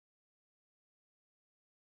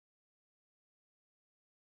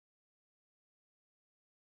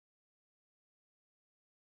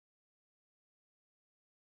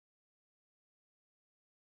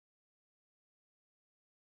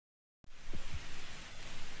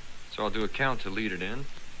So I'll do a count to lead it in.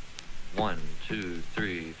 1, 2,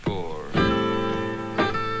 3, 4.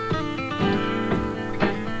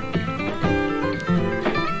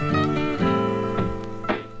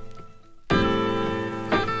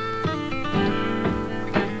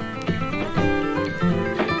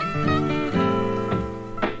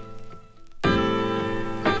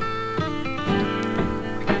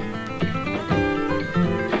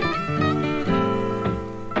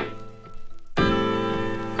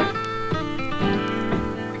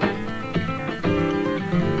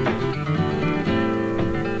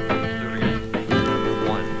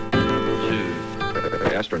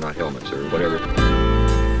 Astronaut helmets or whatever.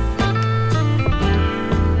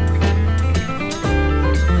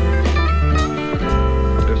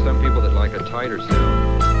 There's some people that like a tighter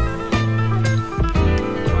sound.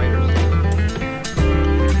 Tighter sound.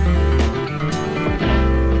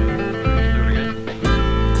 Do it again.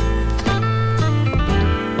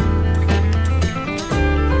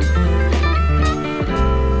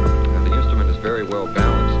 Now the instrument is very well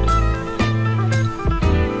balanced.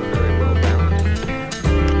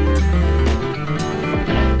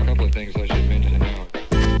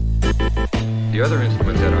 The other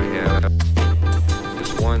instrument that I have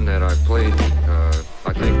is one that I've played,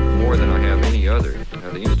 I think, more than I have any other.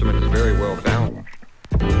 The instrument is very well balanced.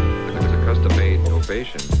 It's a custom-made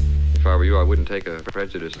ovation. If I were you, I wouldn't take a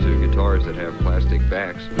prejudice to guitars that have plastic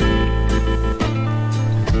backs.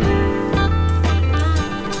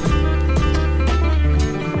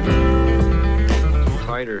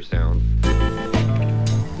 Tighter sound.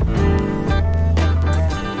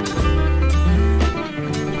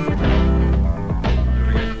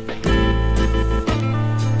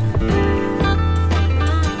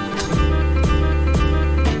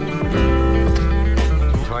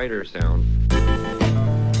 Tighter sound.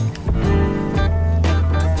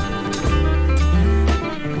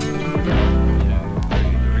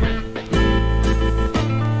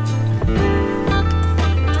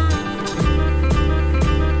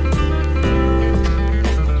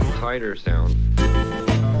 Tighter sound.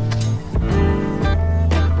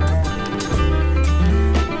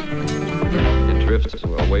 It drifts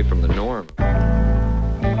away from the norm.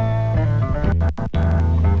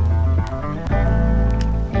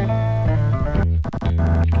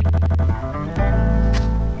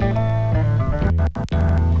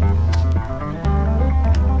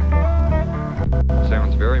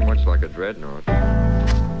 Sounds very much like a dreadnought.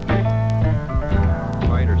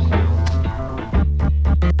 Tighter sound.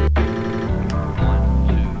 1,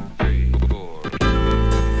 2, 3, 4.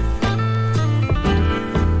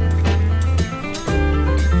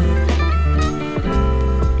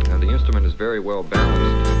 Now the instrument is very well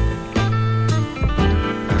balanced.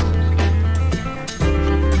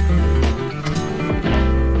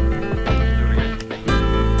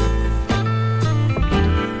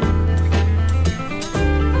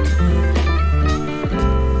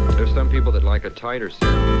 People that like a tighter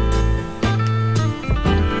sound.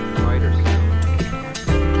 Tighter sound.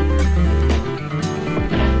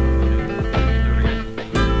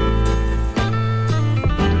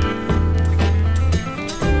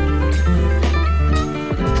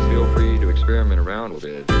 Feel free to experiment around with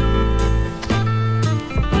it.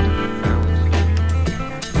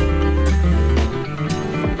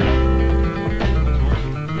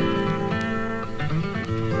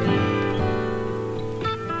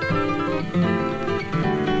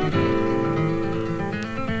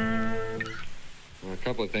 A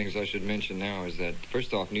couple of things I should mention now is that,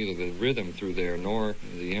 first off, neither the rhythm through there nor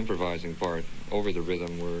the improvising part over the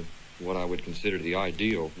rhythm were what I would consider the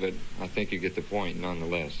ideal, but I think you get the point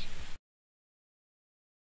nonetheless.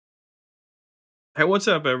 Hey, what's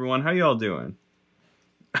up, everyone? How y'all doing?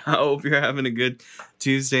 I hope you're having a good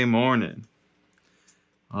Tuesday morning.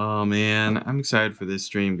 Oh, man, I'm excited for this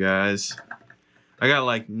stream, guys. I got,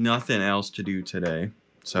 like, nothing else to do today,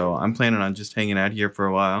 so I'm planning on just hanging out here for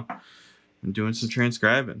a while and doing some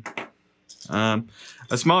transcribing. A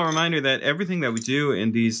small reminder that everything that we do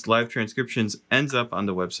in these live transcriptions ends up on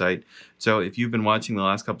the website. So if you've been watching the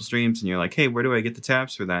last couple streams and you're like, hey, where do I get the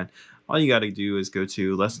tabs for that? All you got to do is go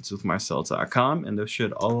to lessonswithmarcel.com, and those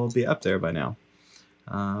should all be up there by now.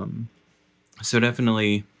 So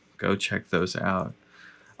definitely go check those out.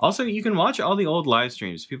 Also, you can watch all the old live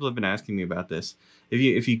streams. People have been asking me about this.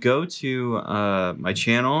 If you go to my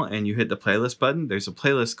channel and you hit the playlist button, there's a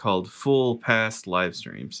playlist called Full Past Live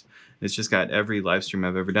Streams. It's just got every live stream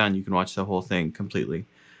I've ever done. You can watch the whole thing completely.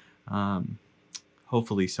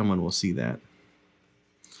 Hopefully someone will see that.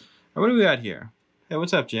 What do we got here? Hey,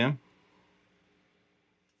 what's up, Jim?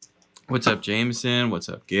 What's up, Jameson? What's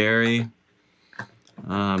up, Gary?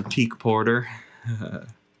 Peak Porter.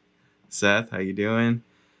 Seth, how you doing?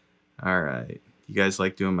 All right. You guys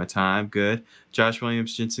like doing my time? Good. Josh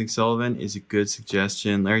Williams, Ginseng Sullivan is a good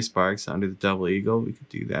suggestion. Larry Sparks, Under the Double Eagle. We could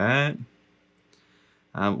do that.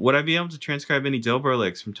 Would I be able to transcribe any Dilbro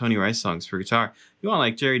licks from Tony Rice songs for guitar? You want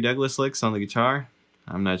like Jerry Douglas licks on the guitar?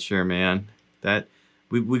 I'm not sure, man. That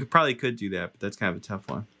we probably could do that, but that's kind of a tough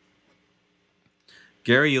one.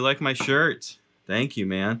 Gary, you like my shirt? Thank you,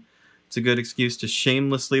 man. It's a good excuse to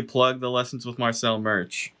shamelessly plug the Lessons with Marcel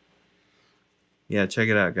merch. Yeah, check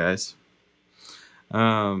it out, guys.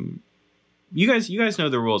 You guys know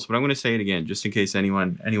the rules, but I'm going to say it again just in case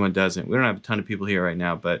anyone doesn't. We don't have a ton of people here right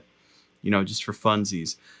now, but you know, just for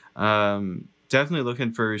funsies. Definitely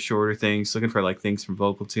looking for shorter things, looking for like things from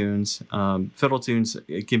vocal tunes. Fiddle tunes,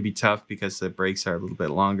 it can be tough because the breaks are a little bit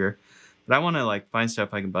longer. But I want to like find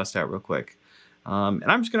stuff I can bust out real quick. And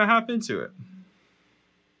I'm just going to hop into it.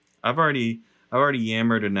 I've already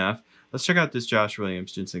yammered enough. Let's check out this Josh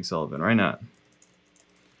Williams, Ginseng Sullivan. Why not?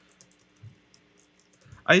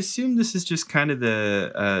 I assume this is just kind of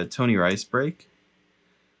the Tony Rice break.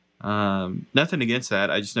 Nothing against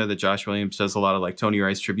that. I just know that Josh Williams does a lot of like Tony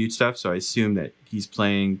Rice tribute stuff, so I assume that he's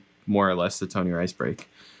playing more or less the Tony Rice break.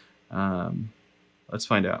 Let's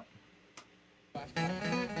find out.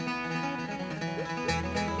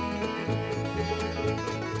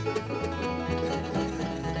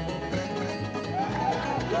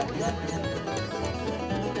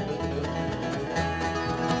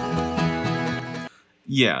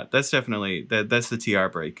 Yeah, that's definitely that's the TR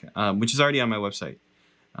break, which is already on my website.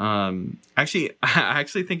 Actually, I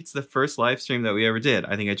actually think it's the first live stream that we ever did.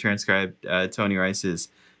 I think I transcribed Tony Rice's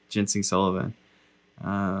Ginseng Sullivan.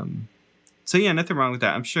 So yeah, nothing wrong with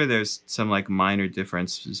that. I'm sure there's some like minor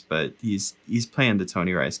differences, but he's playing the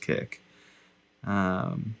Tony Rice kick.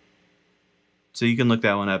 So you can look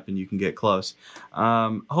that one up and you can get close.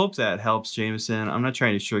 Hope that helps, Jameson. I'm not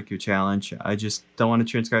trying to shirk your challenge. I just don't want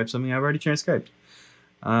to transcribe something I've already transcribed.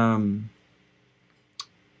 What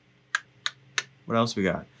else we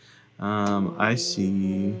got? I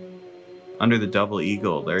see Under the Double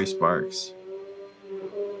Eagle, Larry Sparks.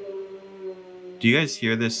 Do you guys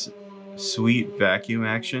hear this sweet vacuum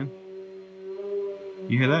action?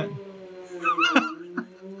 You hear that?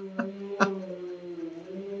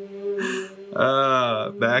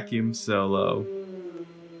 Vacuum solo.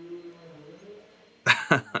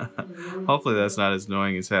 Hopefully that's not as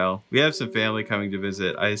annoying as hell. We have some family coming to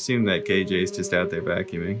visit. I assume that KJ is just out there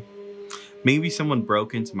vacuuming. Maybe someone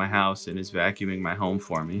broke into my house and is vacuuming my home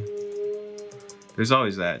for me. There's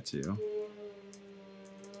always that too.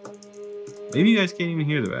 Maybe you guys can't even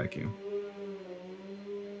hear the vacuum.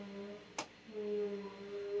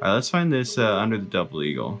 Alright, let's find this Under the Double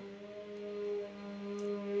Eagle.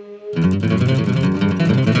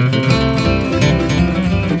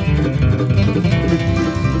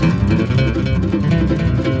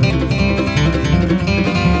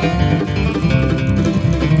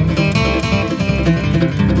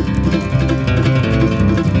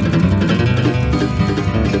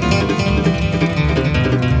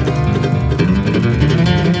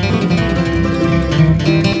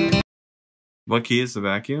 What key is the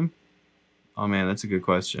vacuum? Oh man, that's a good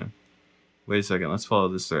question. Wait a second, let's follow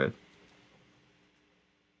this thread.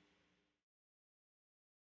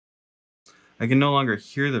 I can no longer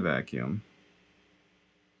hear the vacuum.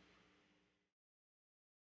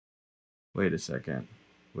 Wait a second.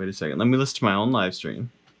 Wait a second. Let me listen to my own live stream.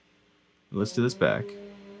 Let's do this back.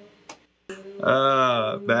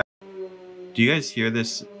 Back. Do you guys hear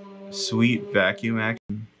this sweet vacuum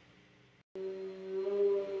action?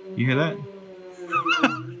 You hear that?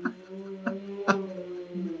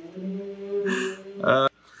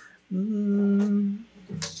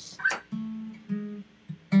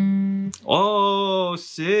 Oh,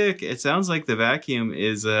 sick. It sounds like the vacuum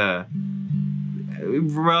is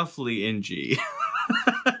roughly in G.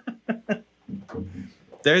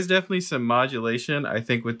 There's definitely some modulation, I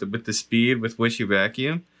think, with the speed with which you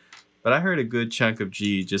vacuum. But I heard a good chunk of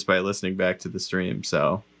G just by listening back to the stream.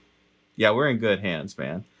 So, yeah, we're in good hands,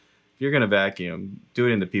 man. If you're going to vacuum, do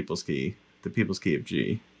it in the people's key. The people's key of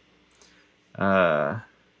G.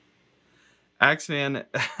 Axeman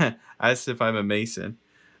asked if I'm a Mason.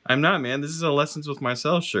 I'm not, man. This is a Lessons with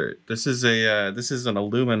Marcel shirt. This is an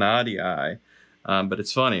Illuminati eye. But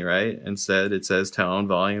it's funny, right? Instead, it says tone,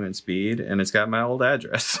 volume, and speed, and it's got my old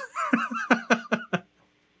address.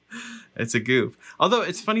 It's a goof. Although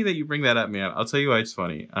it's funny that you bring that up, man. I'll tell you why it's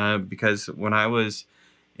funny. Because when I was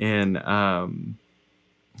in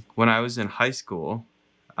high school,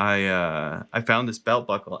 I found this belt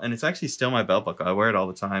buckle, and it's actually still my belt buckle. I wear it all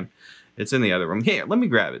the time. It's in the other room. Here, let me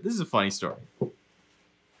grab it. This is a funny story.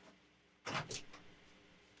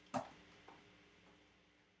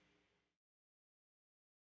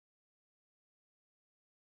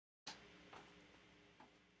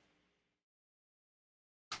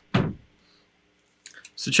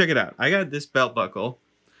 So check it out. I got this belt buckle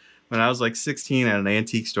when I was like 16 at an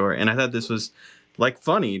antique store, and I thought this was like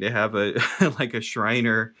funny to have a like a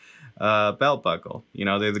Shriner belt buckle. You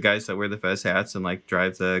know, they're the guys that wear the fez hats and like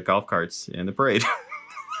drive the golf carts in the parade.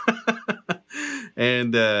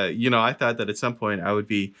 And you know, I thought that at some point I would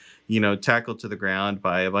be, you know, tackled to the ground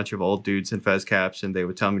by a bunch of old dudes in fez caps, and they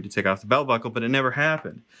would tell me to take off the belt buckle, but it never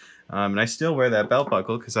happened. And I still wear that belt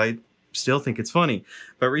buckle because I still think it's funny.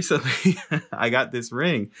 But recently I got this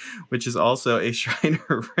ring, which is also a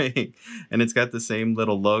Shriner ring, and it's got the same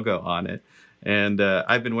little logo on it. And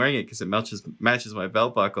I've been wearing it because it matches my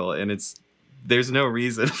belt buckle, and there's no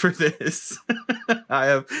reason for this.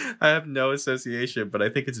 I have no association, but I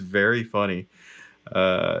think it's very funny.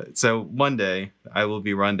 So one day I will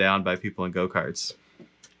be run down by people in go-karts.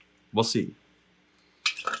 We'll see.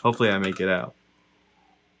 Hopefully I make it out.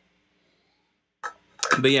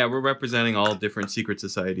 But yeah, we're representing all different secret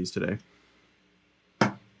societies today.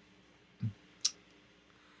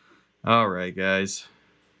 All right, guys.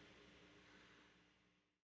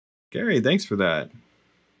 Gary, thanks for that.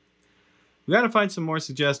 We got to find some more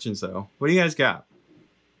suggestions, though. What do you guys got?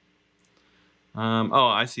 Oh,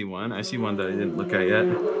 I see one. I see one that I didn't look at yet.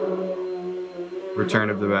 Return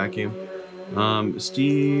of the Vacuum.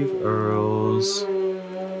 Steve Earle's...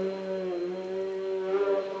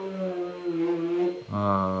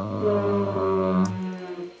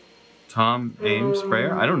 Tom Ames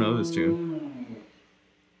Sprayer? I don't know this tune.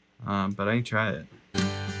 But I can try it.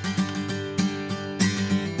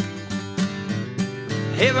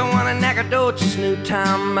 Everyone in Nacogdoches knew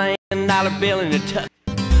Tom man, dollar bill in the tuck.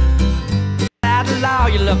 Out the law,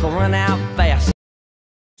 you look run out fast.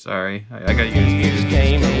 Sorry, I gotta use just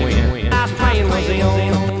came and went. I was praying was the only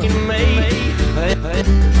in me.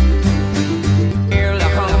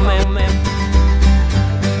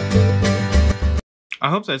 I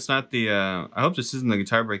hope that's not the, I hope this isn't the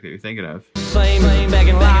guitar break that you're thinking of. Same back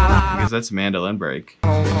in line. Because that's a mandolin break.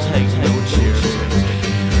 Take no cheers.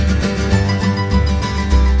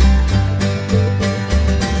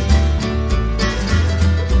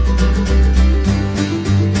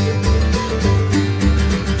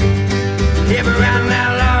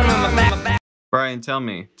 Brian, tell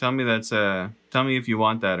me that's tell me if you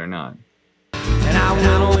want that or not. And I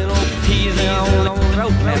will tease on the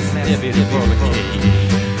throat.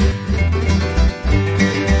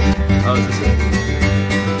 Oh, is this it?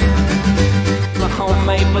 The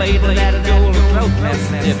homemade blade that a golden throat.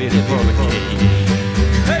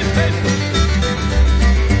 Hey, hey.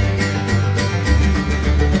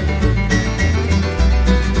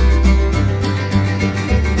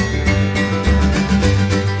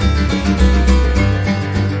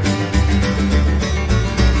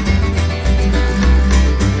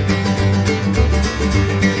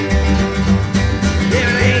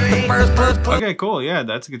 Okay, cool. Yeah,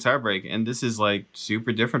 that's a guitar break, and this is like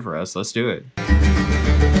super different for us. Let's do it.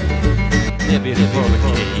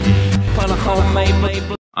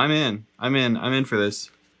 I'm in for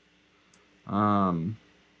this.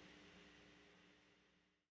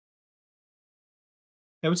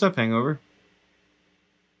 Hey, what's up, Hangover?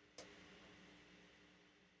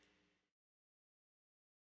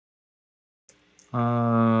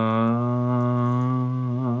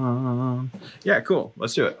 Yeah, cool.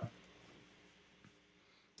 Let's do it.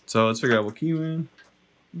 So let's figure out what key we're in.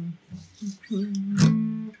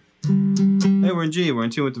 Hey, we're in G. We're in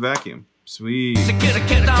tune with the vacuum. Sweet. To get a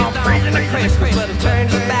kid on freezing the Christmas, but it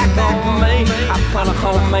turns it back on me. I put a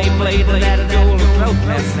homemade blade that a golden throat.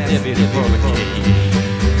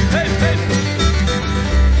 Hey, hey.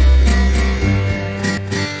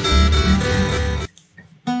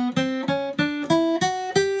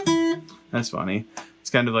 That's funny. It's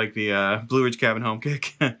kind of like the Blue Ridge Cabin home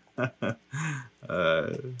kick.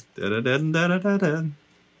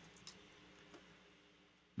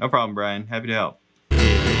 No problem, Brian. Happy to help.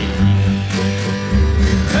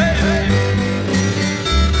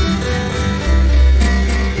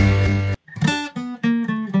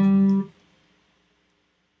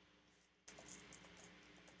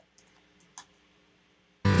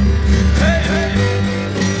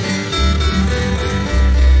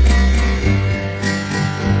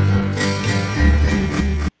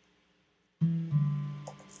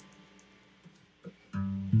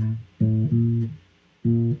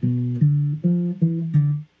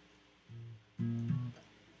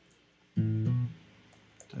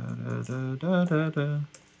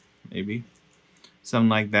 Maybe something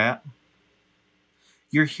like that.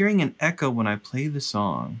 You're hearing an echo when I play the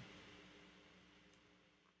song.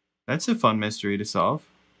 That's a fun mystery to solve.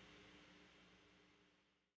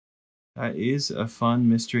 That is a fun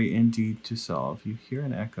mystery indeed to solve. You hear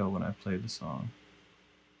an echo when I play the song.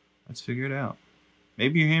 Let's figure it out.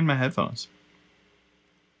 Maybe you're hearing my headphones.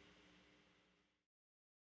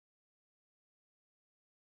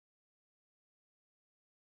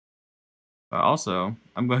 Also,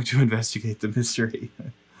 I'm going to investigate the mystery.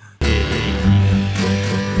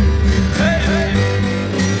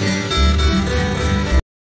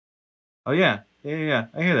 Oh yeah. Yeah.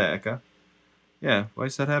 I hear that echo. Yeah, why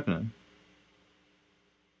is that happening?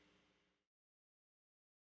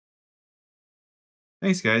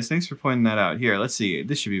 Thanks, guys. Thanks for pointing that out. Here, let's see.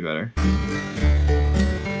 This should be better.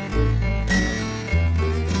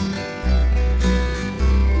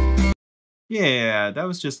 Yeah, that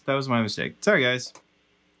was my mistake. Sorry, guys.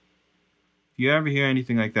 If you ever hear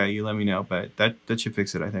anything like that, you let me know, but that should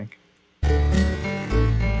fix it, I think.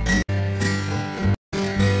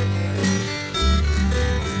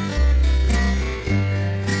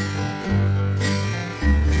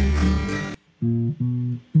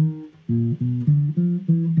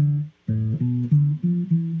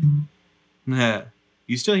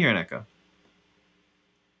 You still hear an echo?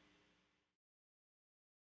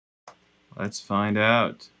 Let's find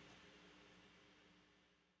out.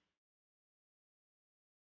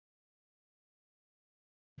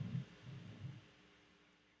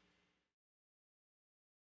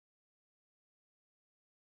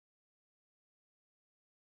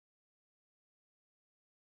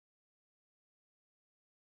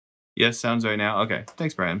 Yes, sounds right now. Okay,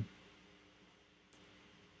 thanks, Brian.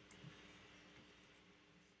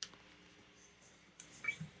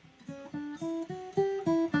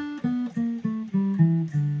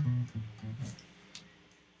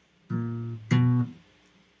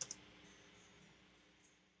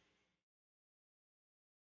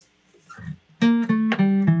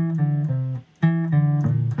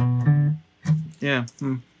 Yeah.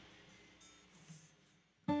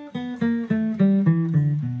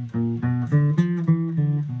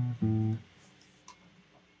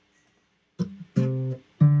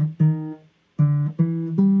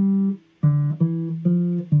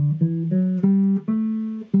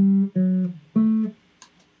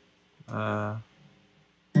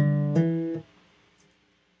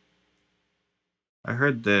 I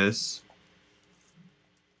heard this.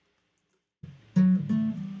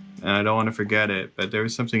 And I don't want to forget it, but there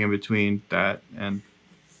was something in between that and...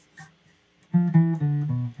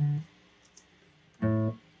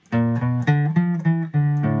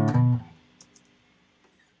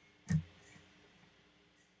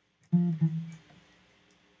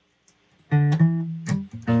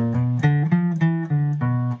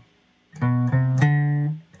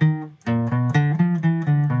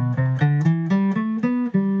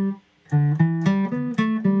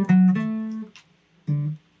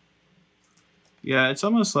 Yeah, it's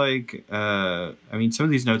almost like, I mean, some of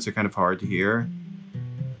these notes are kind of hard to hear.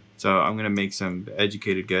 So I'm going to make some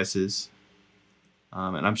educated guesses.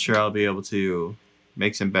 And I'm sure I'll be able to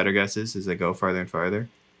make some better guesses as I go farther and farther.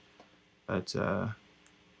 But,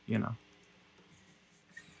 you know.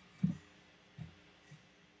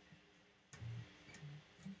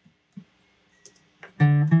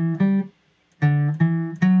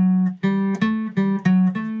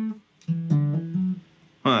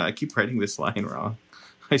 I keep writing this line wrong.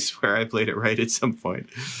 I swear I played it right at some point.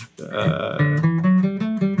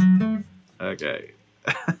 Okay.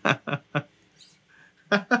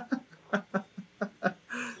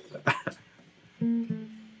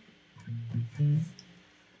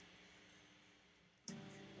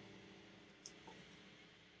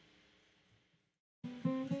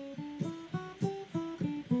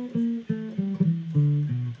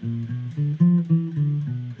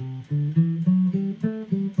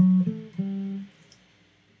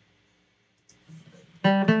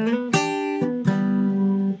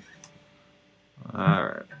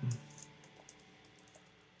 Alright.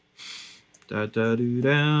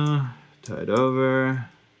 Da-da-doo-da. Tie it over.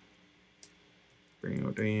 Bring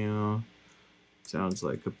it down. Sounds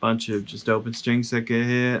like a bunch of just open strings that get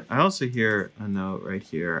hit. I also hear a note right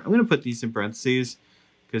here. I'm going to put these in parentheses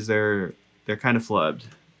because they're kind of flubbed.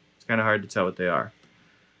 It's kind of hard to tell what they are.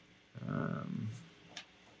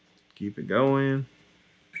 Keep it going.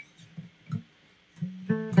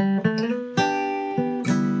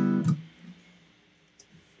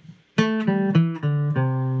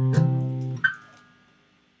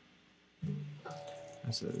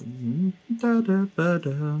 So,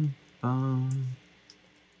 I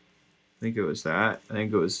think it was that. I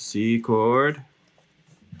think it was a C chord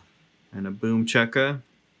and a boom checka.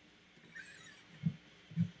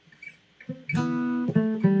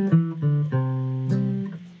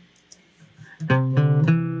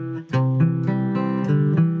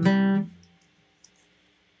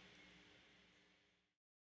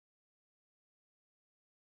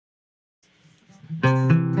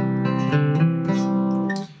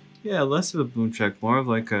 Yeah, less of a boom check, more of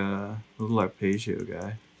like a little arpeggio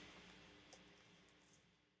guy.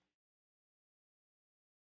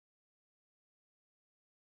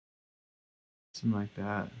 Something like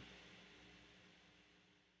that.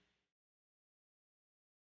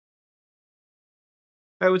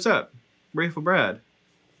 Hey, what's up? Grateful Brad.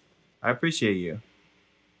 I appreciate you.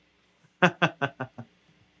 Thanks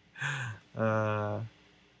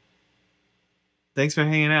for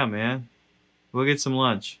hanging out, man. We'll get some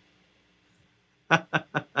lunch.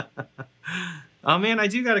 Oh man, I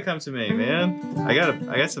do gotta come to Maine, man. I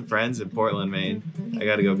got some friends in Portland, Maine. I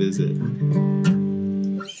gotta go visit.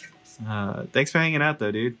 Thanks for hanging out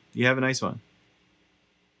though, dude. You have a nice one.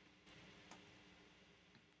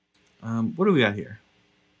 What do we got here?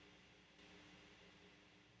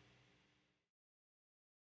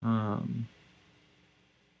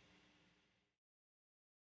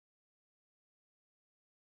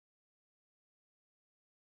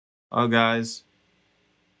 Oh guys,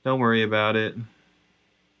 don't worry about it.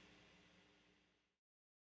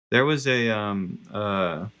 There was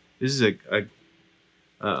a this is a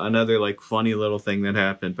another like funny little thing that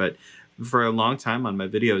happened, but for a long time on my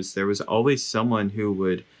videos there was always someone who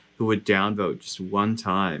would downvote just one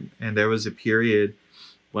time, and there was a period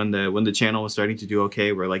when the channel was starting to do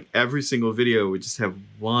okay where like every single video would just have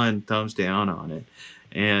one thumbs down on it,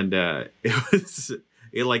 and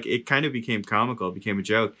it kind of became comical. It became a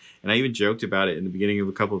joke, and I even joked about it in the beginning of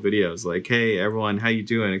a couple of videos, like, hey everyone, how you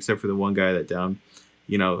doing, except for the one guy that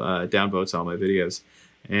downvotes all my videos.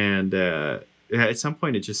 And at some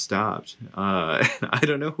point it just stopped. I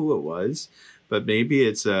don't know who it was, but maybe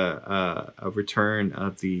it's a return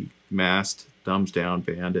of the masked thumbs down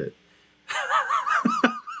bandit.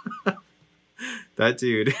 That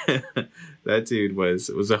dude was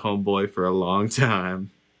a homeboy for a long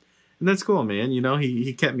time. And that's cool, man. You know,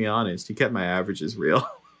 he kept me honest. He kept my averages real.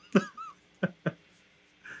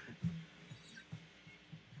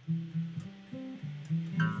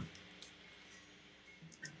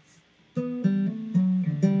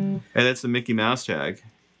 Hey, that's the Mickey Mouse tag.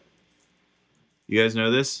 You guys know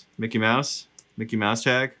this? Mickey Mouse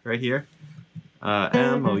tag right here.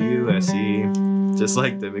 M-O-U-S-E. Just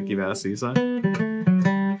like the Mickey Mouse theme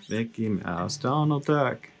song. Mickey Mouse, Donald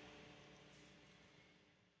Duck.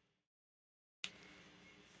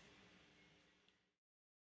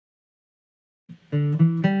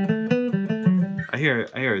 I hear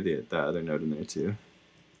the other note in there too.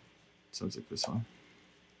 Sounds like this one.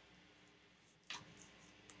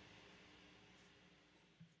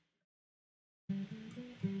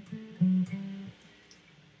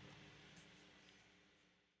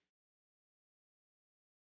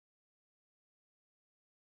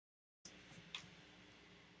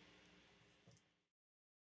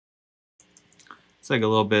 It's like a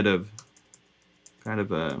little bit of a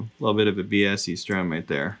BSy strum right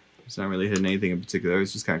there. It's not really hitting anything in particular.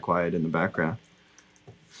 It's just kind of quiet in the background.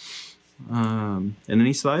 And then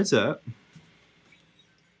he slides up.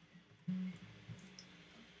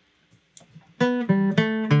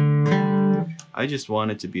 I just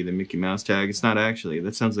want it to be the Mickey Mouse tag. It's not actually.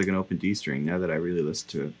 That sounds like an open D string now that I really listen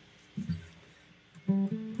to it.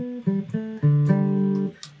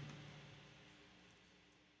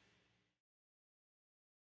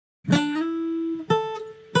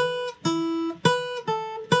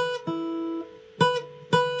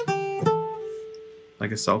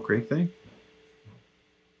 Like a Salt Creek thing?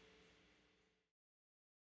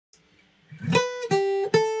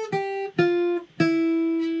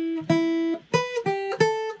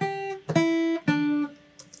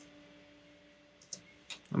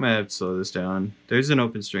 I might have to slow this down. There's an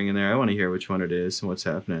open string in there. I want to hear which one it is and what's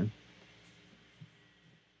happening.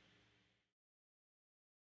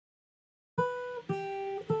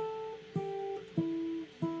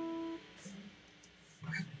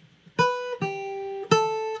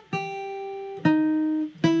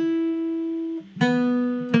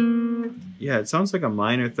 Yeah, it sounds like a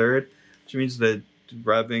minor third, which means the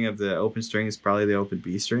rubbing of the open string is probably the open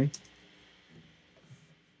B string.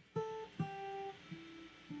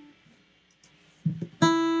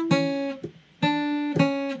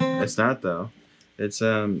 It's not though. It's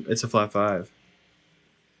a flat 5.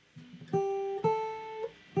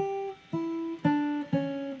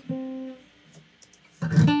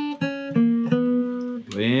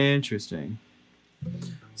 Interesting.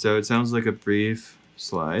 So it sounds like a brief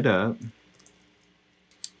slide up.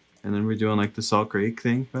 And then we're doing like the Salt Creek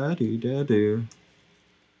thing. Ba-do-da-do.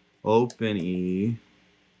 Open E.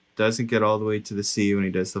 Doesn't get all the way to the C when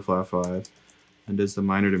he does the flat 5. And does the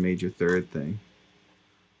minor to major third thing.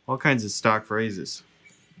 All kinds of stock phrases.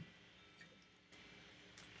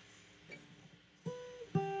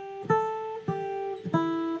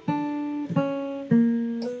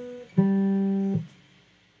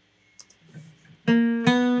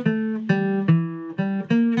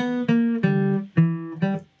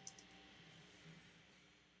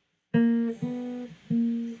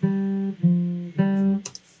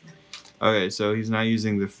 Okay, so he's not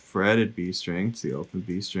using the fretted B string, it's the open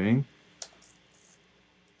B string.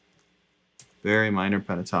 Very minor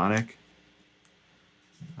pentatonic.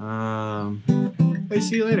 Hey,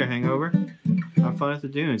 see you later, Hangover. Have fun at the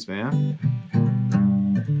dunes, man.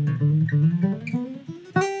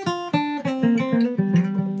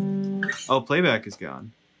 Oh, playback is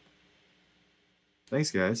gone.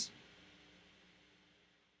 Thanks, guys.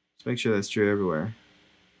 Let's make sure that's true everywhere.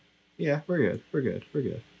 Yeah, we're good. We're good. We're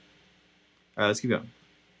good. All right, let's keep going.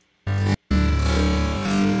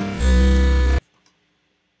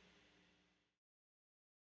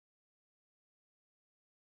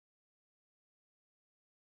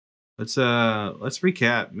 Let's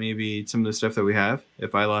recap maybe some of the stuff that we have.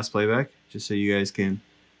 If I lost playback, just so you guys can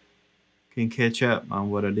catch up on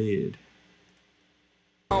what I did.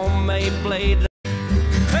 Homemade blade.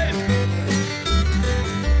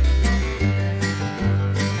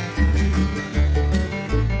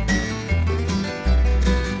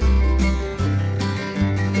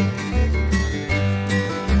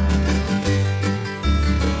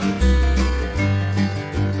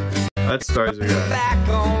 That's as far as we got. Back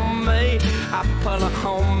on me, I pull a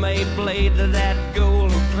homemade blade to that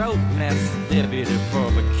golden throat, and that's the deputy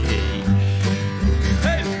for the key.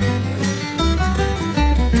 Hey!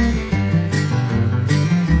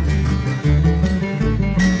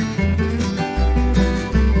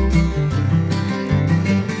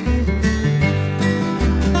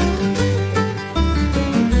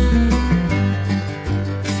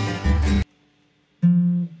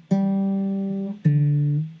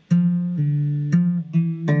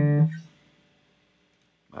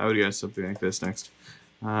 I would guess something like this next.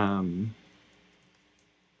 But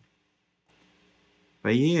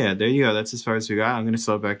yeah, there you go. That's as far as we got. I'm going to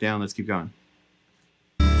slow it back down. Let's keep going.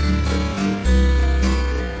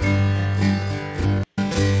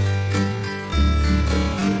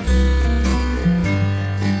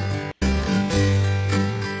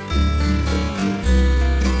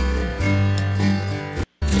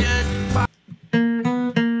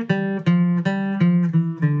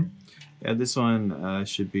 Yeah, this one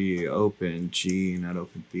should be open G, not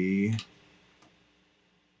open B.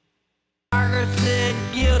 Margaret said,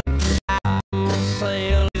 "You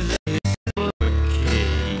sail is the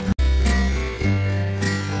key."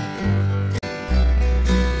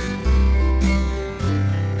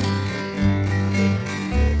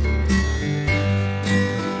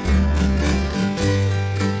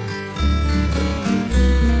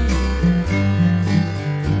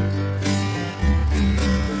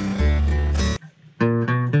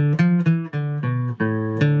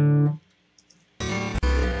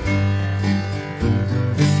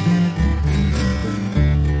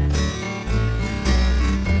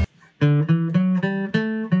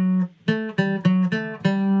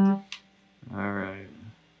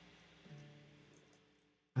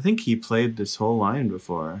 I think he played this whole line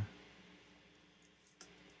before.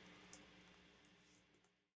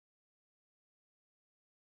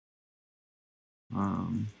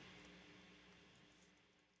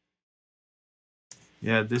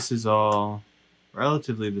 Yeah, this is all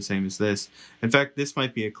relatively the same as this. In fact, this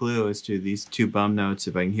might be a clue as to these two bum notes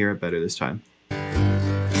if I can hear it better this time.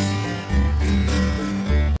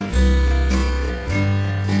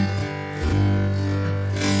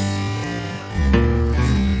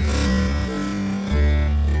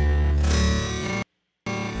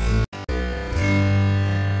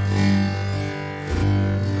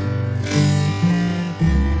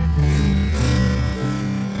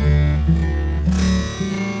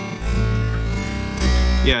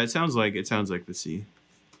 Yeah, it sounds like the C.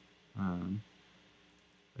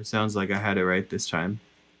 It sounds like I had it right this time.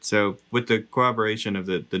 So with the corroboration of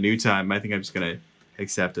the new time, I think I'm just gonna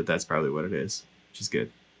accept that that's probably what it is, which is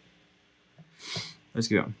good. Let's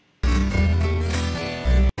go.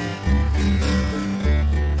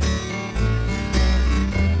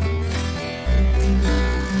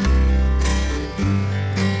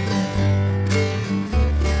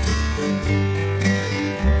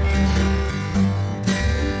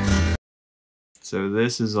 So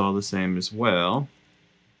this is all the same as well.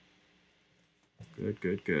 Good,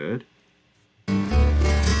 good, good.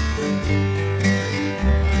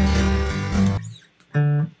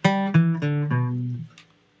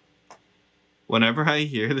 Whenever I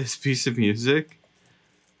hear this piece of music,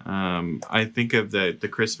 I think of the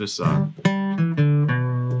Christmas song.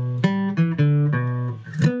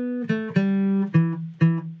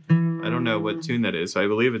 I don't know what tune that is, so I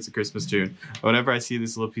believe it's a Christmas tune. Whenever I see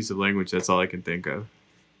this little piece of language, that's all I can think of.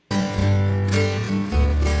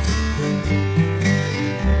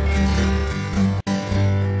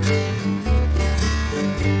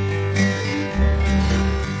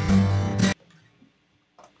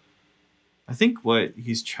 think what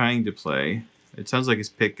he's trying to play, it sounds like his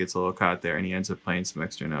pick gets a little caught there and he ends up playing some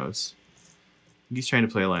extra notes. I think he's trying to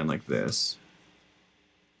play a line like this.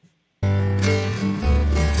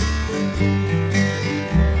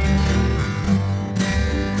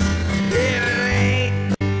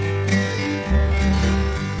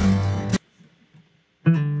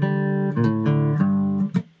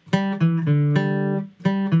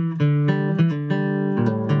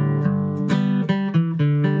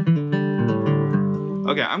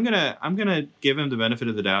 Okay, I'm gonna give him the benefit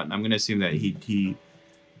of the doubt, and I'm gonna assume that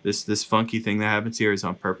this funky thing that happens here is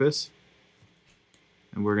on purpose,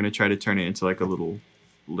 and we're gonna try to turn it into like a little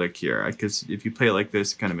lick here. Because if you play it like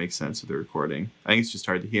this, it kind of makes sense with the recording. I think it's just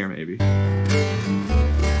hard to hear, maybe.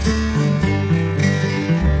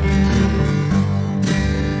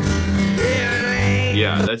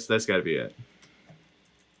 Yeah, that's got to be it.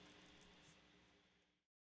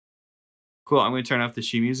 Cool. I'm gonna turn off the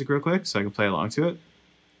sheet music real quick so I can play along to it.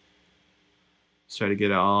 Let's try to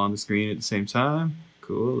get it all on the screen at the same time.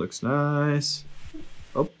 Cool, looks nice.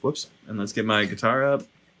 Oh, whoops. And let's get my guitar up.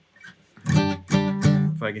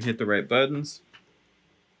 If I can hit the right buttons.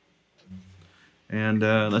 And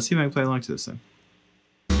let's see if I can play along to this thing.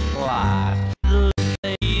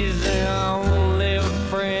 Lazy only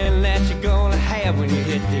friend that you're gonna have when you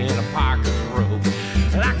hit in a Parker's rope.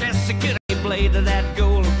 And I guess you could have blade to that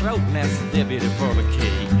golden throat, and that's the deputy for the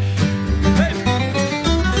key.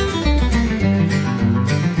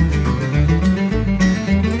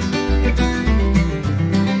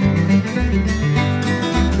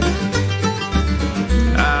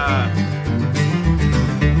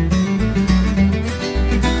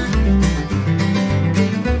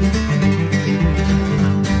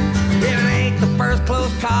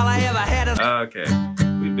 Okay,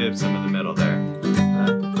 we biffed some of the middle there.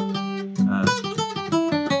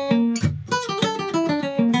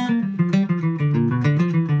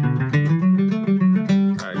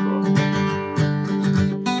 Alright, cool.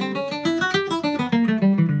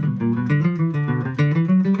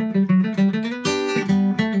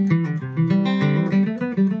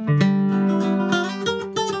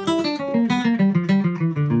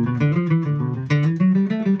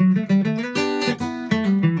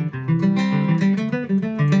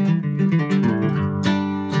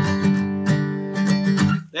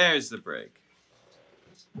 There's the break.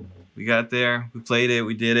 We got there. We played it.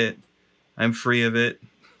 We did it. I'm free of it.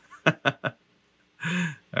 All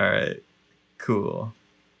right. Cool.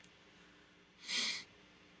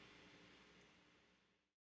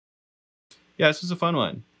 Yeah, this was a fun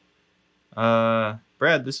one.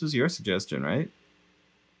 Brad, this was your suggestion, right?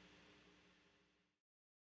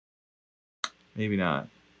 Maybe not.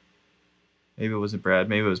 Maybe it wasn't Brad.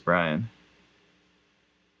 Maybe it was Brian.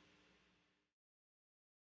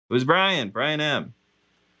 It was Brian. Brian M.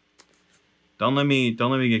 Don't let me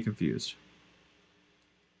get confused.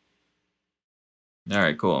 All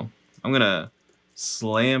right, cool. I'm gonna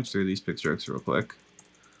slam through these pick strokes real quick.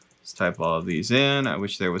 Let's type all of these in. I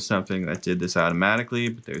wish there was something that did this automatically,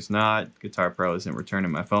 but there's not. Guitar Pro isn't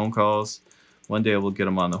returning my phone calls. One day we'll get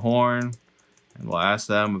them on the horn, and we'll ask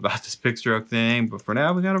them about this pick stroke thing. But for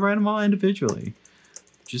now, we gotta write them all individually,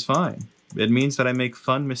 which is fine. It means that I make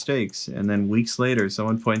fun mistakes, and then weeks later,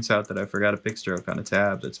 someone points out that I forgot a pick stroke on a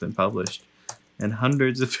tab that's been published, and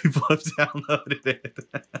hundreds of people have downloaded it.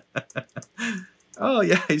 Oh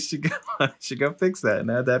yeah, I should go fix that and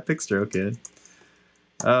add that pick stroke in.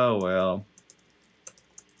 Oh well.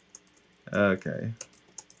 Okay.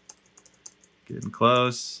 Getting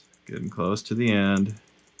close to the end.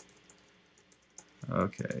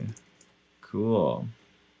 Okay. Cool.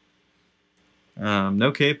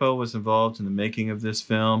 No capo was involved in the making of this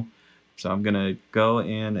film, so I'm gonna go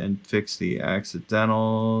in and fix the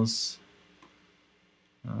accidentals.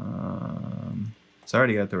 It's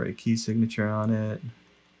already got the right key signature on it.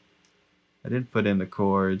 I didn't put in the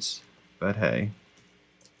chords, but hey,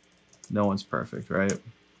 no one's perfect, right?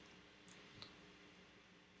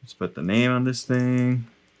 Let's put the name on this thing.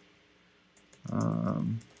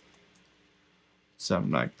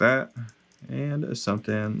 Something like that, and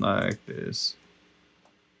something like this.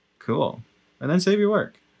 Cool. And then save your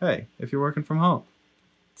work. Hey, if you're working from home,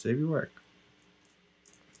 save your work.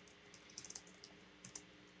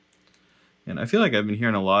 And I feel like I've been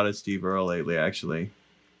hearing a lot of Steve Earle lately, actually.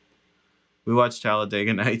 We watched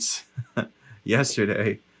Talladega Nights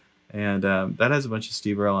yesterday, and that has a bunch of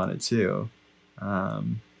Steve Earle on it too.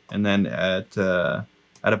 And then at a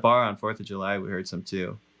bar on 4th of July, we heard some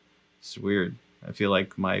too. It's weird. I feel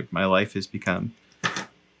like my life has become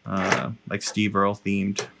like Steve Earle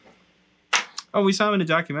themed. Oh, we saw him in a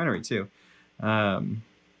documentary too.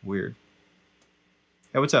 Weird.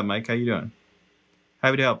 Hey, what's up, Mike? How you doing?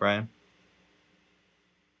 Happy to help, Brian.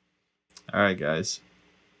 All right, guys.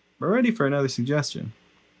 We're ready for another suggestion.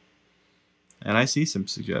 And I see some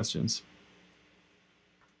suggestions.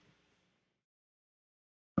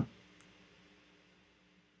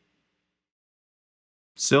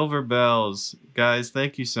 Silver Bells. Guys,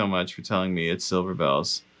 thank you so much for telling me it's Silver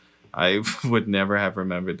Bells. I would never have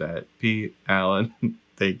remembered that. Pete Allen,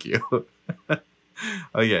 thank you.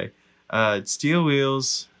 Okay. Steel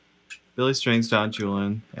Wheels, Billy Strings, Don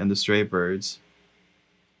Julian, and the Stray Birds.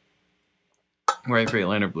 Right for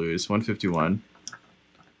Atlanta Blues, 151.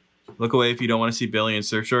 Look away if you don't want to see Billy in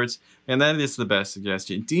surf shorts. And that is the best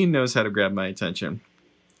suggestion. Dean knows how to grab my attention.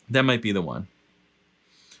 That might be the one.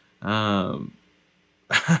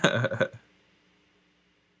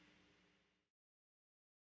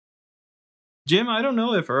 Jim, I don't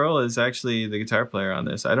know if Earle is actually the guitar player on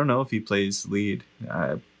this. I don't know if he plays lead.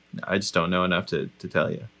 I just don't know enough to tell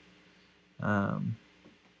you.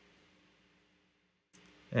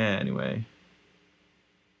 Anyway.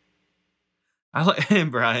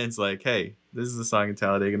 And Brian's like, hey, this is a song in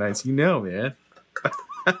Talladega Nights. You know, man.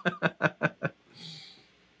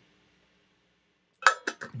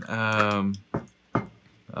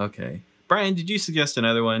 Okay. Brian, did you suggest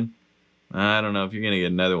another one? I don't know if you're going to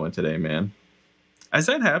get another one today, man. Has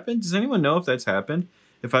that happened? Does anyone know if that's happened?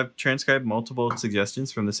 If I've transcribed multiple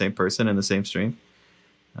suggestions from the same person in the same stream?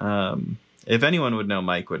 If anyone would know,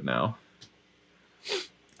 Mike would know.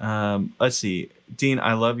 Let's see. Dean,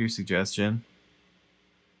 I love your suggestion.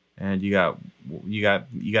 And you got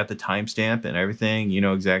the timestamp and everything. You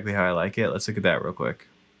know exactly how I like it. Let's look at that real quick.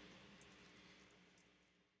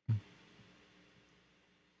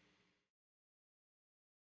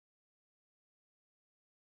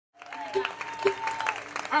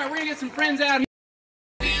 All right, we're gonna get some friends out here.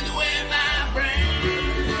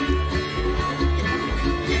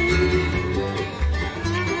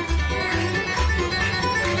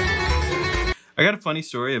 I got a funny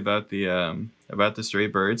story about the Stray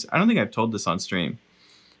Birds. I don't think I've told this on stream,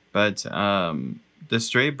 but the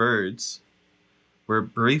Stray Birds were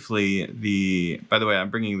briefly the. By the way, I'm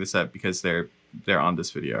bringing this up because they're on this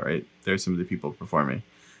video, right? They're some of the people performing.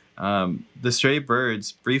 The Stray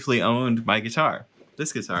Birds briefly owned my guitar.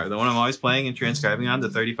 This guitar, the one I'm always playing and transcribing on, the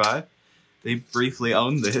 35. They briefly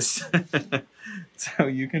owned this. So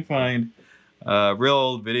you can find real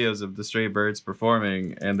old videos of the Stray Birds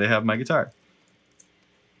performing, and they have my guitar.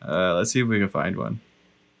 Let's see if we can find one.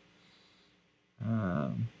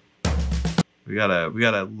 We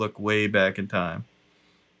gotta look way back in time.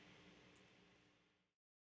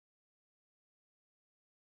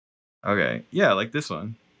 Okay, yeah, like this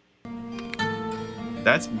one.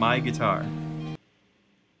 That's my guitar.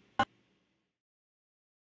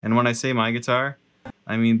 And when I say my guitar,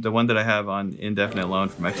 I mean the one that I have on indefinite loan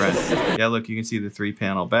for my friend. Yeah, look, you can see the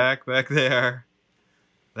 3-panel back there.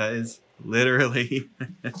 That is literally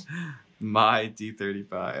my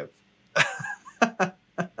D35.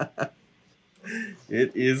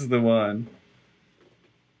 It is the one.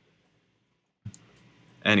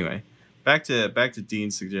 Anyway, back to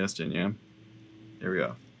Dean's suggestion, yeah? Here we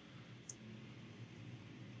go.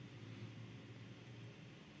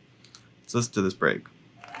 Let's listen to this break.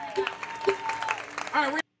 All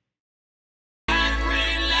right,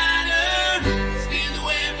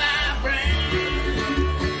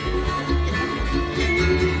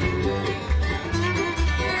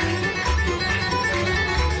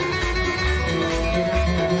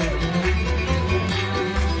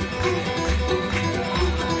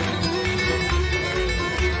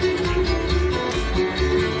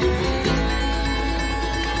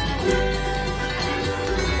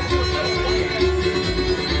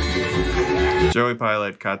 Joey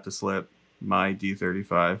Pilot caught the slip. My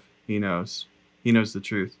D35. He knows. He knows the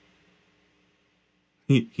truth.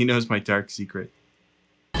 He knows my dark secret.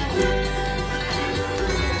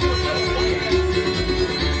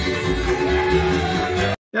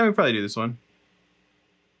 Yeah, we probably do this one.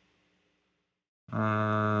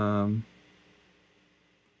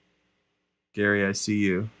 Gary, I see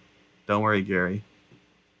you. Don't worry, Gary.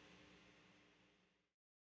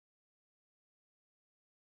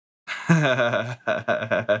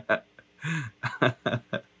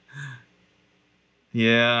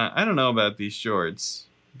 Yeah, I don't know about these shorts.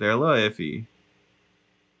 They're a little iffy.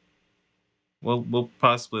 We'll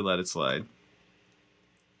possibly let it slide.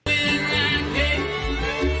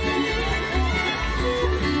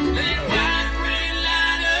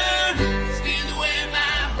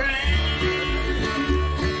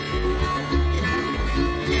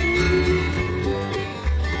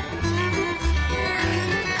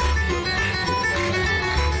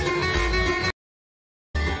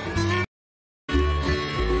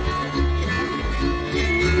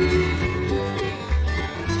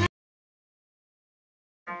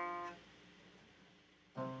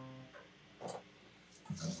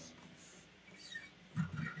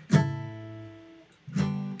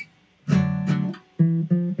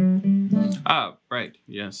 Ah, right.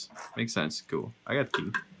 Yes. Makes sense. Cool. I got the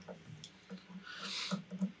key.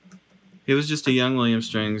 He was just a young William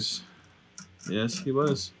Strings. Yes, he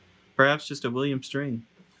was. Perhaps just a William String.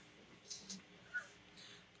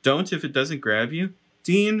 Don't if it doesn't grab you.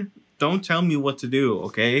 Dean, don't tell me what to do,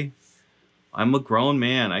 okay? I'm a grown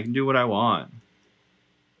man. I can do what I want.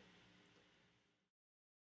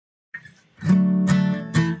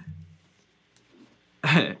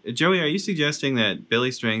 Joey, are you suggesting that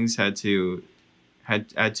Billy Strings had to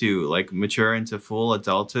like mature into full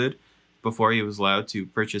adulthood before he was allowed to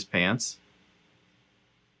purchase pants?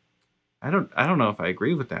 I don't know if I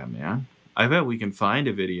agree with that, man. I bet we can find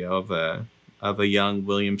a video of a young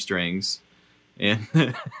William Strings in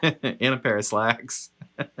in a pair of slacks,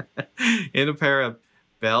 in a pair of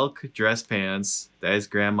Belk dress pants that his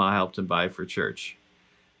grandma helped him buy for church.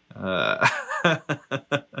 All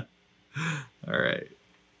right.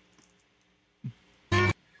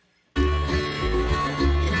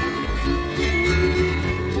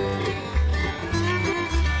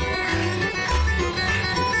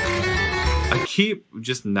 I keep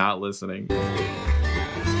just not listening.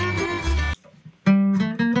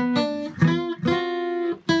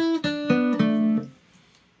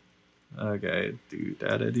 Okay, do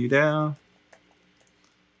da da do da.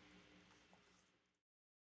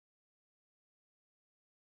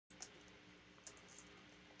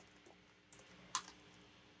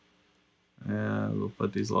 And we'll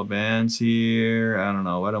put these little bands here. I don't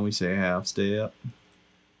know. Why don't we say half step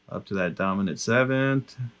up to that dominant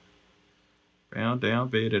seventh? Down, down,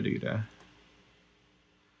 beta, do da.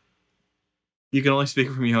 You can only speak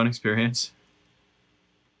from your own experience.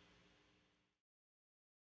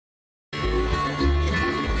 I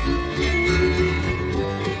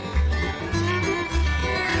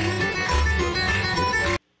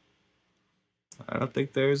don't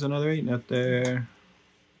think there's another 8 note there.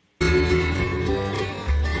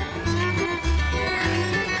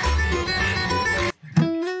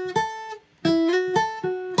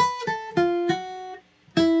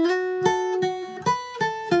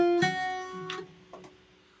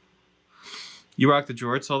 You rock the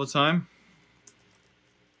jorts all the time?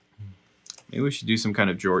 Maybe we should do some kind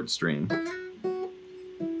of jort stream.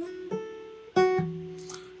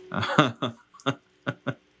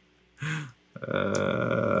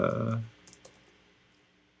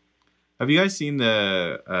 Have you guys seen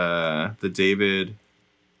the David,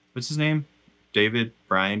 what's his name? David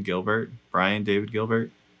Brian Gilbert? David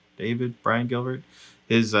Brian Gilbert?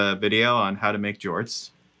 His video on how to make jorts.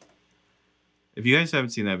 If you guys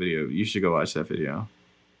haven't seen that video, you should go watch that video.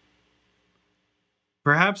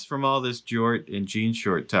 Perhaps from all this jort and jean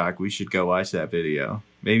short talk, we should go watch that video.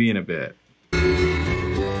 Maybe in a bit.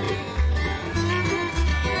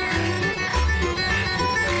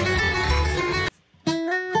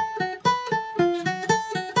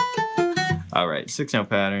 All right, 6 note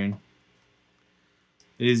pattern.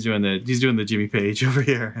 He's doing the Jimmy Page over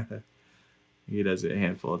here. He does it a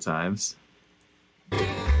handful of times.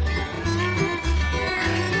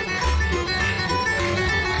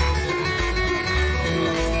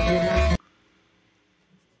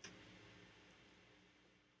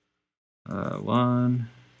 One,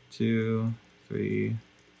 2, 3,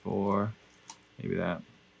 4, maybe that.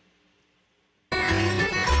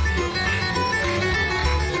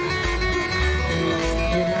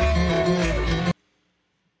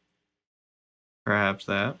 Perhaps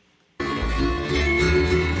that.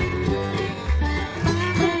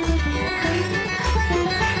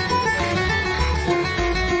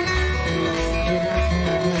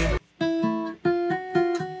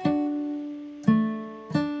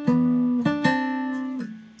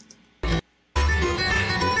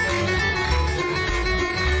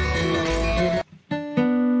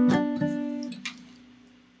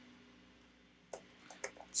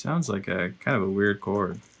 Sounds like a kind of a weird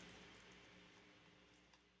chord.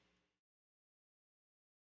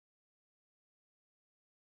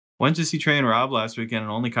 Went to see Trey and Rob last weekend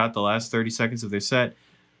and only caught the last 30 seconds of their set.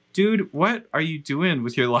 Dude, what are you doing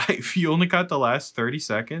with your life? You only caught the last 30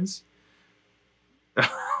 seconds?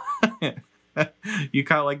 You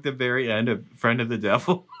caught like the very end of Friend of the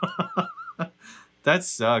Devil? That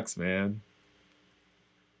sucks, man.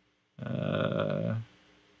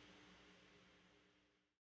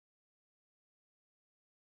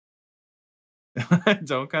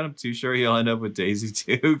 Don't cut him too short, he'll end up with Daisy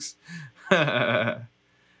Dukes.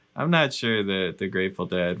 I'm not sure that the Grateful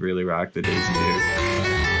Dead really rocked the Daisy Dukes.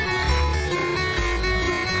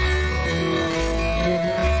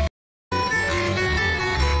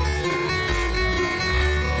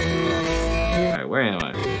 Alright, where am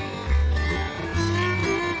I?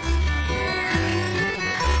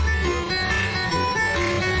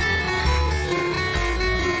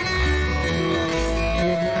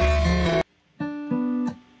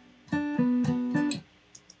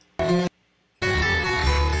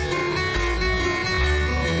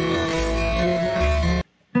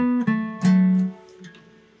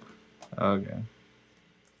 Okay.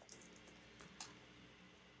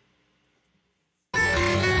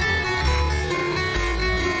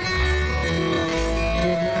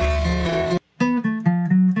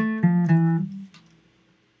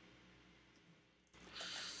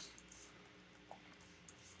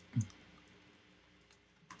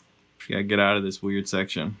 Gotta get out of this weird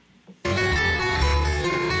section.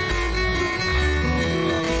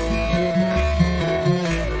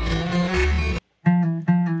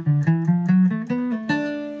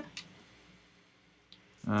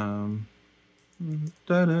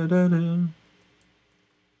 Da da da da.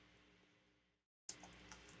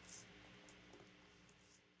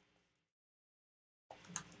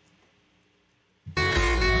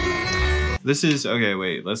 This is okay.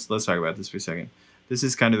 Wait, let's talk about this for a second. This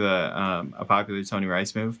is kind of a popular Tony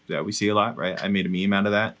Rice move that we see a lot, right? I made a meme out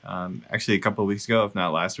of that. Actually, a couple of weeks ago, if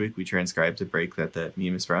not last week, we transcribed a break that the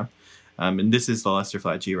meme is from. And this is the Lester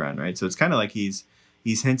flat G run, right? So it's kind of like he's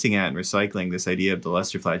hinting at and recycling this idea of the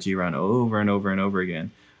Lester flat G run over and over and over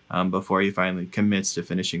again before he finally commits to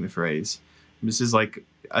finishing the phrase. This is like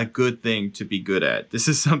a good thing to be good at. This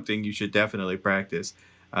is something you should definitely practice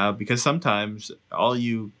because sometimes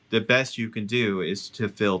the best you can do is to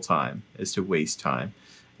fill time, is to waste time.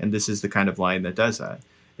 And this is the kind of line that does that.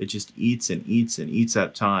 It just eats and eats and eats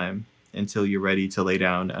up time until you're ready to lay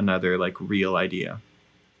down another like real idea.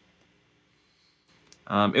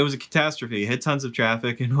 It was a catastrophe. It hit tons of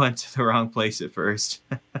traffic and went to the wrong place at first.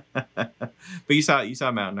 But you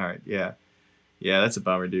saw Mountain Heart. Yeah. Yeah, that's a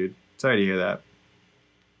bummer, dude. Sorry to hear that.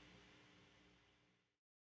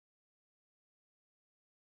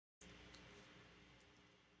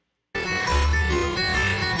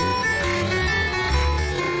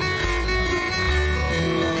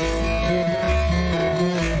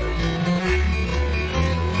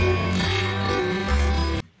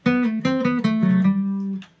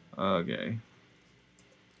 Okay.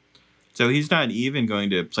 So he's not even going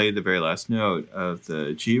to play the very last note of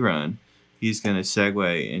the G run. He's going to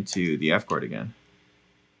segue into the F chord again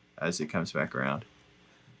as it comes back around.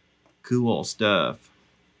 Cool stuff.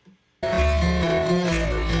 All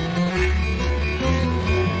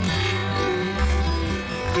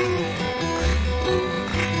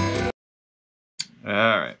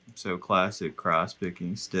right. So classic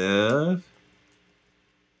cross-picking stuff.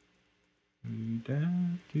 And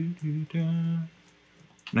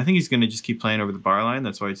I think he's going to just keep playing over the bar line.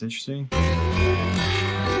 That's why it's interesting.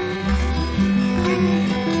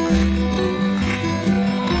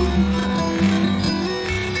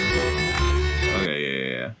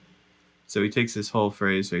 Okay, yeah. So he takes this whole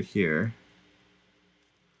phrase right here,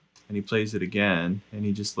 and he plays it again, and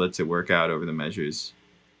he just lets it work out over the measures.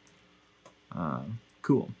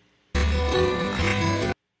 Cool.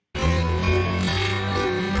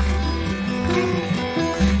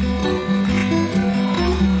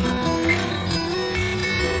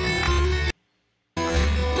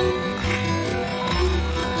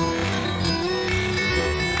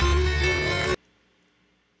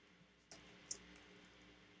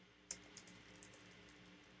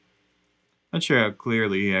 Not sure how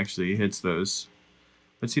clearly he actually hits those.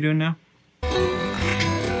 What's he doing now?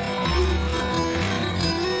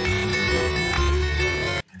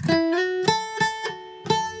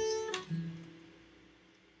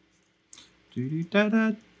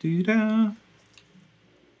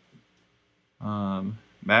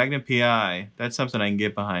 Magnum PI. That's something I can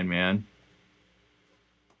get behind, man.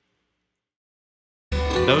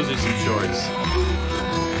 Those are some shorts.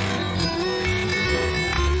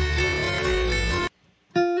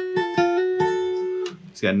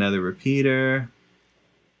 He's got another repeater.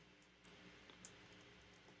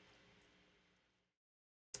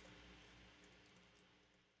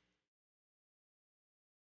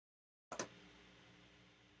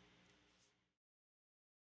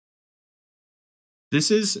 This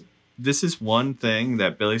is one thing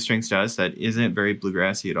that Billy Strings does that isn't very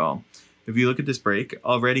bluegrassy at all. If you look at this break,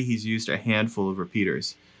 already he's used a handful of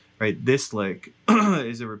repeaters, right? This lick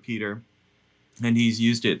is a repeater, and he's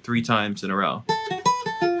used it 3 times in a row,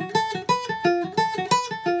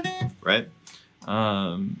 right?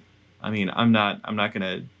 I mean, I'm not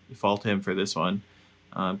gonna fault him for this one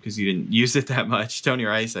because he didn't use it that much. Tony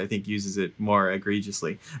Rice, I think, uses it more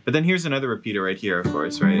egregiously. But then here's another repeater right here, of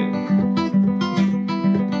course, right?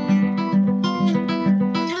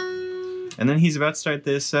 And then he's about to start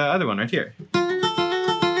this other one right here.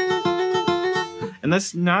 And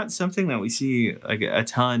that's not something that we see like a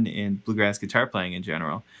ton in bluegrass guitar playing in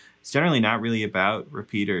general. It's generally not really about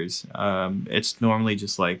repeaters. It's normally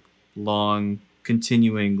just like long,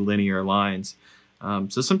 continuing linear lines.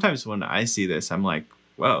 So sometimes when I see this, I'm like,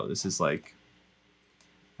 whoa, this is like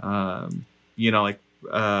You know, like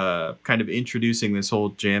kind of introducing this whole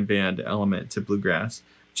jam band element to bluegrass,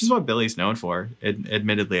 which is what Billy's known for.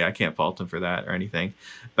 Admittedly, I can't fault him for that or anything.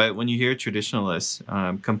 But when you hear traditionalists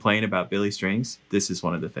complain about Billy strings, this is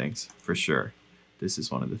one of the things, for sure. This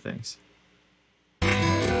is one of the things.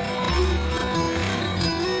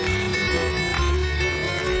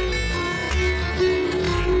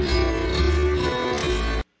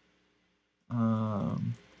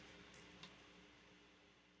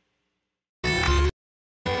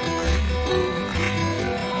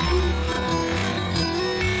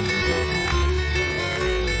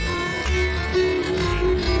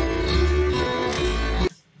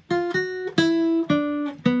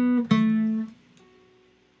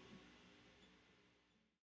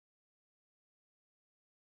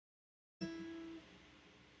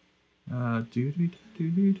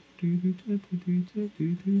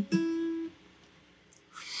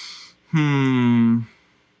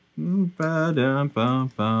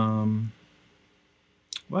 Ba-dum-bum-bum.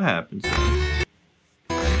 What happens then?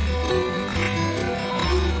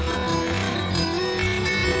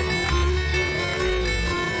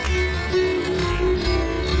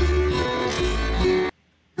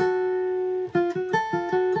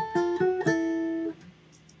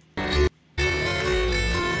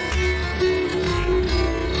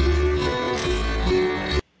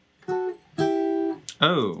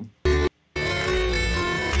 Oh.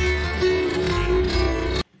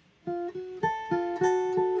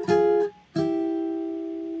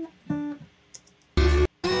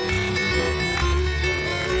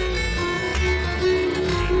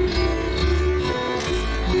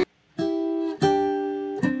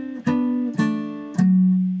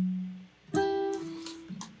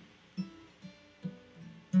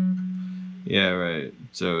 Yeah, right.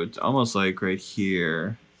 So it's almost like right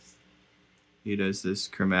here, he does this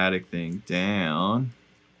chromatic thing down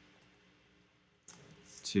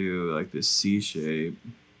to like this C shape,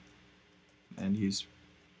 and he's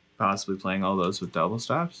possibly playing all those with double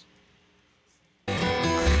stops.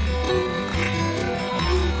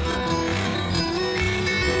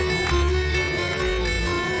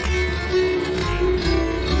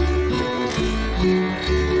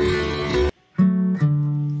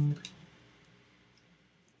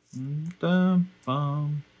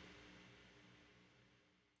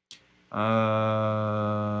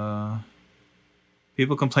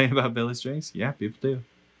 People complain about Billy strings. Yeah, people do.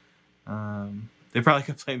 They probably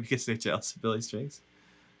complain because they're jealous of Billy strings.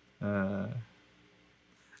 I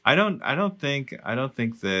don't think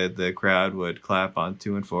the crowd would clap on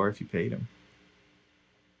 2 and 4 if you paid them.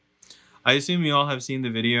 I assume you all have seen the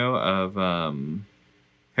video of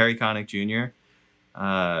Harry Connick Jr.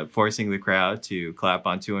 Forcing the crowd to clap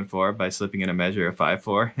on 2 and 4 by slipping in a measure of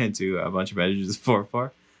 5/4 into a bunch of measures of 4/4.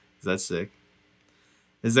 That's sick.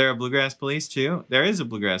 Is there a Bluegrass Police too? There is a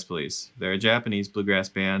Bluegrass Police. They're a Japanese bluegrass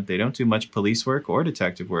band. They don't do much police work or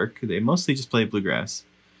detective work. They mostly just play bluegrass.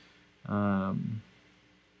 My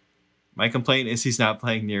complaint is he's not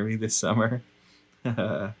playing near me this summer.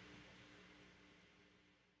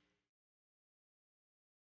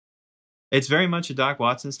 It's very much a Doc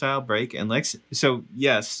Watson style break and licks. So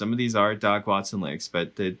yes, some of these are Doc Watson licks,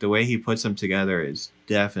 but the way he puts them together is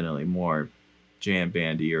definitely more jam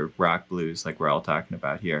bandy or rock blues like we're all talking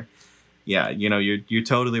about here. Yeah, you know, you're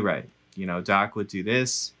totally right. You know, Doc would do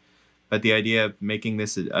this, but the idea of making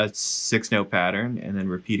this a 6-note pattern and then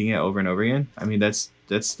repeating it over and over again, I mean, that's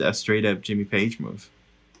a straight up Jimmy Page move.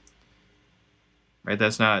 Right?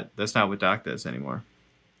 That's not what Doc does anymore.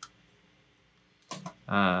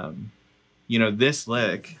 You know, this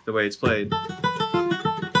lick, the way it's played,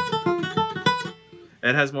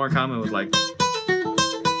 it has more in common with like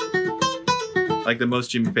the most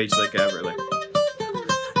Jimmy Page lick ever. Like,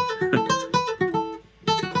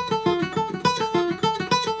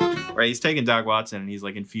 right? He's taken Doc Watson and he's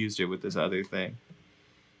like infused it with this other thing.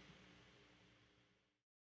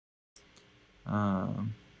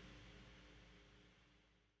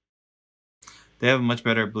 They have a much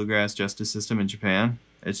better bluegrass justice system in Japan.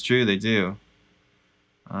 It's true, they do.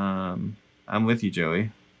 I'm with you,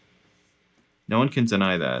 Joey. No one can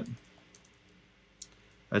deny that.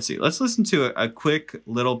 Let's see. Let's listen to a quick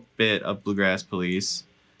little bit of Bluegrass Police,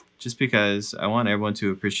 just because I want everyone to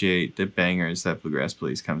appreciate the bangers that Bluegrass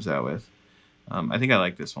Police comes out with. I think I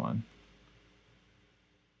like this one.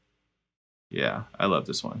 Yeah, I love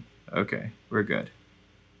this one. Okay, we're good.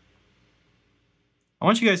 I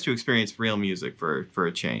want you guys to experience real music for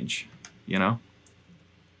a change, you know?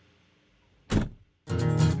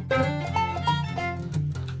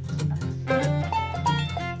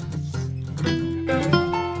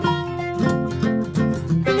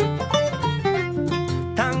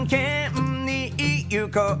 行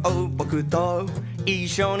こう僕と一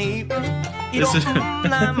緒にい This ろ is- ん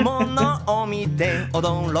なものを見て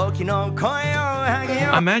驚きの声を上げ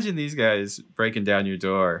よう Imagine these guys breaking down your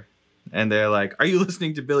door, and they're like, "Are you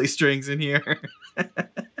listening to Billy Strings in here?"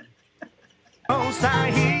 さあ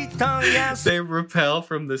人や They rappel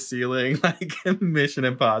from the ceiling like Mission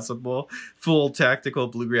Impossible, full tactical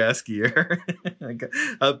bluegrass gear, like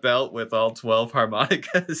a belt with all 12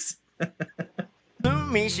 harmonicas.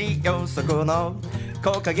 みしよそこの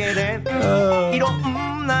木陰で Oh. いろ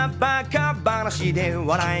んなバカ話で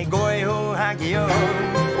笑い声を上げよう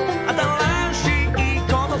新しい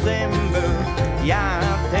こと全部や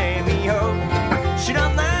ってみよう知ら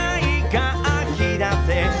ない楽器だっ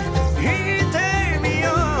て弾いてみ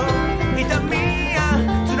よう痛みや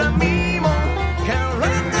辛みも体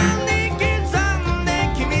に刻んで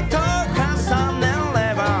君と重ね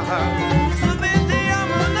れば全てや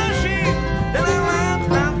むなしダララッ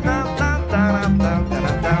タッタッタッタラッタッタラ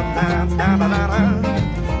ッタッタッタラララ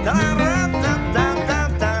ダララッタッタッタ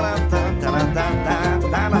ッタラッタッタラッタッタ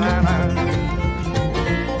ッタラララ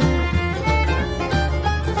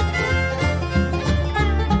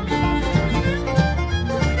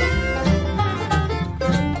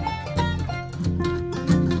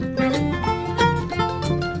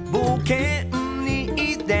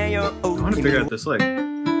I want to figure out this lick.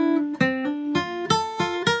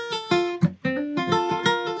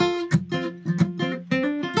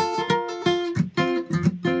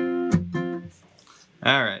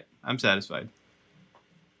 All right, I'm satisfied.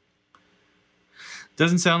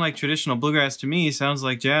 Doesn't sound like traditional bluegrass to me. Sounds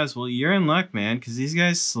like jazz. Well, you're in luck, man, because these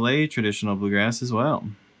guys slay traditional bluegrass as well.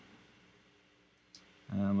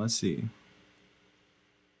 Let's see.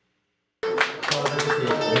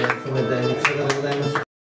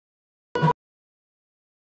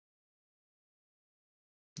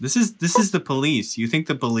 This is the Police. You think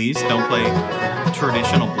the Police don't play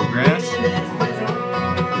traditional bluegrass?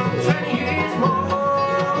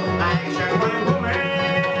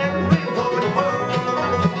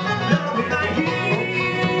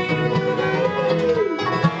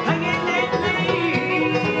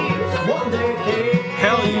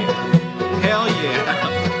 Hell yeah. Hell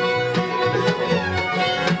yeah.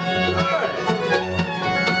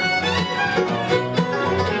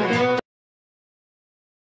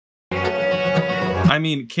 I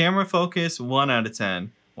mean, camera focus, 1 out of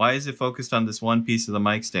 10. Why is it focused on this one piece of the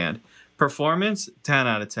mic stand? Performance, 10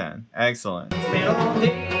 out of 10. Excellent.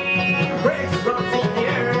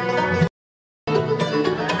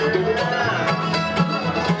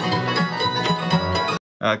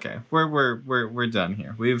 Okay, we're done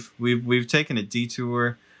here. We've taken a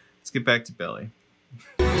detour. Let's get back to Billy.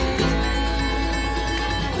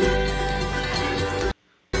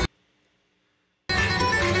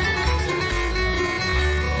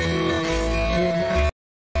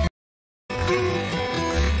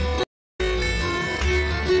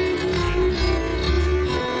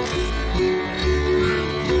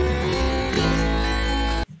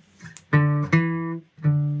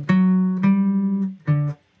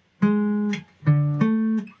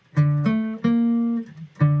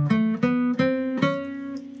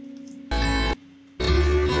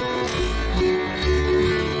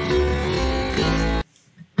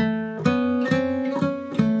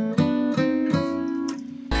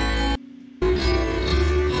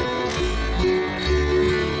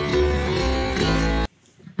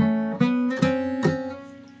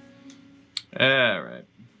 Alright.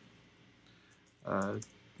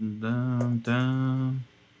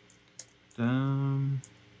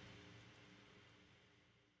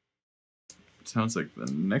 Sounds like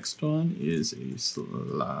the next one is a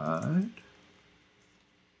slide.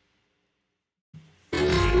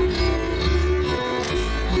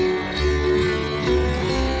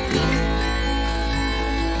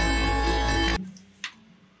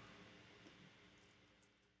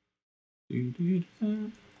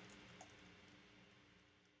 Doo-doo-da.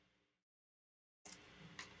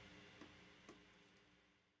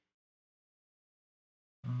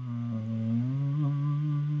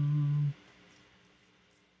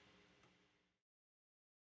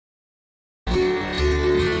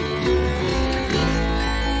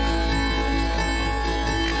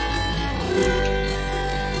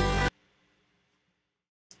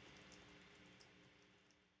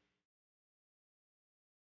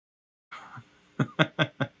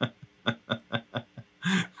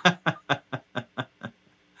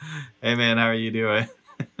 Hey man, how are you doing?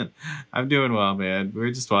 I'm doing well, man.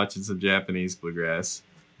 We're just watching some Japanese bluegrass.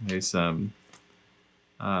 There's some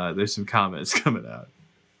comments coming out.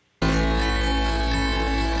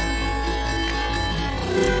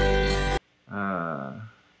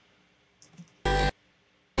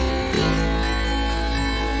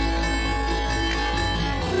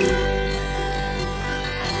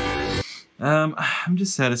 I'm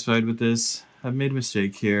just satisfied with this. I've made a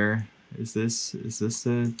mistake here. Is this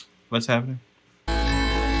the what's happening?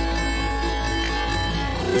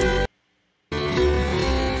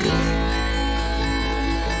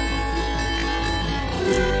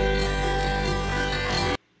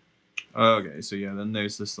 Okay, so yeah, then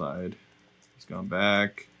there's the slide. It's going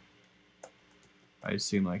back. I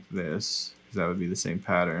assume like this, because that would be the same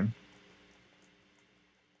pattern.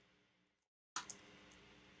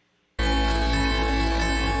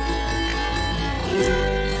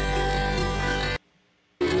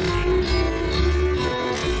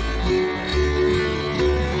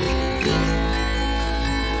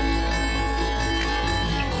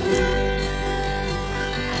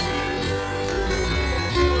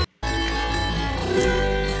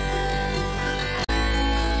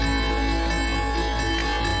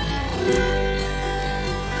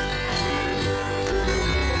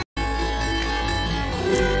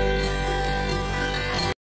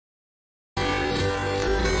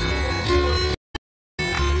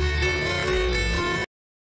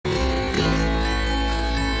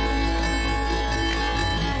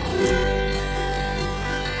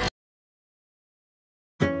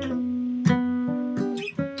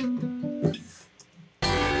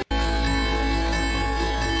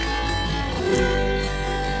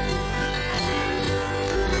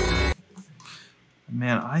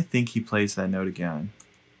 Man, I think he plays that note again.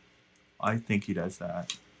 I think he does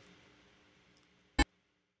that.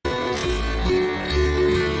 I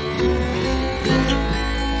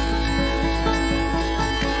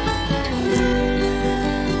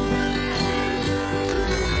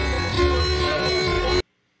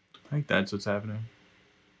think that's what's happening.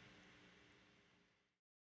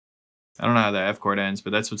 I don't know how the F chord ends,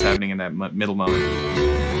 but that's what's happening in that middle moment.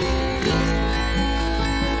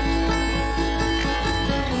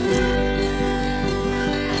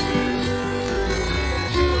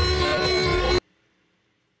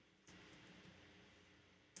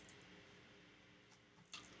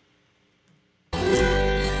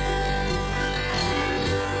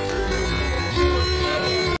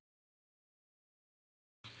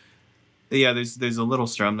 Yeah, there's a little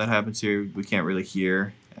strum that happens here. We can't really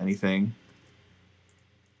hear anything.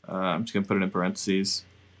 I'm just gonna put it in parentheses.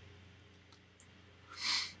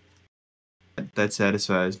 That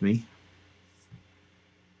satisfies me.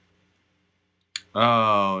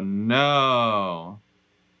 Oh no.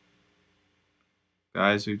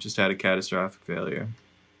 Guys, we've just had a catastrophic failure.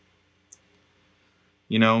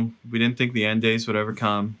 You know, we didn't think the end days would ever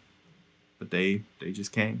come, but they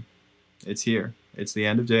just came. It's here. It's the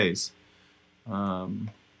end of days.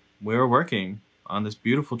 We were working on this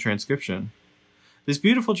beautiful transcription. This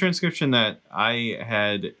beautiful transcription that I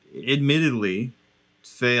had admittedly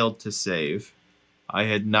failed to save. I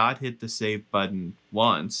had not hit the save button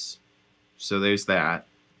once. So there's that.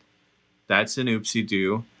 That's an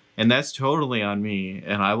oopsie-doo. And that's totally on me,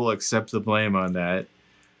 and I will accept the blame on that.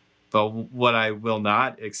 But what I will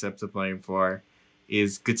not accept the blame for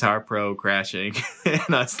is Guitar Pro crashing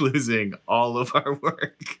and us losing all of our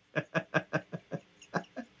work.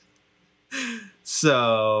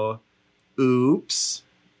 So, oops.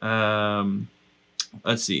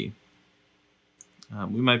 Let's see.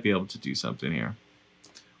 We might be able to do something here.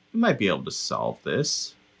 We might be able to solve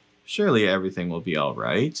this. Surely everything will be all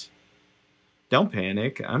right. Don't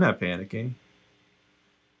panic. I'm not panicking.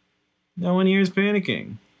 No one here is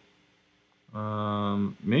panicking.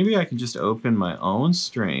 Maybe I can just open my own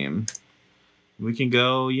stream. We can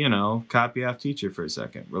go, you know, copy off teacher for a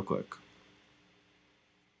second, real quick.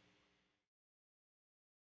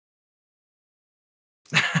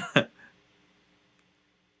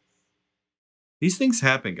 These things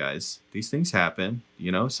happen, guys. These things happen.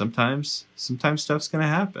 You know, sometimes stuff's gonna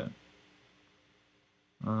happen.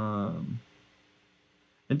 And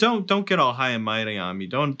don't get all high and mighty on me.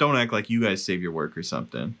 Don't act like you guys save your work or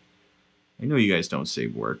something. I know you guys don't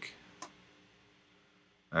save work.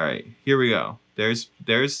 All right, here we go. There's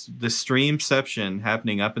the streamception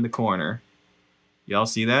happening up in the corner. Y'all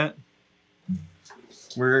see that?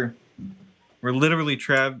 We're literally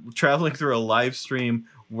traveling through a live stream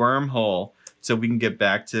wormhole so we can get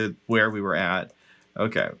back to where we were at.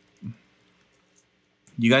 Okay.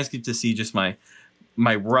 You guys get to see just my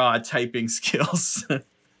raw typing skills.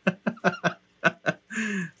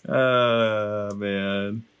 Oh,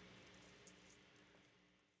 man.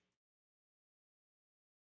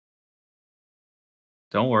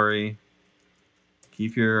 Don't worry.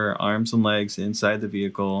 Keep your arms and legs inside the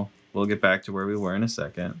vehicle. We'll get back to where we were in a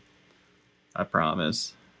second. I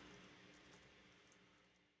promise.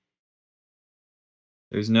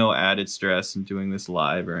 There's no added stress in doing this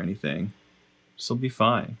live or anything. This will be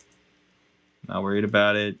fine. Not worried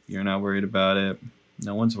about it. You're not worried about it.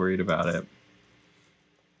 No one's worried about it.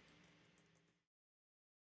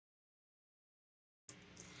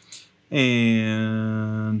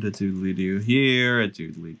 And a doodly-doo here, a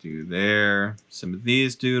doodly-doo there. Some of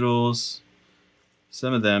these doodles.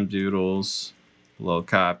 Some of them doodles. A little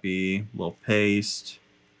copy, a little paste.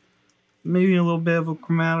 Maybe a little bit of a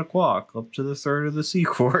chromatic walk up to the third of the C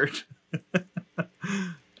chord.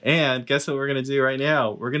 And guess what we're going to do right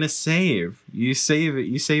now? We're going to save. You save it.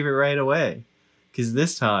 You save it right away. Because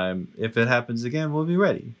this time, if it happens again, we'll be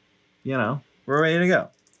ready. You know, we're ready to go.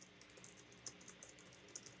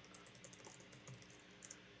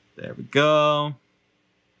 There we go.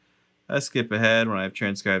 Let's skip ahead when I've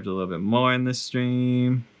transcribed a little bit more in this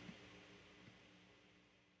stream.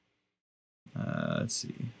 Let's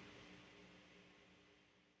see.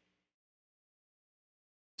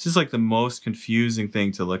 This is like the most confusing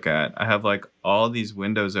thing to look at. I have like all these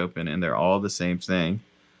windows open and they're all the same thing.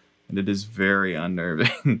 And it is very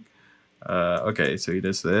unnerving. Okay, so he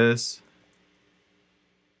does this.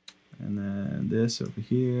 And then this over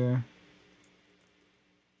here.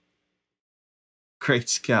 Great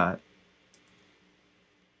Scott.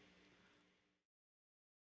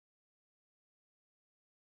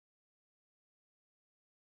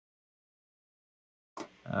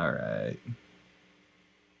 All right.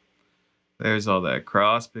 There's all that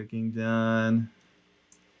cross picking done.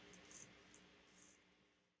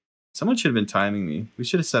 Someone should have been timing me. We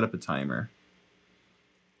should have set up a timer.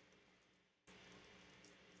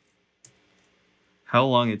 How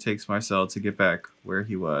long it takes Marcel to get back where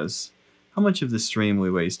he was. How much of the stream we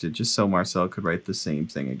wasted just so Marcel could write the same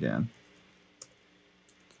thing again.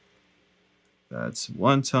 That's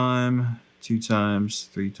 1 time, 2 times,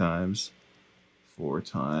 3 times, 4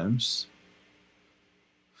 times.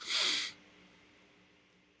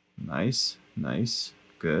 Nice, nice,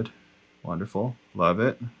 good, wonderful, love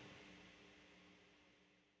it.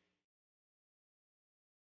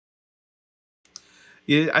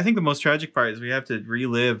 Yeah, I think the most tragic part is we have to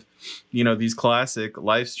relive, you know, these classic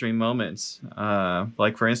live stream moments.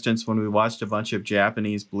 Like, for instance, when we watched a bunch of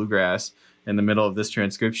Japanese bluegrass in the middle of this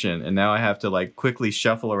transcription, and now I have to, like, quickly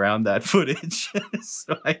shuffle around that footage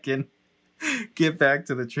so I can get back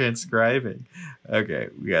to the transcribing. Okay,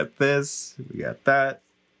 we got this, we got that.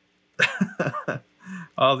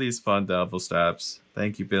 All these fun double stops.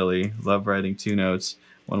 Thank you, Billy. Love writing 2 notes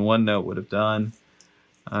when 1 note would have done.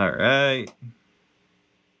 All right.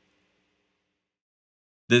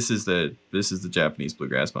 This is the Japanese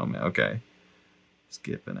bluegrass moment. Okay.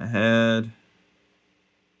 Skipping ahead.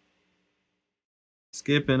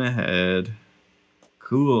 Skipping ahead.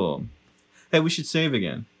 Cool. Hey, we should save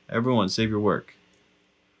again. Everyone, save your work.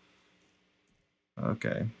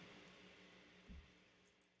 Okay.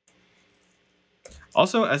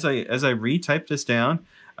 Also, as I retype this down,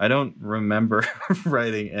 I don't remember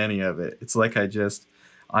writing any of it. It's like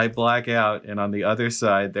I black out, and on the other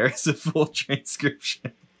side there's a full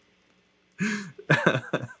transcription.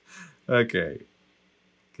 Okay.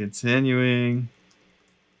 Continuing.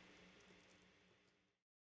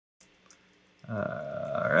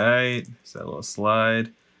 All right. So that little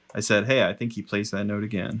slide. I said, hey, I think he placed that note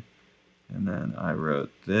again. And then I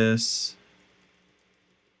wrote this.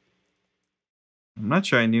 I'm not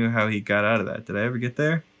sure I knew how he got out of that. Did I ever get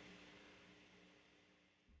there?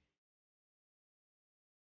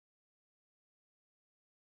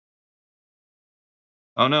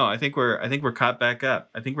 Oh no, I think we're caught back up.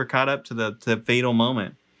 I think we're caught up to the fatal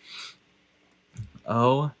moment.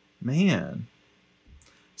 Oh man.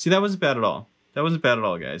 See, that wasn't bad at all. That wasn't bad at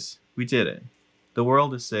all, guys. We did it. The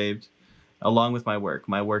world is saved, along with my work.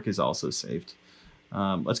 My work is also saved.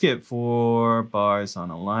 Let's get 4 bars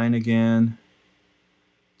on a line again.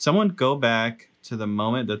 Someone go back to the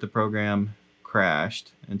moment that the program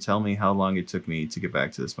crashed and tell me how long it took me to get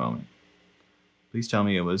back to this moment. Please tell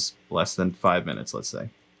me it was less than 5 minutes, let's say.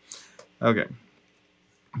 Okay.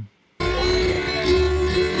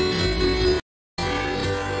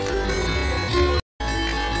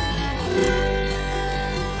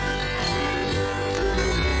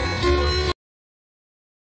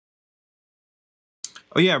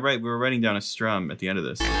 Oh yeah, right, we were writing down a strum at the end of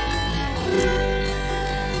this.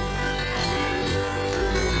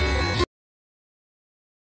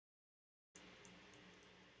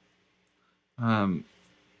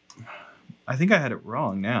 I think I had it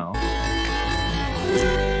wrong now.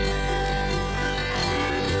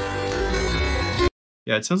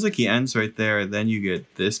 Yeah, it sounds like he ends right there, then you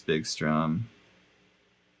get this big strum.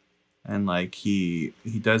 And like he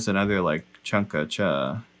does another like chunka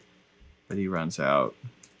cha, but he runs out.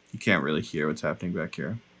 You can't really hear what's happening back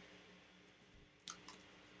here.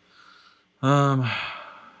 Um,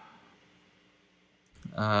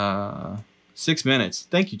 6 minutes.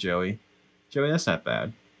 Thank you, Joey. Joey, that's not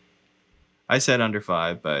bad. I said under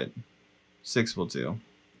 5, but 6 will do.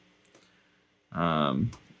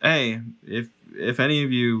 Hey, if any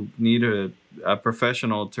of you need a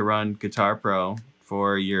professional to run Guitar Pro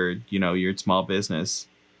for your small business,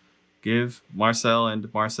 give Marcel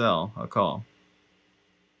and Marcel a call.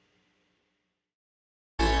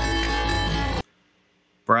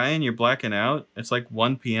 Brian, you're blacking out. It's like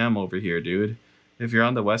 1 p.m. over here, dude. If you're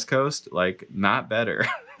on the West Coast, like, not better.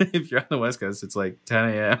 If you're on the West Coast, it's like 10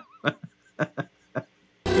 a.m. All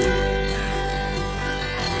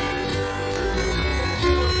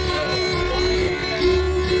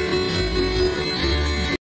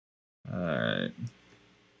right.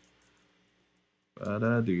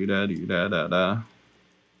 Ba-da-doo-da-doo-da-da-da.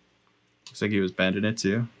 Looks like he was bending it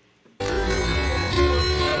too.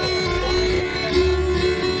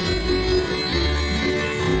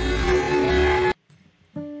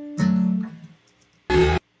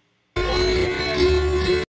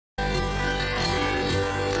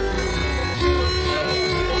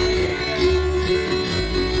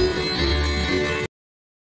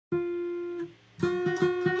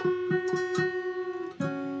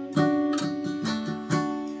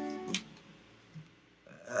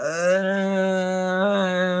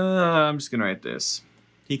 I'm just gonna write this.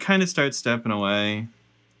 He kind of starts stepping away.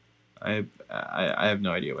 I have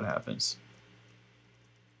no idea what happens.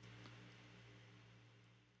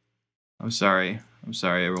 I'm sorry. I'm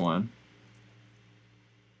sorry, everyone.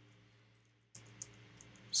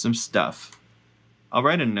 Some stuff. I'll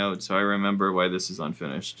write a note so I remember why this is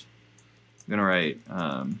unfinished. I'm gonna write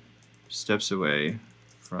steps away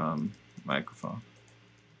from microphone.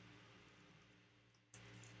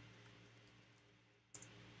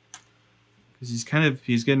 Because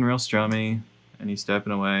he's getting real strummy and he's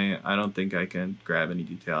stepping away. I don't think I can grab any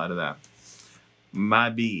detail out of that.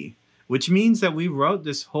 My B. Which means that we wrote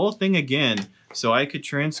this whole thing again so I could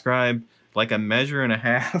transcribe like a measure and a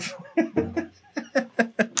half.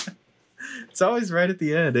 It's always right at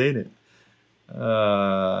the end, ain't it?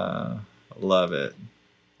 Love it.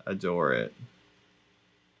 Adore it.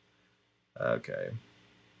 Okay.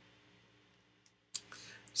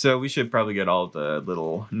 So we should probably get all the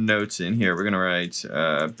little notes in here. We're going to write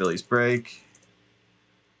Billy's Break.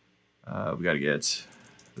 We got to get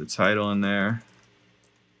the title in there.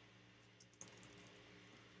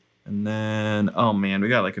 And then, oh man, we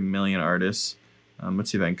got like a million artists.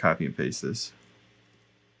 Let's see if I can copy and paste this.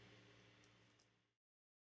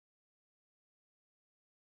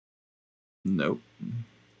 Nope.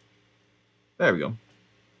 There we go.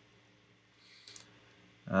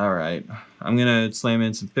 All right, I'm gonna slam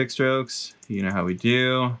in some pick strokes. You know how we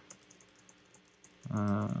do.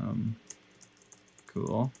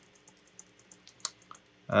 Cool.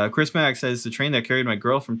 Chris Mack says, the train that carried my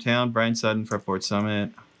girl from town, Brian Sutton, Fort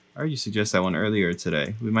Summit. I heard you suggest that one earlier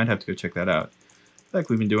today. We might have to go check that out. I feel like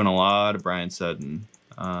we've been doing a lot of Brian Sutton,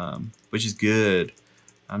 which is good.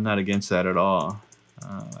 I'm not against that at all.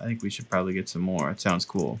 I think we should probably get some more. It sounds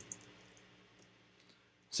cool.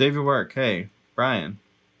 Save your work. Hey, Brian.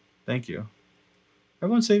 Thank you.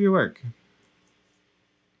 Everyone save your work.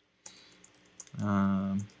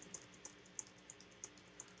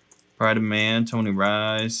 Pride of Man, Tony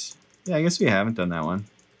Rise. Yeah, I guess we haven't done that one.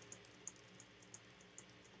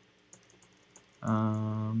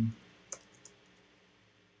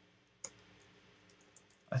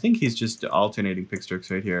 I think he's just alternating pick strokes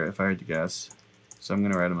right here, if I had to guess. So I'm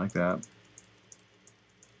going to write him like that.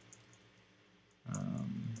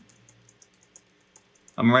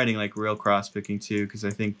 I'm writing like real cross picking too, because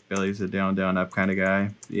I think Billy's a down, down, up kind of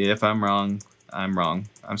guy. Yeah, if I'm wrong, I'm wrong.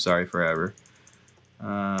 I'm sorry forever.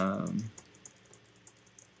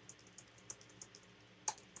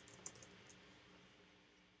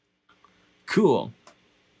 Cool.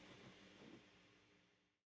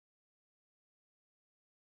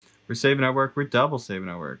 We're saving our work. We're double saving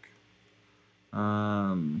our work.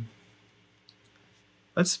 Why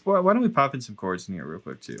don't we pop in some chords in here real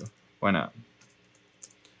quick too? Why not?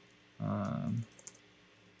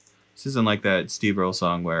 This isn't like that Steve Earle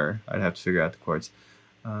song where I'd have to figure out the chords.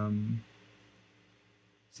 So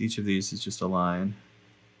each of these is just a line.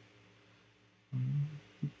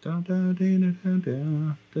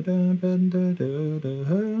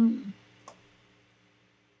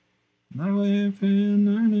 My way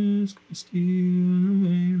friend is gonna steal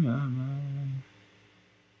away my mind.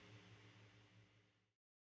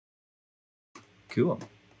 Cool.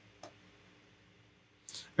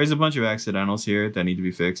 There's a bunch of accidentals here that need to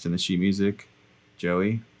be fixed in the sheet music.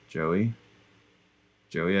 Joey,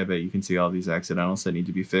 I bet you can see all these accidentals that need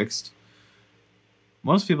to be fixed.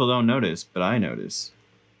 Most people don't notice, but I notice.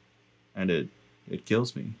 And it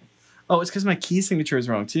kills me. Oh, it's because my key signature is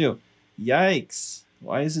wrong too. Yikes.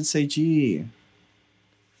 Why does it say G?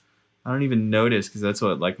 I don't even notice because that's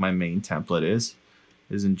what like my main template is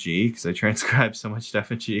in G, because I transcribe so much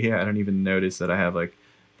stuff in G. I don't even notice that I have like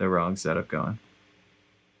the wrong setup going.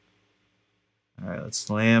 All right, let's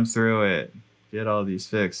slam through it. Get all these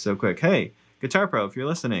fixed so quick. Hey, Guitar Pro, if you're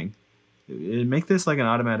listening, make this like an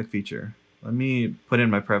automatic feature. Let me put in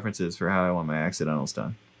my preferences for how I want my accidentals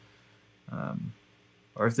done.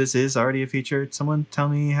 Or if this is already a feature, someone tell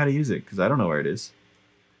me how to use it, because I don't know where it is.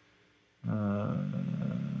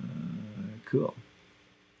 Cool.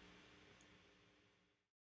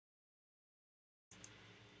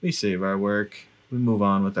 We save our work. We move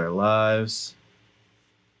on with our lives.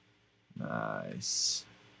 Nice.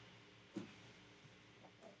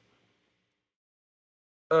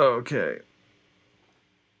 Okay.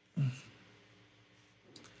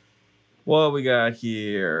 What we got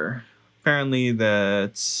here? Apparently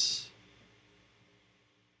that's...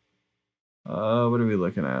 what are we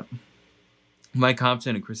looking at? Mike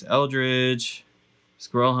Compton and Chris Eldridge,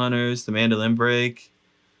 Squirrel Hunters, The Mandolin Break.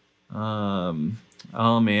 Oh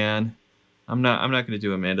man, I'm not gonna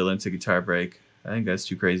do a mandolin to guitar break. I think that's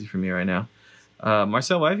too crazy for me right now.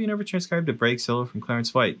 Marcel, why have you never transcribed a break solo from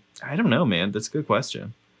Clarence White? I don't know, man. That's a good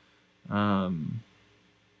question. Some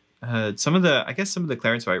of the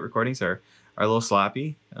Clarence White recordings are a little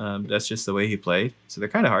sloppy. That's just the way he played, so they're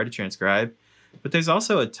kind of hard to transcribe. But there's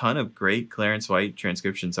also a ton of great Clarence White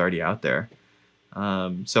transcriptions already out there.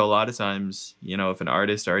 So a lot of times, you know, if an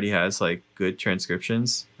artist already has like good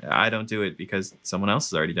transcriptions, I don't do it because someone else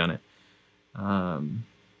has already done it.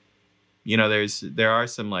 You know, there are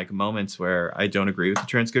some like moments where I don't agree with the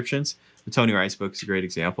transcriptions. The Tony Rice book is a great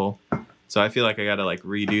example. So I feel like I got to like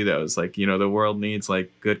redo those. Like, you know, the world needs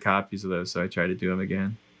like good copies of those. So I try to do them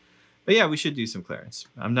again. But yeah, we should do some Clarence.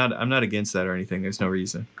 I'm not against that or anything. There's no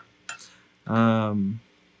reason.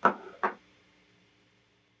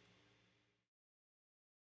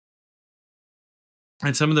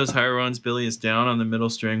 And some of those higher ones, Billy is down on the middle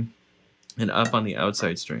string and up on the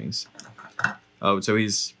outside strings. Oh, so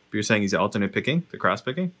you're saying he's alternate picking, the cross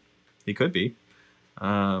picking? He could be.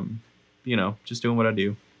 You know, just doing what I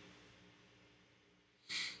do.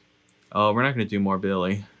 Oh, we're not going to do more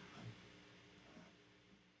Billy.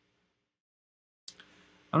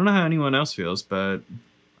 I don't know how anyone else feels, but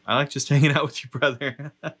I like just hanging out with you,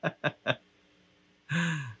 brother.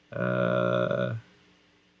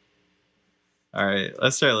 All right,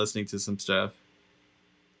 let's start listening to some stuff.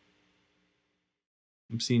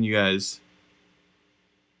 I'm seeing you guys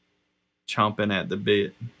chomping at the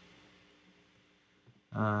bit.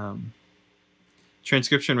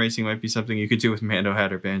 Transcription racing might be something you could do with Mando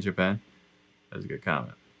Hat or Banjo Pen. That's a good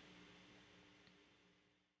comment.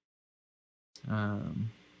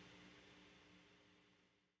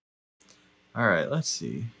 All right, let's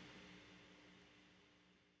see.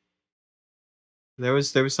 There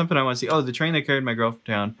was something I want to see. Oh, The Train That Carried My Girl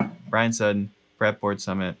Down. Brian Sudden, Fretboard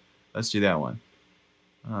Summit. Let's do that one.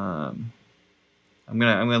 I'm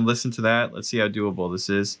gonna listen to that. Let's see how doable this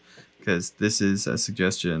is, because this is a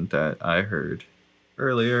suggestion that I heard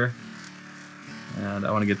earlier, and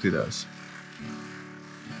I want to get through those.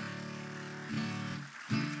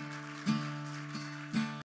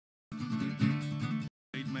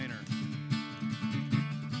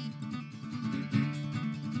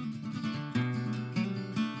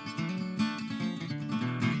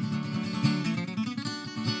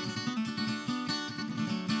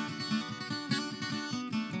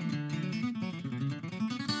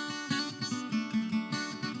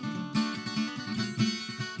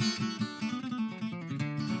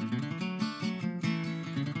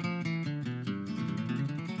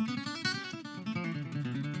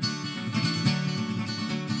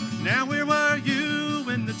 Now where were you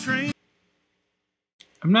when the train...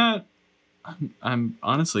 I'm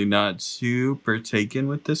honestly not super taken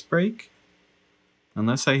with this break.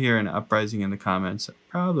 Unless I hear an uprising in the comments, I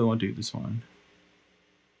probably won't do this one.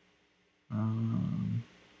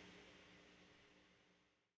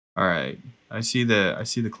 All right, I see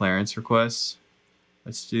the Clarence requests.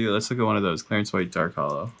 Let's look at one of those, Clarence White Dark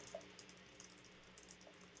Hollow.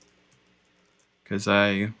 Cause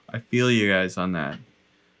I feel you guys on that.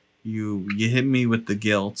 You hit me with the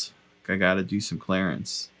guilt. I gotta do some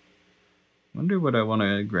Clarence. Wonder what I want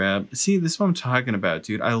to grab. See, this is what I'm talking about,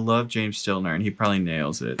 dude. I love James Stilner, and he probably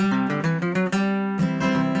nails it.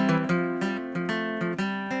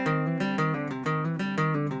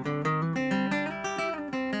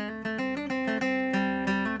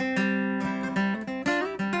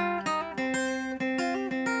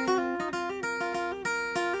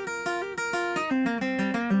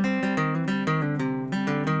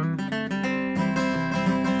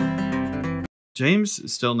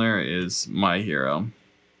 James Stilner is my hero.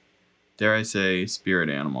 Dare I say, spirit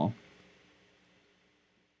animal.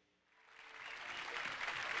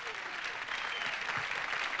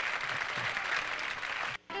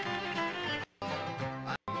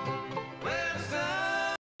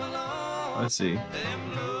 Let's see.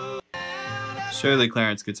 Surely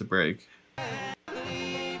Clarence gets a break.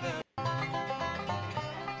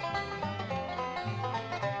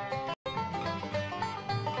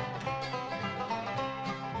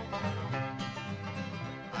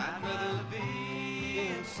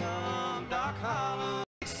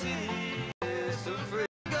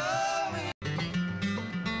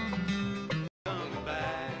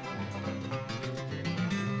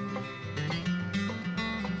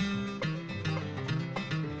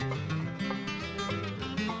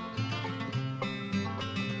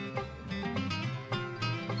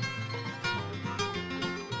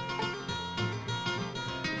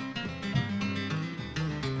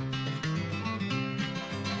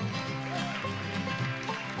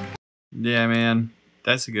 Yeah, man,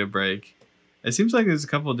 that's a good break. It seems like there's a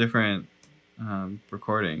couple of different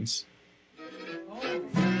recordings.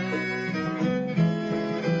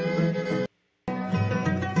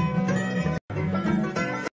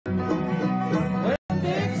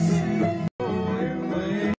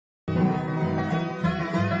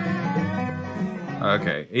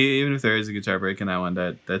 Okay, even if there is a guitar break in that one,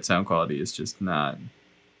 that sound quality is just not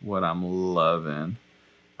what I'm loving.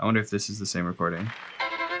 I wonder if this is the same recording.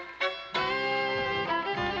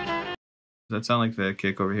 Does that sound like the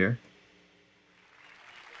kick over here?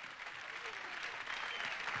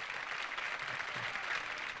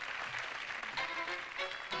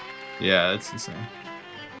 Yeah, it's the same.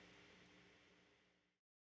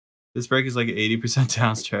 This break is like 80%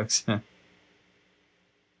 downstrokes.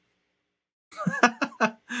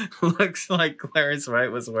 Looks like Clarence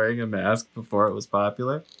White was wearing a mask before it was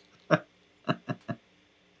popular.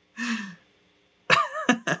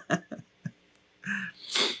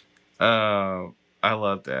 Oh, I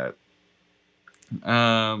love that.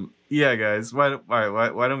 Yeah, guys. Why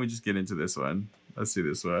don't we just get into this one? Let's do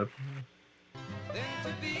this one.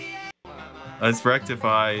 Let's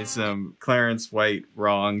rectify some Clarence White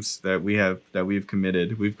wrongs that we've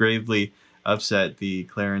committed. We've gravely upset the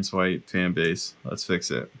Clarence White fan base. Let's fix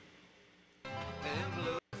it.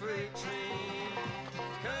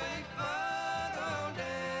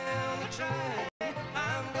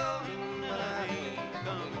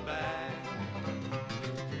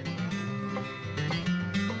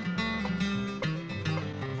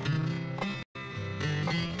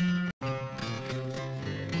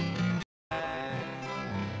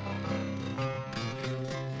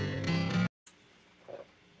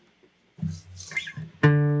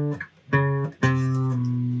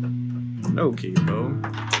 Okay, Bo.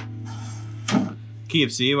 Key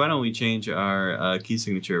of C, why don't we change our key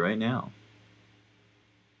signature right now?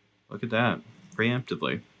 Look at that,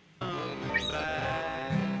 preemptively.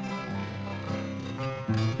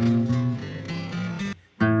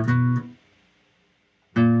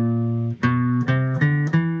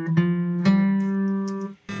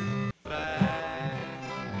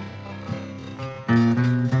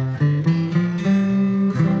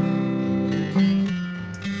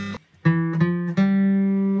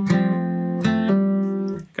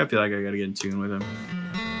 I feel like I gotta get in tune with him.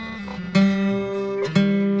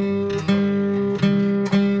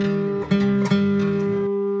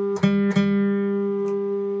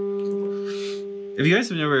 If you guys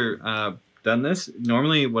have never done this,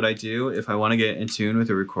 normally what I do if I want to get in tune with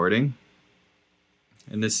a recording,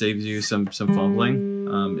 and this saves you some fumbling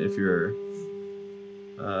if you're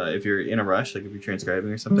in a rush, like if you're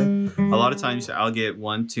transcribing or something. A lot of times I'll get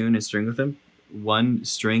one tune and string with him. One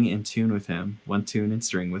string and tune with him, one tune and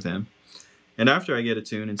string with him. And after I get a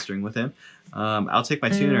tune and string with him, I'll take my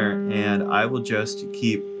tuner and I will just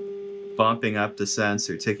keep bumping up the sense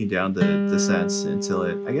or taking down the sense until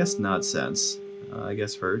it, I guess not sense, I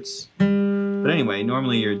guess hurts. But anyway,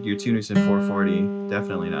 normally your tuner's in 440,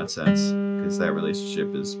 definitely not sense, because that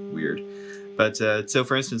relationship is weird. But so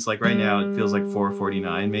for instance, like right now it feels like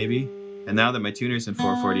 449 maybe. And now that my tuner's in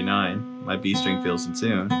 449, my B string feels in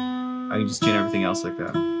tune. I can just tune everything else like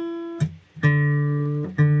that.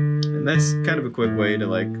 And that's kind of a quick way to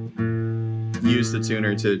like use the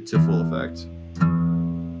tuner to full effect.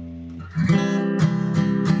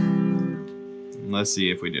 Let's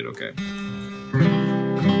see if we did okay.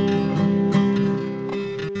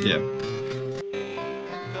 Yeah.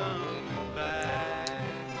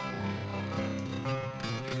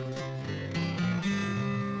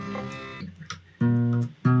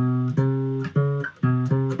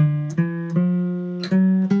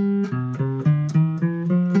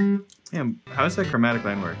 How does that chromatic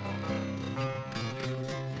line work?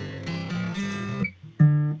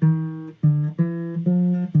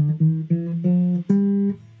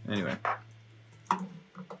 Anyway.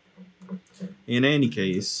 In any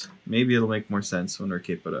case, maybe it'll make more sense when we're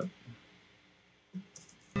keep it up.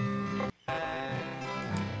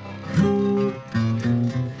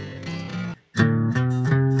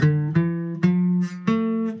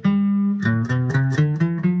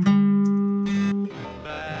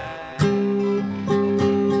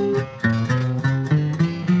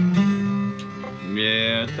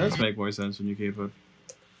 Yeah, it does make more sense when you keep it.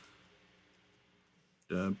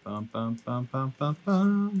 Bum, bum, bum, bum, bum,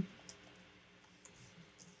 bum.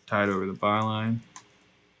 Tied over the bar line.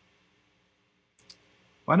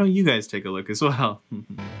 Why don't you guys take a look as well?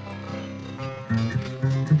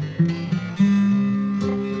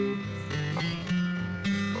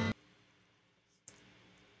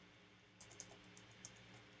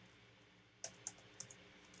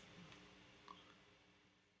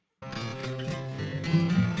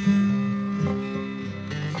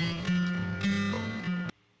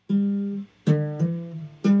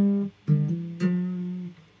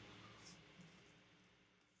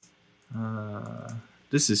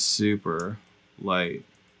 This is super light.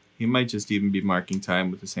 He might just even be marking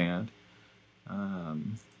time with his hand.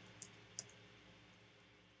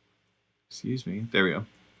 Excuse me. There we go.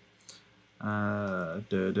 Da,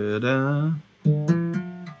 da, da.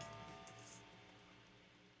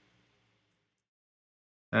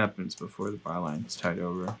 Happens before the bar line is tied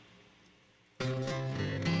over.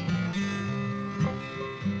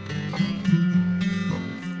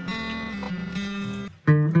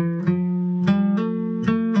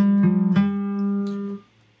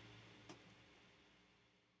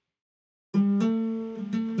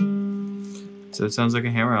 So it sounds like a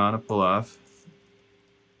hammer on, a pull off,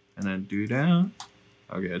 and then do down.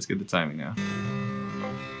 Okay, let's get the timing now.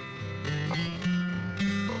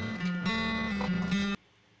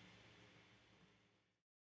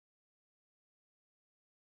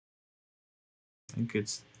 I think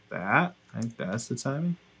it's that. I think that's the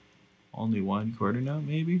timing. Only one quarter note,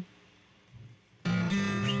 maybe.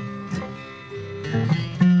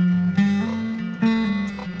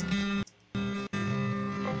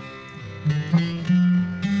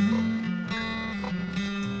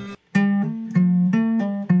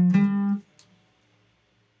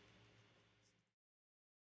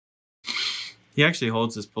 He actually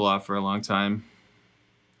holds this pull off for a long time.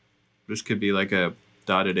 This could be like a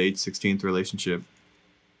dotted 8/16 relationship.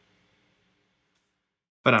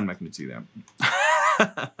 But I'm not going to do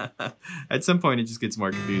that. At some point, it just gets more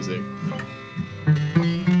confusing.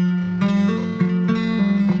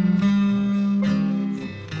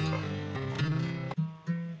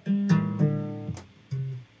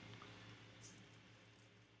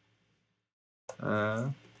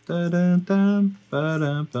 Da-da-dum,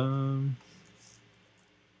 ba-dum-bum.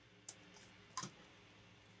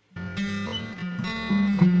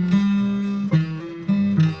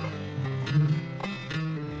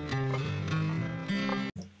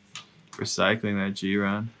 Recycling that G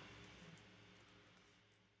round.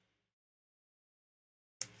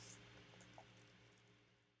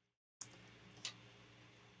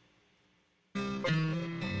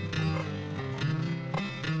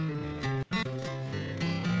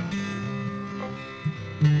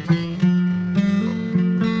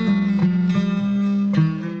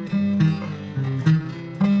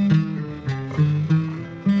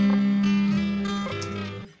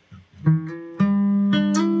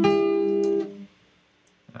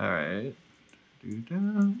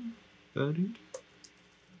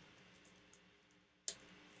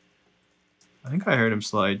 I think I heard him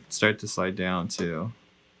start to slide down too.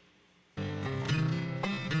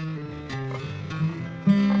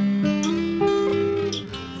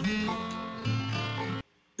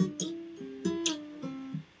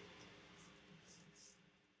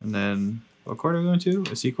 And then what chord are we going to?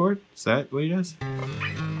 A C chord? Is that what he does?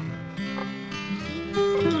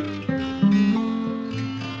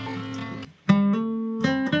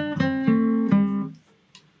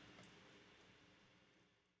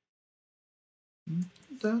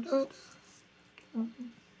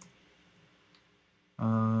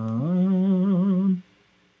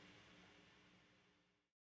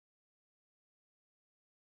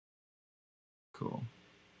 Cool.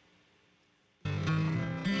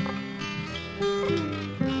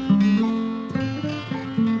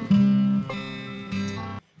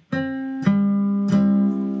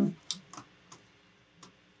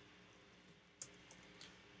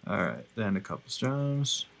 All right, then a couple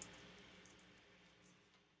strums.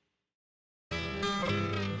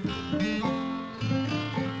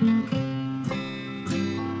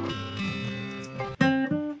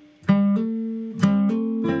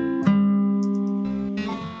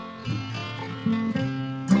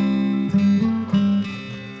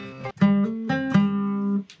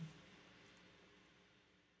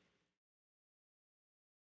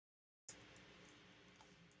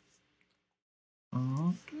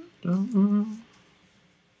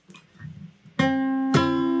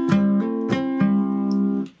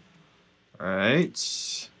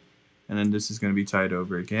 right. And then this is going to be tied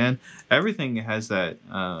over again. Everything has that,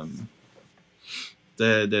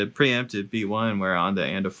 the preemptive beat 1 where on the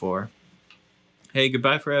and a 4. Hey,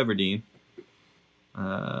 goodbye forever, Dean.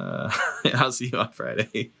 I'll see you on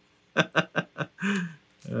Friday.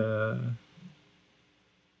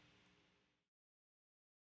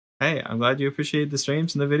 Hey, I'm glad you appreciate the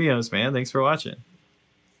streams and the videos, man. Thanks for watching.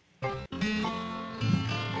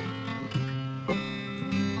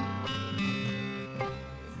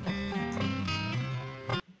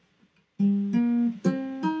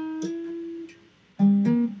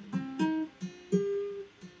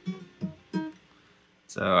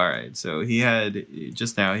 So, all right. So he had,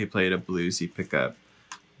 just now he played a bluesy pickup.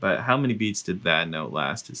 But how many beats did that note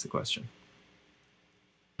last is the question.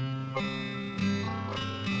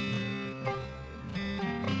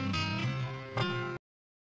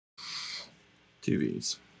 Two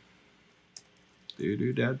beats. Do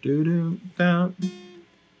do da do do da.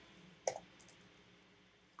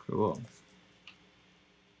 Cool.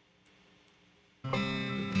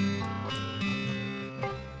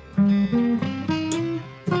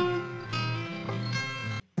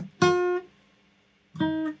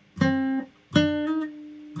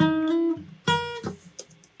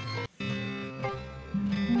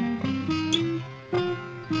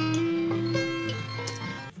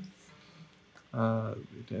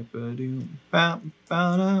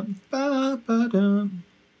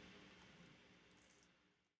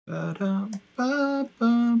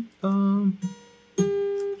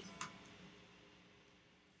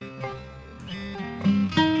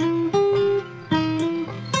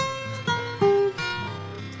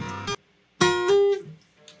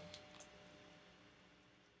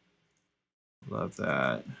 Love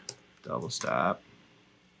that. Double stop.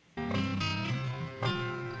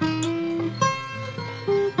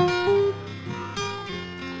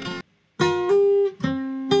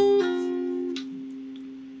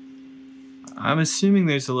 I'm assuming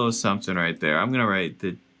there's a little something right there. I'm gonna write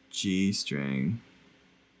the G string,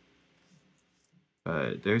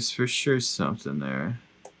 but there's for sure something there.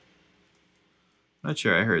 Not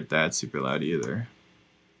sure I heard that super loud either.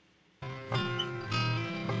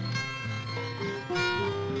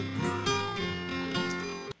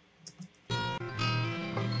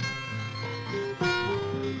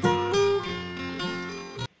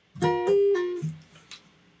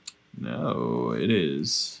 No, it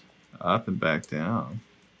is up and back down.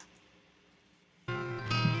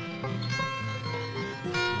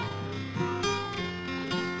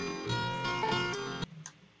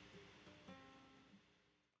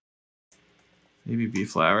 Maybe B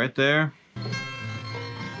flat right there.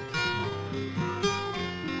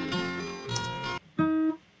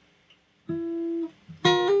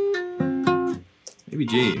 Maybe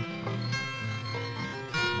G.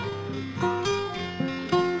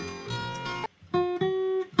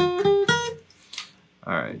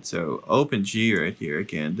 Alright, so open G right here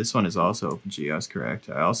again. This one is also open G, I was correct.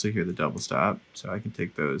 I also hear the double stop, so I can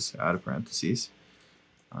take those out of parentheses.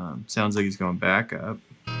 Sounds like he's going back up.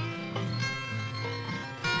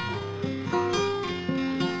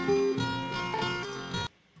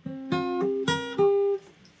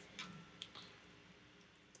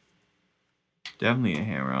 Definitely a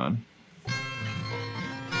hammer on.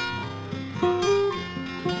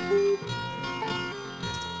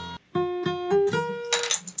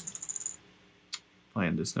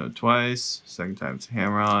 Playing this note twice, second time it's a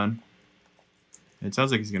hammer on. It sounds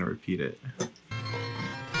like he's going to repeat it.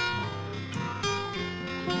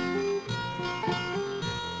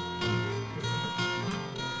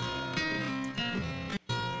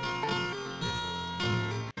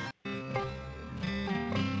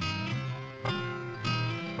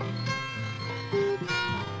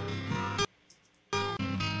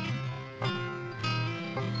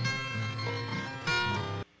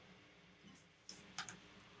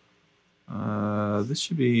 This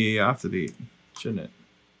should be off the beat, shouldn't it?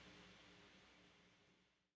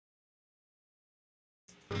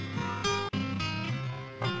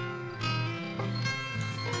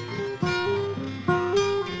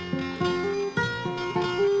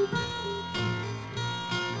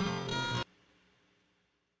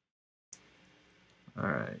 All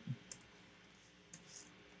right.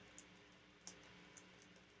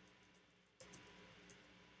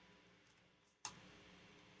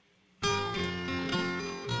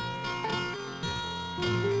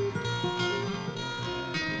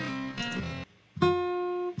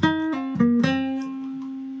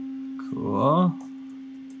 Cool.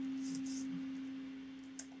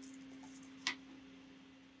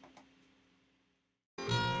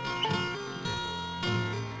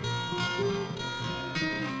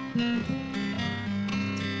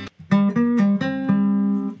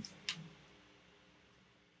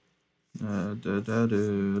 I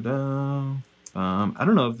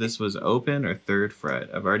don't know if this was open or third fret.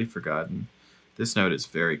 I've already forgotten. This note is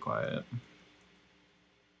very quiet.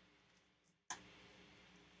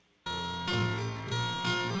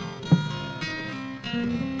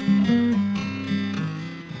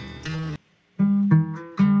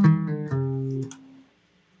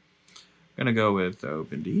 Gonna go with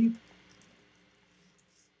open D.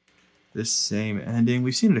 This same ending.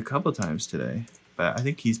 We've seen it a couple times today, but I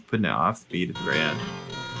think he's putting it off the beat at the very end.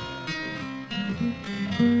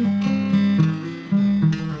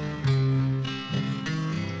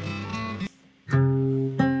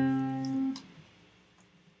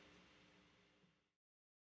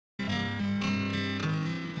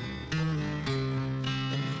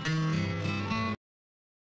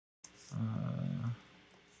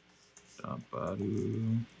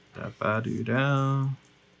 Da-ba-doo-da.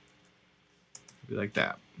 Be like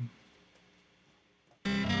that.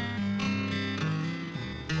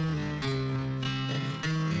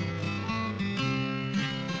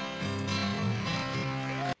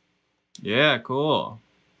 Yeah, cool.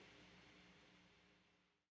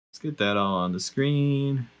 Let's get that all on the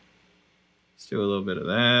screen. Let's do a little bit of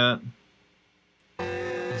that.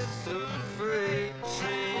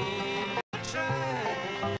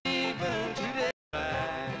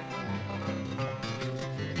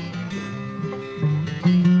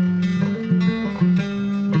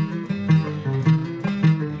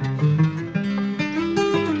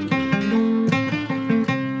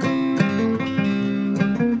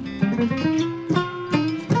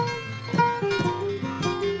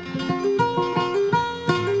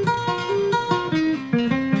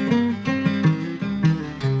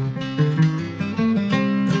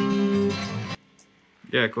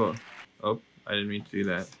 Yeah, cool. Oh, I didn't mean to do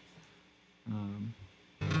that.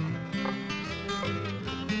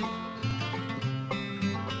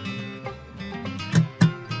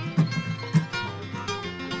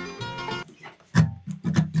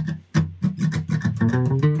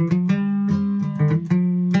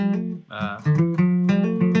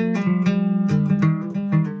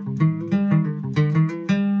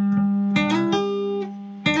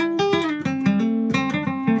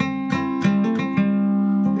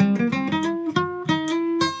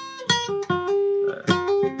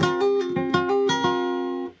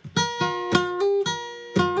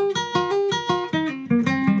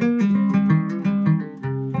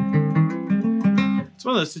 It's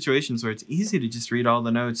one of those situations where it's easy to just read all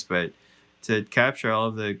the notes, but to capture all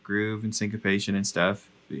of the groove and syncopation and stuff,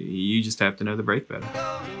 you just have to know the break better.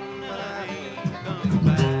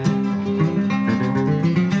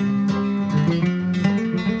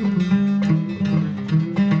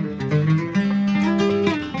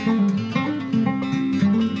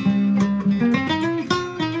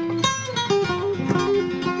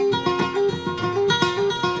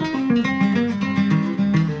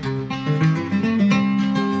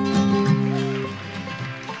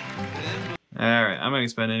 I'm not gonna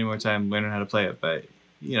spend any more time learning how to play it, but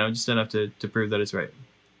you know, just enough to prove that it's right.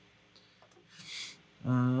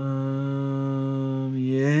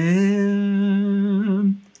 Yeah.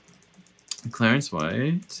 Clarence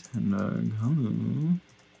White and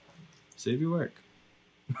save your work.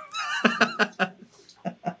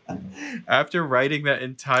 After writing that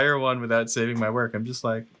entire one without saving my work, I'm just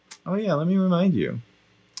like, oh yeah, let me remind you.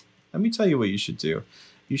 Let me tell you what you should do.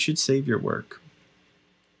 You should save your work.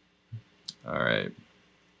 All right.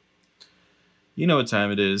 You know what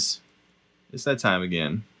time it is. It's that time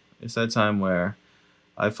again. It's that time where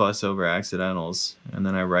I fuss over accidentals and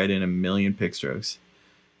then I write in a million pick strokes.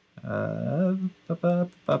 If I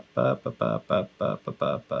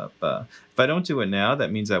don't do it now,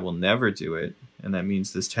 that means I will never do it. And that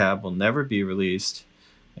means this tab will never be released.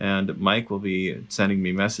 And Mike will be sending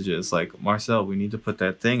me messages like, Marcel, we need to put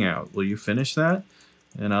that thing out. Will you finish that?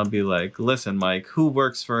 And I'll be like, listen, Mike, who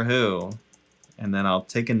works for who? And then I'll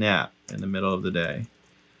take a nap in the middle of the day.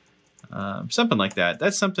 Something like that.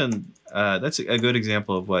 That's something, that's a good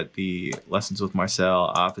example of what the Lessons with Marcel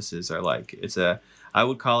offices are like. I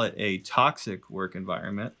would call it a toxic work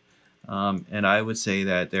environment. And I would say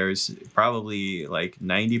that there's probably like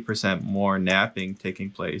 90% more napping taking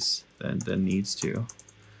place than needs to.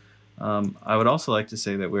 I would also like to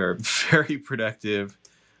say that we're very productive,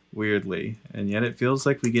 weirdly, and yet it feels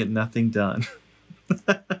like we get nothing done.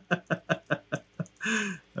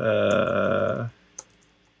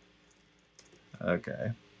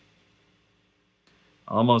 Okay.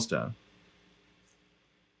 Almost done.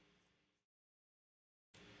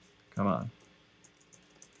 Come on.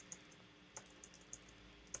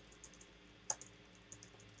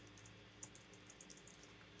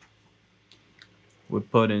 We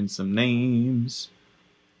put in some names.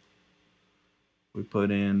 We put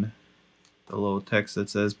in the little text that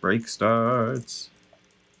says break starts.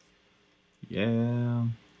 Yeah.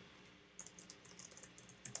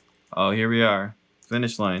 Oh, here we are.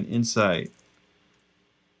 Finish line, in sight.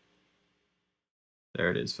 There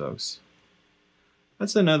it is, folks.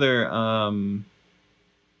 That's another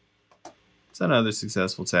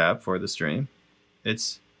successful tap for the stream.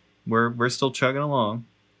 We're still chugging along.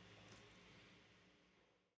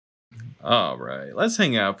 All right, let's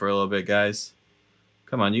hang out for a little bit, guys.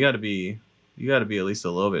 Come on, you gotta be at least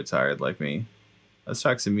a little bit tired like me. Let's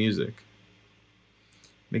talk some music.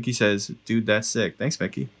 Mickey says, dude, that's sick. Thanks,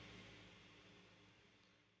 Mickey.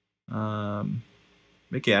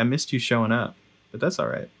 Mickey, I missed you showing up, but that's all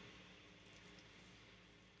right.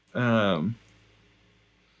 The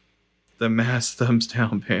mass thumbs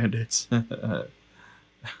down bandits. Yeah,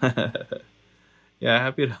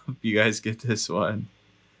 happy to help you guys get this one.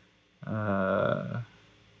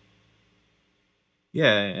 Yeah,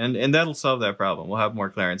 and that'll solve that problem. We'll have more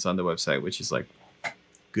Clarence on the website, which is like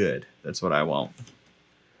good. That's what I want.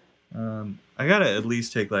 I gotta at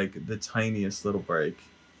least take like the tiniest little break.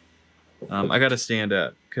 I gotta stand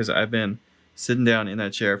up because I've been sitting down in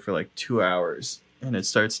that chair for like 2 hours, and it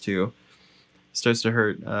starts to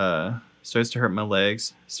hurt. Starts to hurt my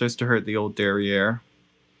legs. Starts to hurt the old derriere.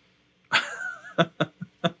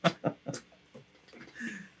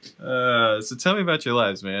 So tell me about your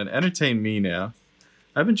lives, man. Entertain me now.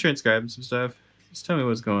 I've been transcribing some stuff. Just tell me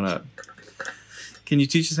what's going up. Can you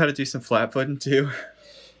teach us how to do some flat footing too?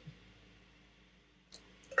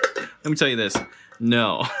 Let me tell you this.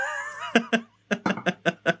 No.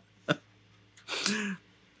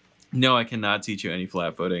 No, I cannot teach you any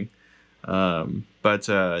flat footing. But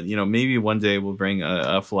you know, maybe one day we'll bring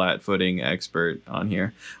a flat footing expert on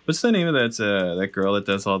here. What's the name of that girl that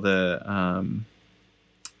does all the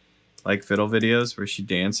like fiddle videos where she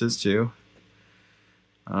dances too?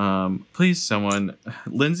 Please, someone,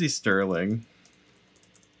 Lindsay Sterling.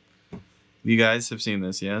 You guys have seen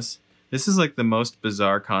this, yes? This is like the most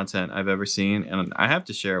bizarre content I've ever seen, and I have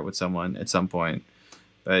to share it with someone at some point.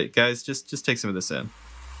 But guys, just take some of this in.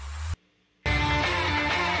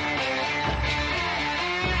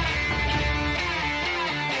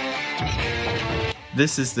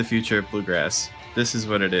 This is the future of bluegrass. This is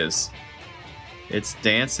what it is. It's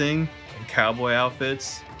dancing, cowboy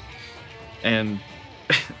outfits, and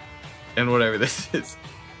and whatever this is.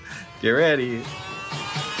 Get ready.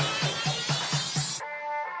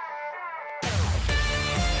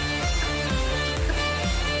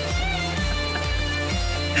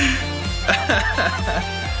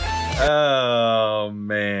 Oh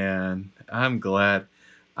man, I'm glad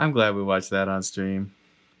we watched that on stream.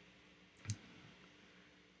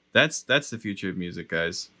 That's the future of music,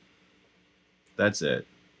 guys. That's it.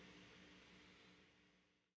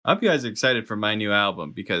 I hope you guys are excited for my new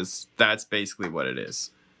album, because that's basically what it is.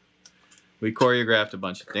 We choreographed a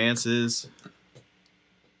bunch of dances.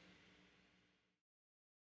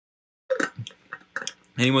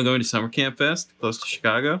 Anyone going to Summer Camp Fest close to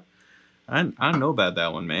Chicago? I don't know about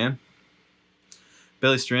that one, man.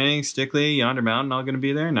 Billy String, Stickley, Yonder Mountain, all going to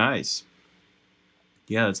be there? Nice.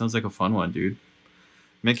 Yeah, that sounds like a fun one, dude.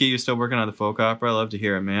 Mickey, you're still working on the folk opera? I love to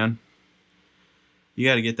hear it, man. You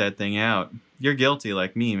got to get that thing out. You're guilty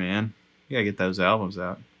like me, man. You got to get those albums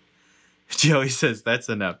out. Joey says, that's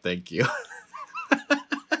enough, thank you.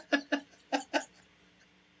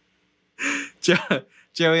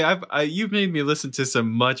 Joey, you've made me listen to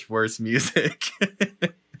some much worse music.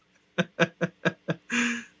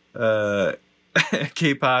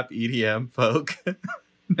 K-pop, EDM, folk,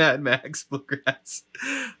 Mad Max, bluegrass.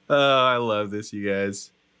 Oh, I love this, you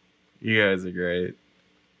guys. You guys are great.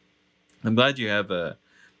 I'm glad you have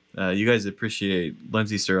you guys appreciate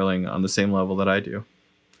Lindsay Sterling on the same level that I do.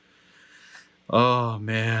 Oh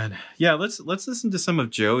man, yeah. Let's listen to some of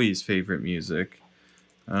Joey's favorite music.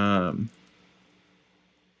 I'm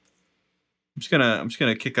just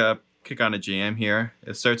gonna kick on a jam here.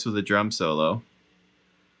 It starts with a drum solo.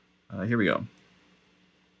 Here we go.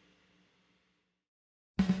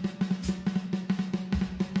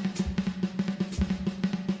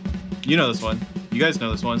 You know this one. You guys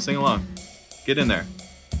know this one. Sing along. Get in there.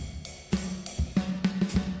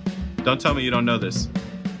 Don't tell me you don't know this.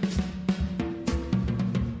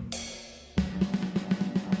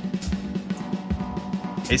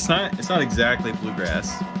 It's not exactly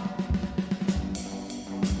bluegrass.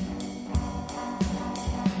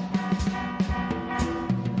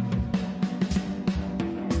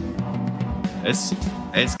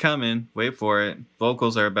 It's coming. Wait for it.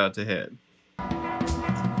 Vocals are about to hit.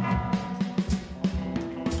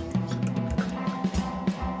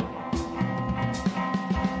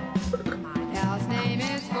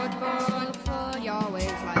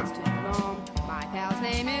 child's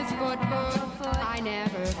name is Foot. I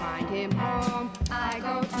never find him home. I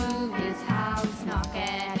go to his house, knock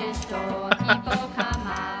at his door. People come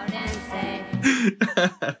out and say,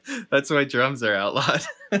 That's why drums are outlawed.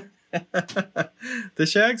 The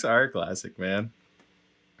Shags are a classic, man.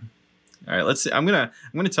 All right, let's see. I'm gonna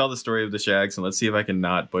tell the story of the Shags, and let's see if I can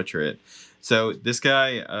not butcher it. So this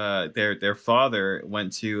guy, their father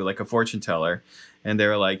went to like a fortune teller, and they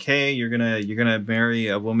were like, "Hey, you're gonna marry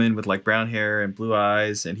a woman with like brown hair and blue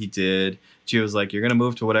eyes," and he did. She was like, "You're gonna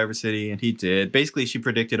move to whatever city," and he did. Basically, she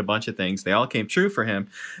predicted a bunch of things. They all came true for him,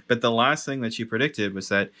 but the last thing that she predicted was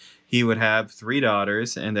that he would have 3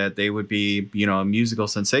 daughters and that they would be, you know, a musical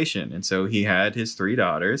sensation. And so he had his 3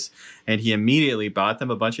 daughters, and he immediately bought them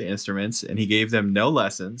a bunch of instruments, and he gave them no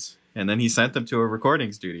lessons. And then he sent them to a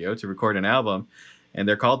recording studio to record an album, and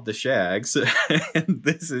they're called the Shags, and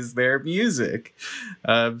this is their music.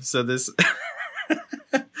 So this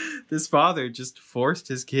this father just forced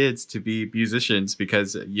his kids to be musicians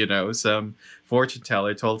because, you know, some fortune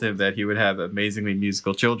teller told him that he would have amazingly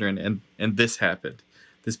musical children, and this happened.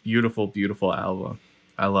 This beautiful, beautiful album.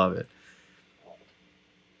 I love it.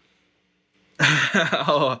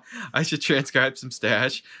 Oh, I should transcribe some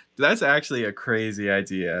Stash. That's actually a crazy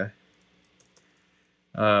idea.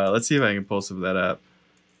 Let's see if I can pull some of that up.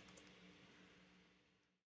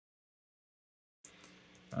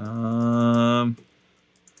 I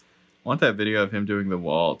want that video of him doing the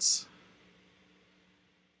waltz.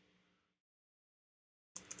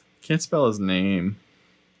 Can't spell his name.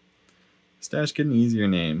 Stash, get an easier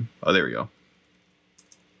name. Oh, there we go.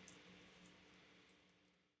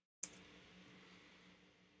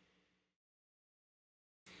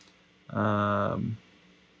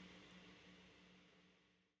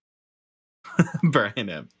 Brian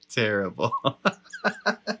M. Terrible.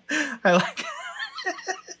 I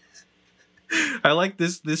like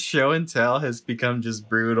this show and tell has become just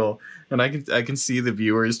brutal, and I can see the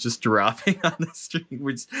viewers just dropping on the stream,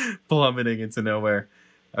 which plummeting into nowhere.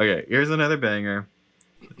 Okay, here's another banger.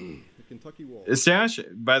 Kentucky Waltz. Stash,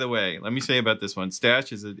 by the way, let me say about this one.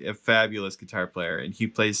 Stash is a fabulous guitar player, and he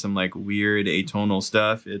plays some like weird atonal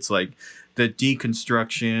stuff. It's like the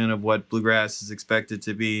deconstruction of what bluegrass is expected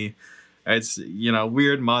to be. It's, you know,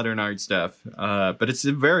 weird modern art stuff, but it's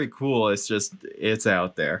very cool. It's just, it's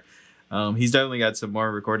out there. He's definitely got some more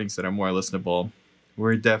recordings that are more listenable.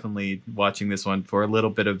 We're definitely watching this one for a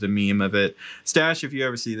little bit of the meme of it. Stash, if you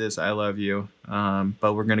ever see this, I love you,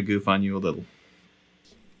 but we're going to goof on you a little.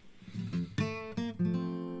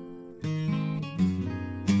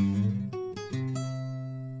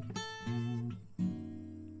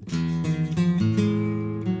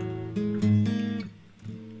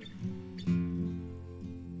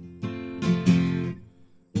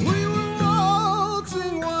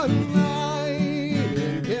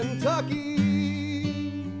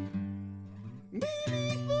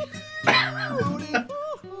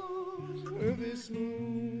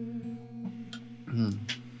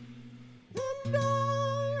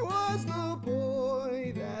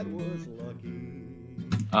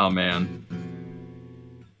 Oh, man.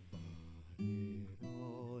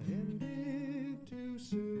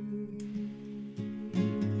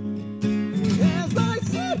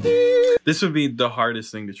 This would be the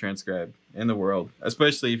hardest thing to transcribe in the world,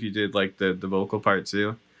 especially if you did like the vocal part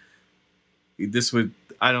too. This would,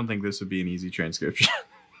 I don't think this would be an easy transcription.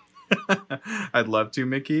 I'd love to,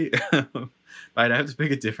 Mickey, but I'd have to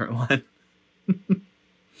pick a different one.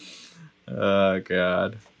 Oh,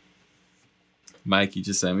 God. Mike, you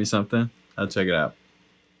just sent me something? I'll check it out.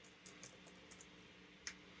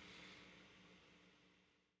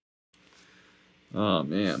 Oh,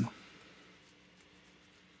 man.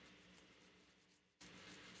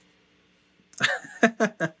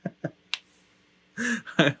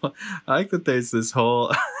 I like that there's this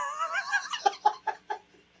whole...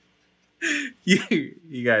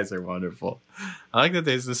 you guys are wonderful. I like that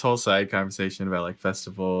there's this whole side conversation about like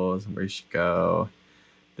festivals and where you should go,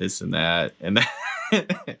 this and that, and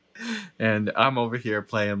and I'm over here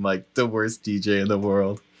playing like the worst DJ in the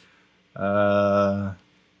world. I'm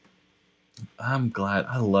glad.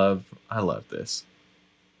 I love this.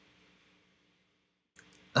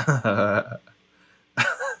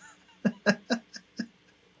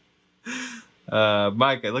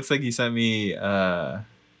 Mike, it looks like you sent me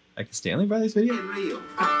like a Stanley Brothers video.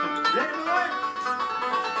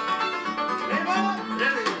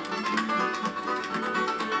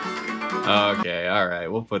 Okay, all right,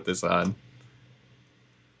 we'll put this on.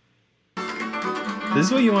 This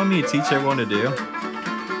is what you want me to teach everyone to do?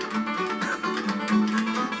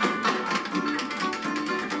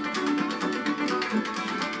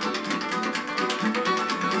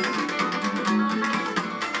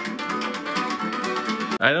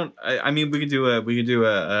 I mean, we could do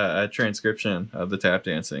a transcription of the tap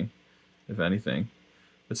dancing, if anything.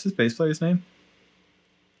 What's his bass player's name?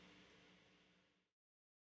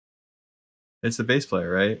 It's the bass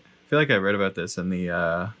player, right? I feel like I read about this in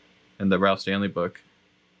the Ralph Stanley book.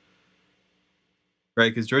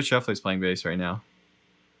 Right, because George Shuffler's playing bass right now.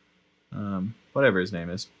 Whatever his name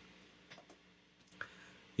is.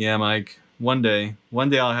 Yeah, Mike. One day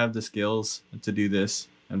I'll have the skills to do this,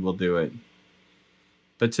 and we'll do it.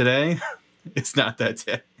 But today, it's not that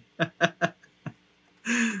day.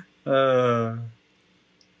 All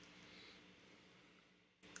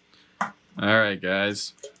right,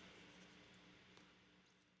 guys.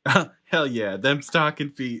 Hell yeah, them stocking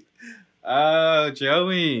feet. Oh,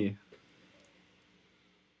 Joey.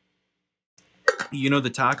 You know the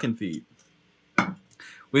talking feet.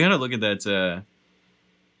 We gotta look at that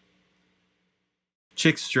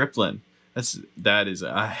Chick Striplin. That is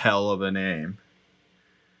a hell of a name.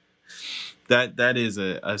 That is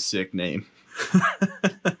a sick name.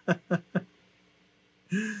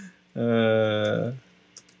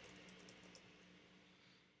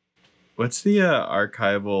 What's the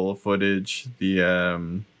archival footage?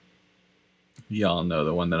 The y'all know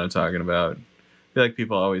the one that I'm talking about. I feel like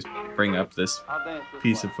people always bring up this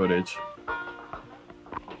piece of footage.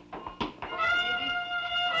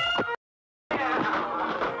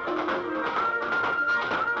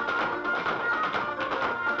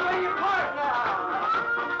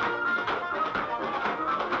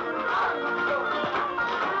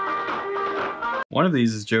 One of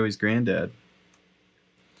these is Joey's granddad.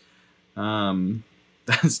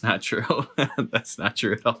 That's not true. That's not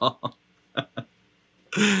true at all.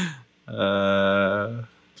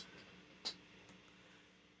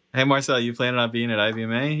 Hey Marcel, you planning on being at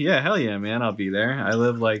IBMA? Yeah, hell yeah, man, I'll be there. I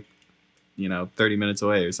live like, 30 minutes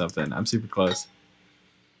away or something. I'm super close.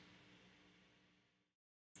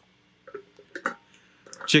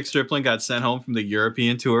 Chick Striplin got sent home from the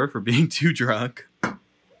European tour for being too drunk.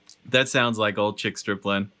 That sounds like old Chick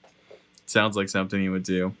Striplin. Sounds like something he would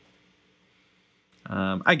do.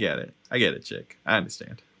 I get it. I get it, Chick. I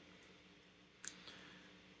understand.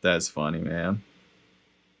 That's funny, man.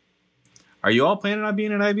 Are you all planning on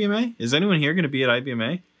being at IBMA? Is anyone here going to be at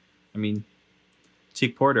IBMA? I mean,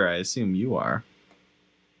 Chick Porter, I assume you are.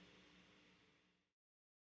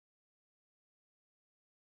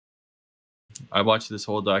 I watched this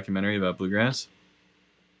whole documentary about bluegrass.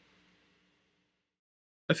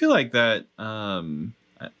 I feel like that,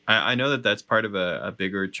 I know that that's part of a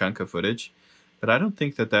bigger chunk of footage, but I don't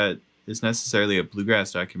think that is necessarily a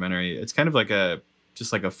bluegrass documentary. It's kind of like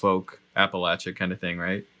just like a folk Appalachia kind of thing,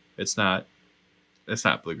 right? It's not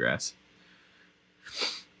bluegrass.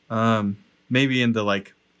 Maybe in the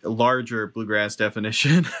like larger bluegrass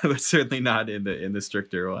definition, but certainly not in the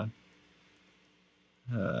stricter one.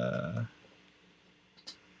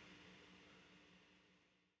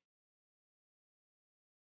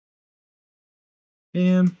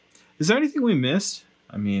 And is there anything we missed?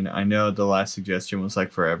 I mean, I know the last suggestion was like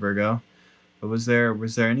forever ago, but was there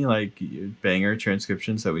any like banger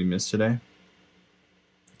transcriptions that we missed today?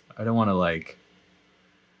 I don't want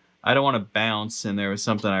to bounce, and there was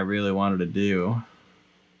something I really wanted to do.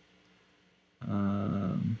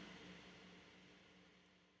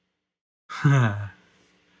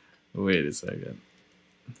 Wait a second.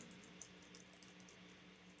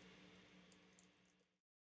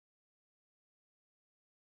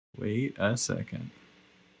 Wait a second.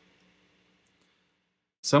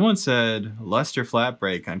 Someone said Lester Flat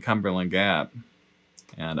break on Cumberland Gap,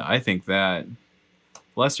 and I think that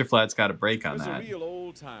Lester Flat's got a break on that.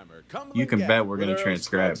 You can bet we're going to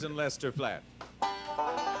transcribe.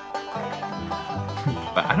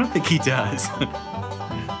 But I don't think he does.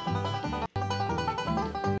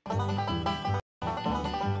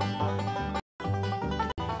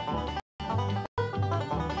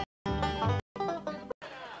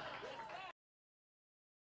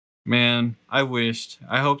 Man, I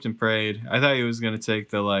hoped and prayed. I thought he was going to take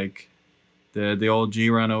the old G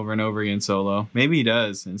run over and over again solo. Maybe he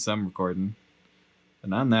does in some recording, but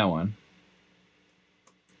not in that one.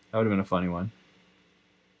 That would have been a funny one.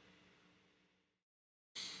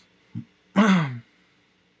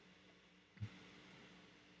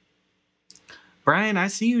 Brian, I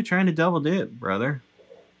see you trying to double dip, brother.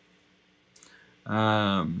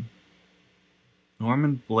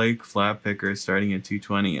 Norman Blake flat picker starting at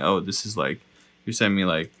 220. Oh, this is like, you're sending me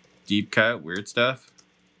like deep cut, weird stuff.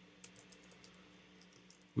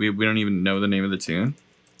 We don't even know the name of the tune.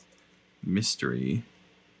 Mystery.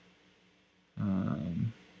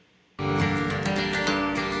 Sounds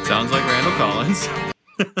like Randall Collins.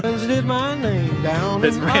 Did my name down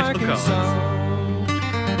It's in Randall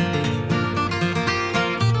Arkansas.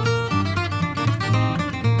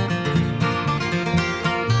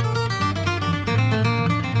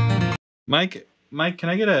 Mike, can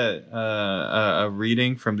I get a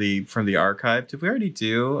reading from the archive? Did we already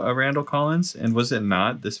do a Randall Collins? And was it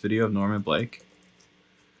not this video of Norman Blake?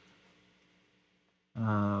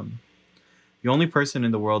 The only person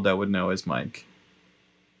in the world that would know is Mike.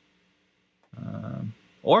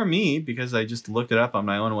 Or me, because I just looked it up on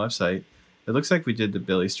my own website. It looks like we did the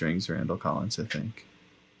Billy Strings Randall Collins, I think.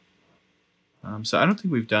 So I don't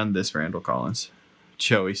think we've done this Randall Collins.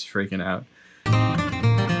 Joey's freaking out.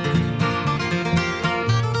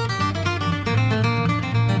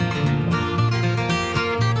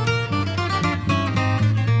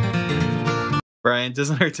 Brian,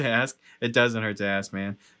 doesn't hurt to ask. It doesn't hurt to ask,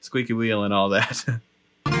 man. Squeaky wheel and all that.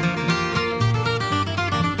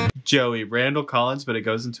 Joey, Randall Collins, but it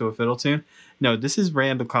goes into a fiddle tune? No, this is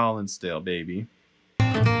Randall Collins still, baby.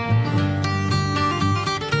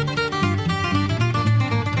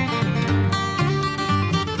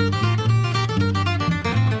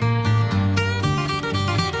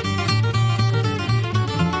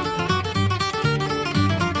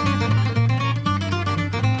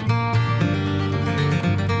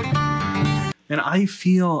 And I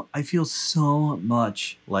feel so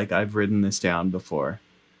much like I've written this down before.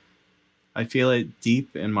 I feel it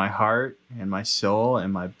deep in my heart and my soul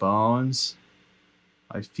and my bones.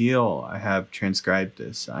 I feel I have transcribed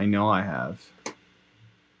this. I know I have.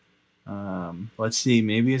 Let's see.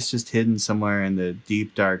 Maybe it's just hidden somewhere in the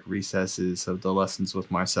deep, dark recesses of the Lessons with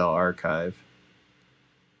Marcel archive.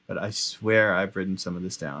 But I swear I've written some of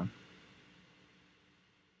this down.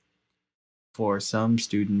 For some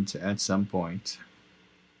student at some point.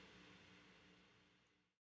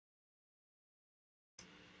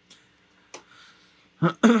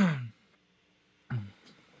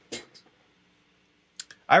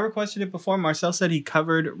 I requested it before. Marcel said he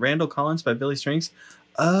covered Randall Collins by Billy Strings.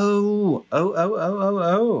 Oh.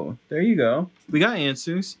 There you go. We got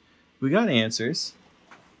answers.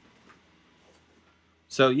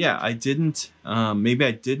 So yeah, I didn't, maybe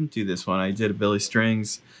I didn't do this one. I did a Billy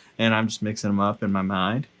Strings and I'm just mixing them up in my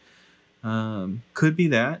mind. Could be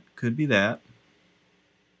that.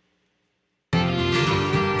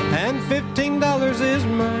 And $15 is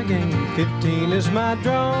my game, 15 is my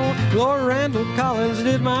draw. Lord Randall Collins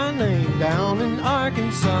is my name down in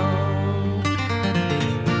Arkansas.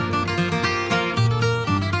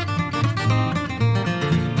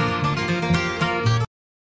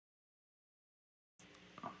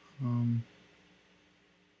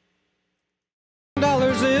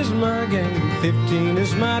 $15 is my game, 15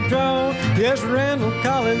 is my draw. Yes, Randall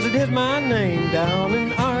Collins, it is my name down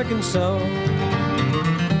in Arkansas.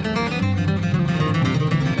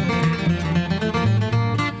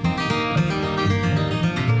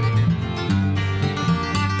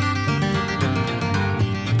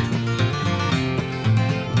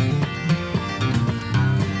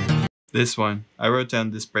 This one. I wrote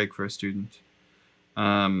down this break for a student.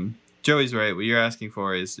 Joey's right. What you're asking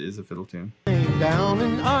for is a fiddle tune. Down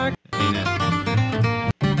in Arkansas. Ain't it?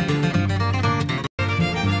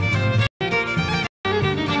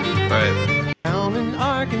 Right. Down in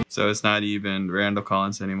Arkansas. So it's not even Randall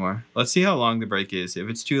Collins anymore. Let's see how long the break is. If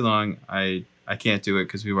it's too long, I can't do it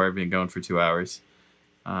because we've already been going for 2 hours.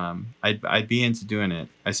 I'd be into doing it.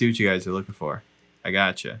 I see what you guys are looking for. I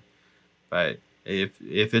gotcha. But if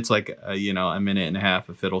it's like a minute and a half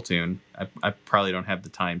of fiddle tune, I probably don't have the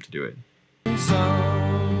time to do it.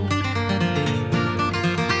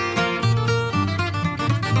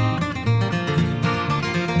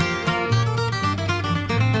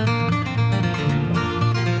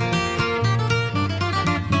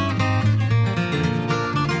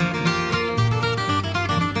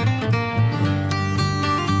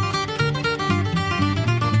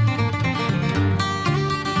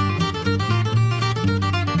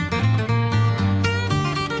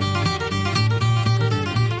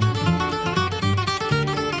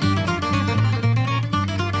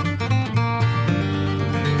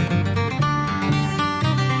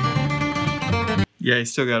 Yeah, I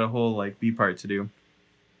still got a whole like B part to do.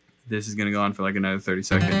 This is gonna go on for like another 30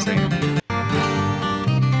 seconds.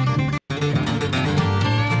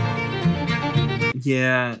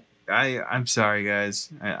 Yeah, I'm sorry guys.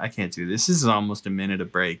 I can't do this. This is almost a minute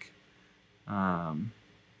of break.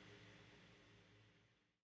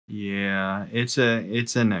 Yeah, it's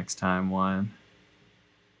a next time one.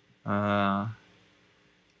 But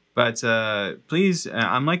please,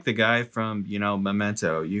 I'm like the guy from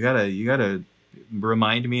Memento. You gotta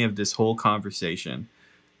remind me of this whole conversation.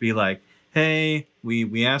 Be like, hey,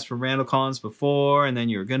 we asked for Randall Collins before, and then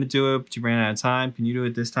you were gonna do it, but you ran out of time. Can you do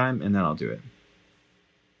it this time? And then I'll do it.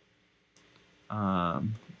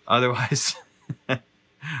 Otherwise,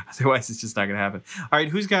 Otherwise, it's just not gonna happen. All right,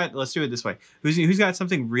 who's got? Let's do it this way. Who's got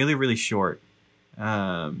something really really short?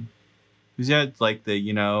 Who's got like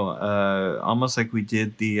the almost like we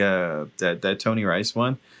did the that Tony Rice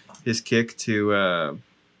one, his kick to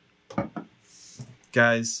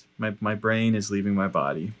guys. My brain is leaving my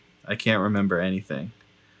body. I can't remember anything.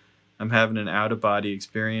 I'm having an out of body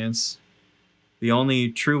experience. The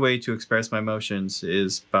only true way to express my emotions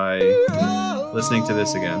is by listening to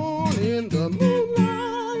this again.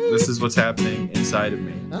 This is what's happening inside of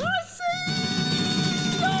me.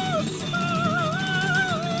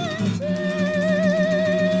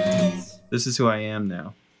 This is who I am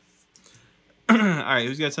now. All right,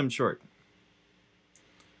 who's got something short?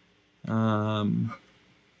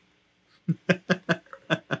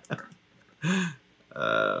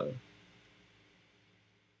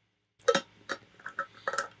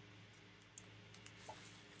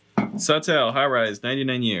 Sawtelle, High Rise,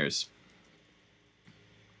 99 years.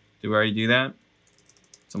 Did we already do that?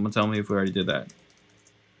 Someone tell me if we already did that.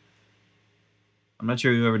 I'm not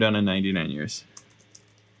sure we've ever done a 99 years.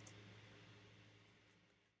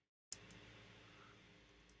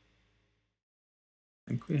 I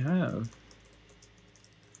think we have.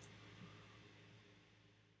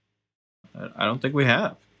 I don't think we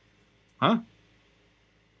have. Huh?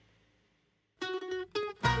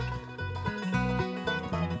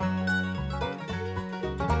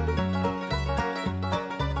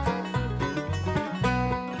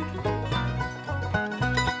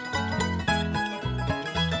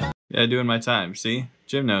 Yeah, doing my time. See?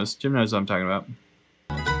 Jim knows. Jim knows what I'm talking about.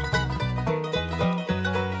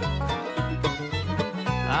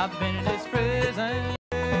 I've been in this prison.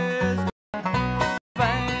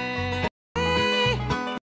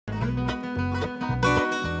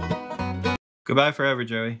 Goodbye forever,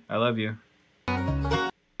 Joey. I love you. I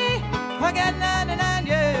got 99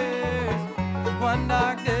 years, one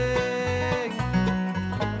dark day.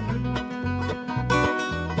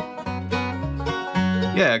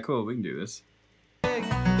 Yeah, cool. We can do this.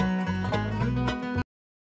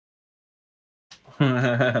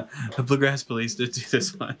 The Bluegrass Police did do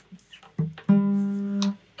this one.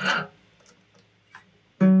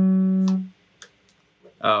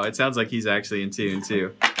 Oh, it sounds like he's actually in tune,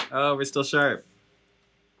 too. Oh, we're still sharp.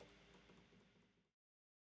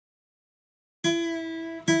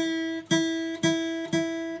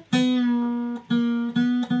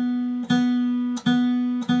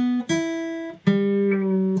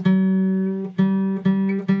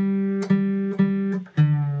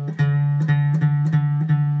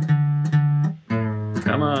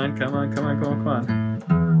 Come on, come on, come on, come on, come on.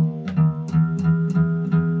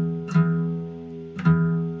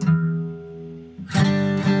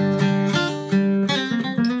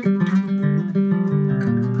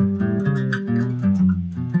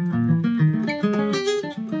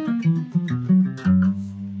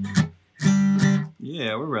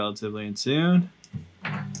 Yeah, we're relatively in tune.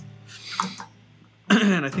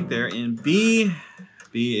 And I think they're in B.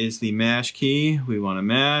 B is the mash key. We want to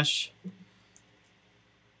mash.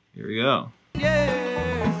 Here we go.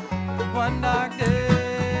 Yeah, one dark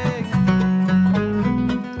day.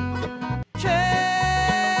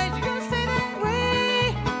 Change, you're gonna stay that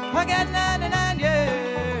way. I got 99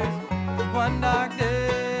 years, one dark day.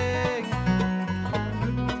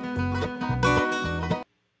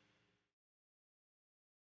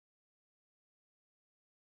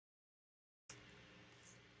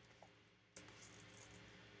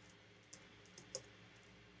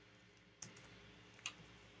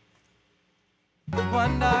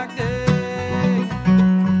 One dark day.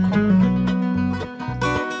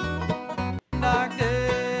 Dark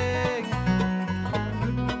day.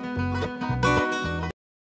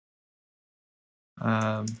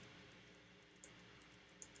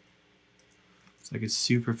 It's like a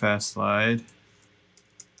super fast slide.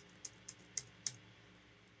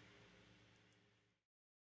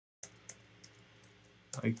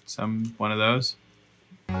 Like one of those.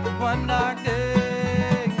 One dark day.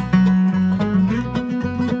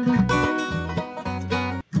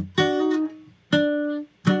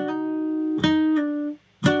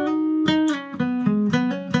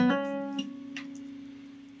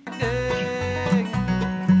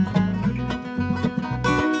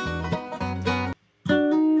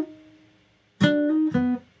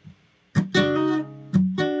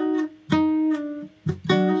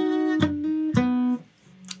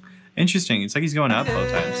 Interesting. It's like he's going up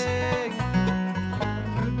both times.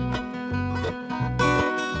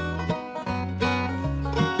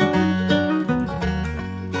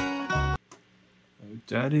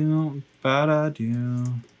 Da-do, ba-da-do.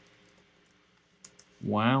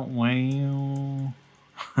 Wow, wow.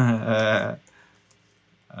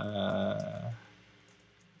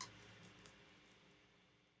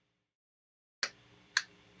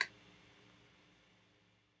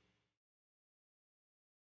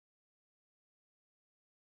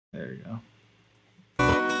 There we go.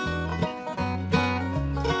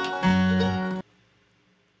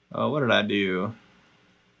 Oh, what did I do?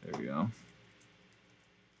 There we go.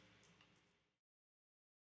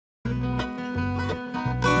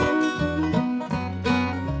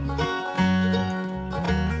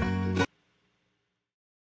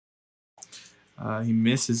 He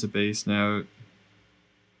misses a bass note.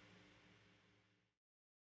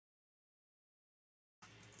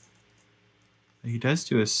 He does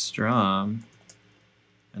do a strum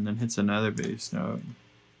and then hits another bass note.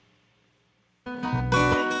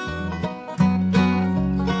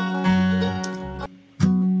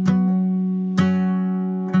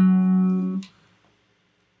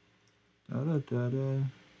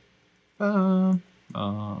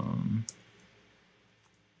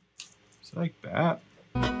 It's like that.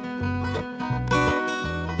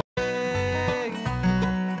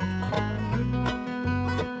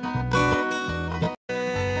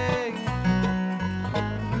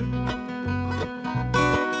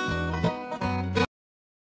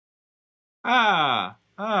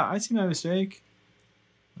 I see my mistake.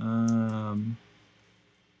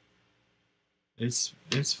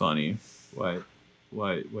 It's funny what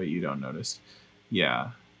you don't notice. Yeah.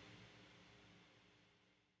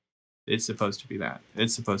 It's supposed to be that.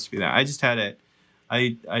 It's supposed to be that. I just had it.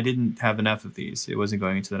 I didn't have enough of these. It wasn't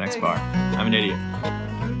going into the next bar. I'm an idiot.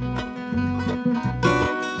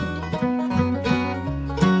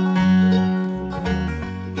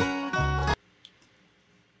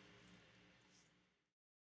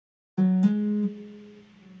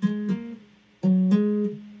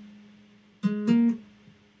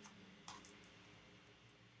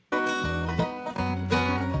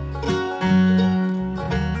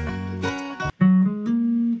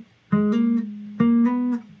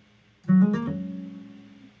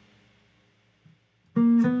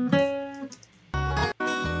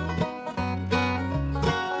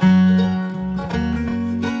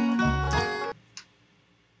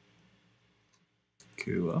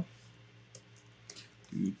 Cool.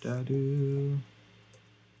 Do-da-do.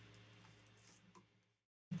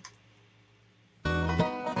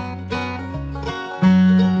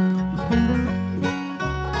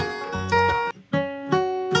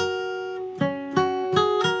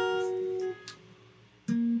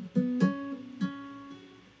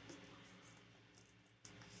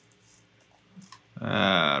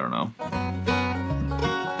 I don't know.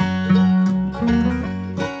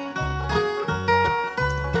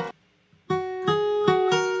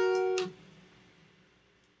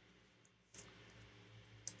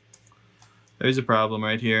 There's a problem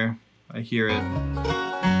right here. I hear it.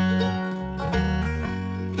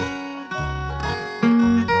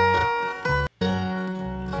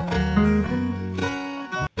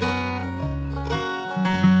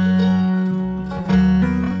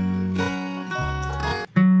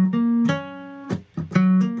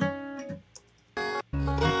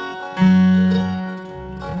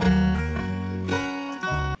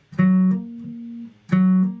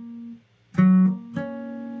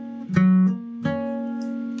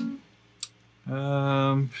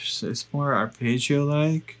 It's more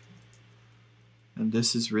arpeggio-like, and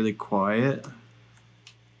this is really quiet.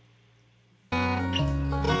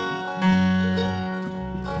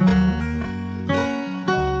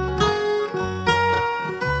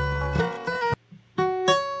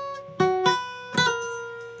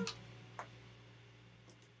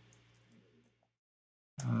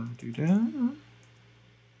 Do that.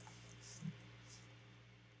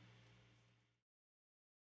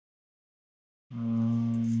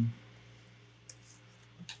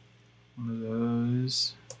 One of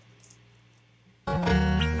those.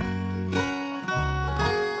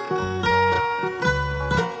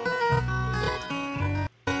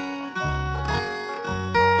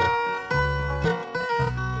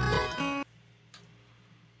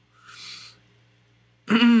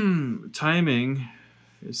 Timing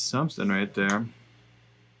is something right there.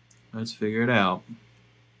 Let's figure it out.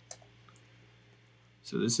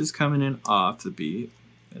 So this is coming in off the beat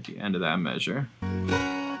at the end of that measure.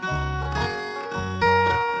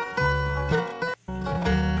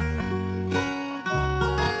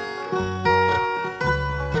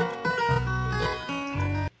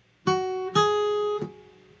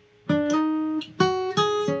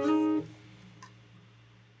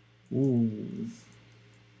 Ooh.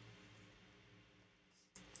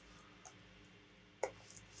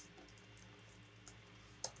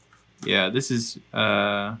 Yeah, this is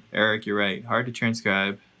Eric, you're right. Hard to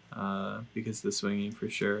transcribe because of the swinging for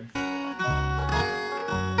sure.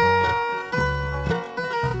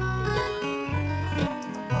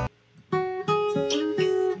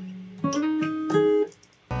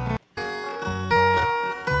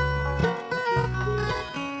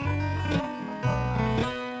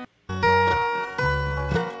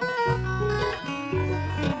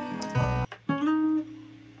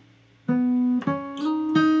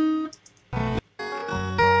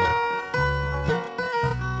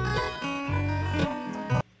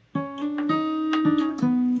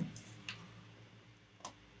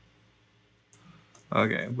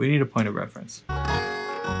 Okay, we need a point of reference.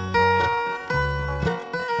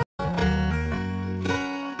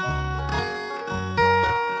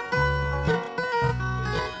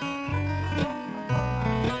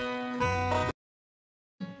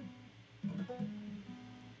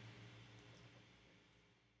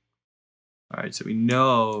 Alright, so we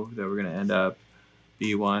know that we're going to end up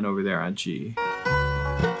B1 over there on G.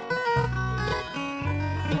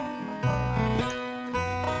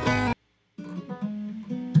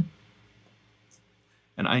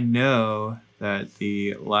 And I know that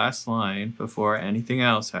the last line before anything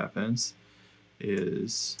else happens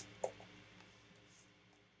is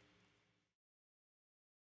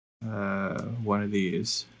one of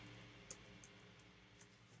these.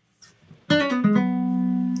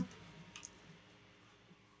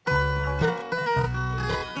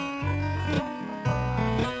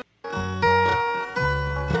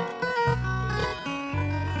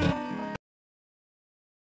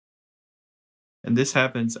 And this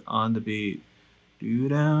happens on the beat.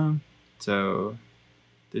 Doo-down. So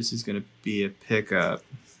this is going to be a pickup.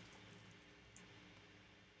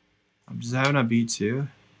 I'm just having a beat 2.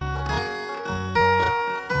 It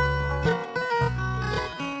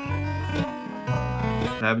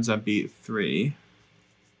happens on beat 3.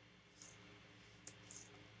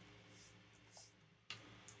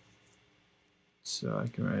 So I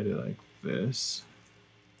can write it like this.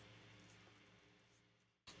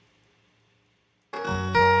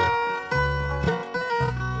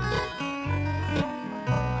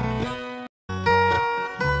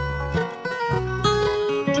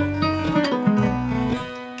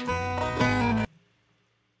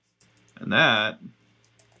 And that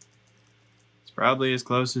is probably as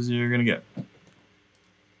close as you're gonna get.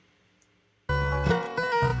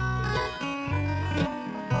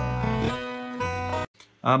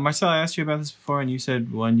 Marcel, I asked you about this before, and you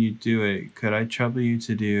said when you do it, could I trouble you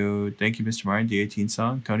to do "Thank You, Mr. Martin," the 18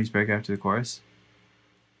 song, Tony's break after the chorus?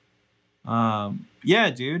 Yeah,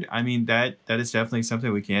 dude. I mean, that is definitely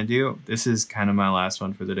something we can do. This is kind of my last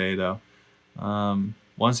one for the day, though.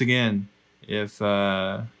 Once again, if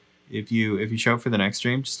you show up for the next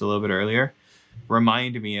stream just a little bit earlier,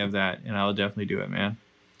 remind me of that, and I'll definitely do it, man.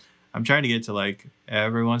 I'm trying to get to like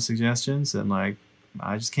everyone's suggestions, and like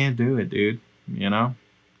I just can't do it, dude. You know,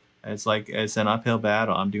 it's like it's an uphill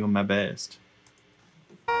battle. I'm doing my best.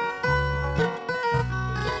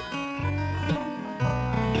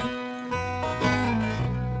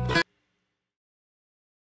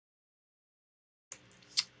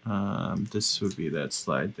 This would be that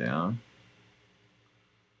slide down.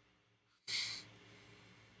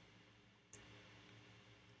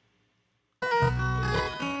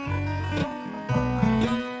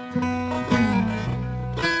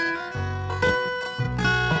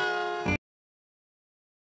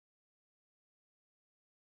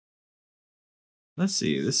 Let's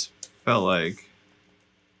see, this felt like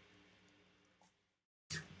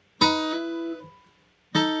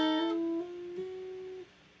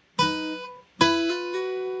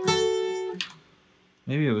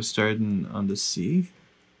maybe it was starting on the C.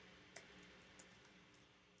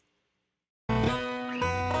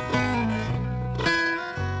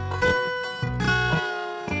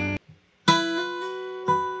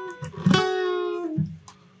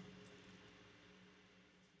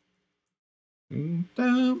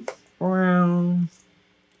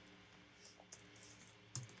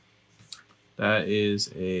 That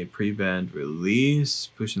is a pre-bend release,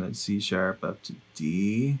 pushing that C sharp up to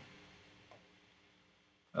D.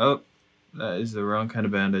 Oh, that is the wrong kind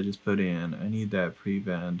of bend I just put in. I need that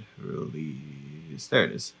pre-bend release. There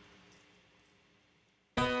it is.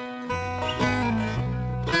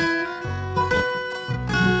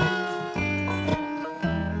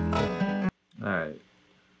 Alright.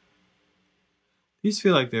 These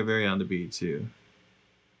feel like they're very on the beat too.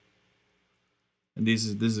 And this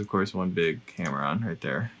is of course one big hammer-on right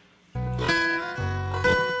there.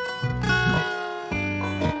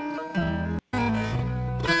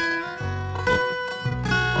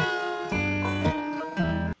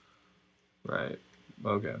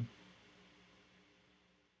 Okay.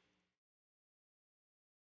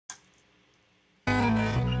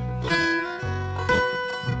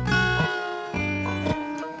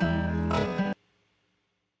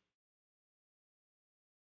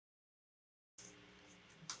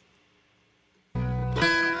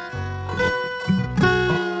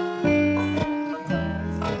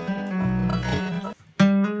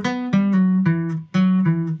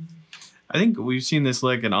 I think we've seen this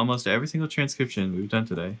lick in almost every single transcription we've done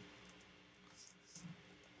today.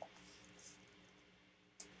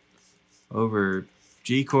 Over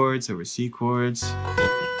G chords, over C chords.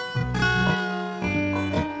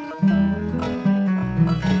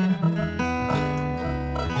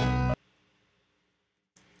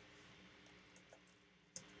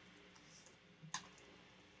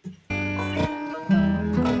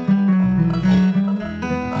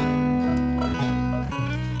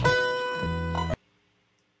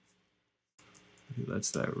 He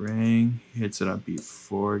lets that ring, he hits it on beat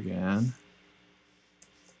 4 again.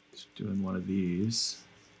 He's doing one of these.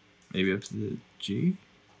 Maybe up to the G.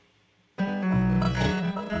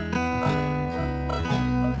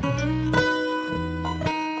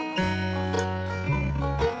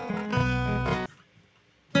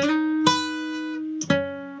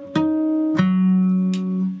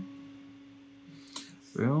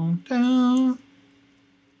 Roll down.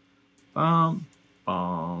 Bum,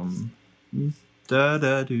 bum. Da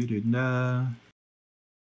da do do da.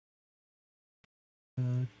 Da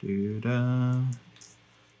do da.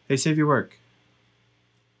 Hey, save your work.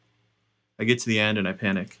 I get to the end and I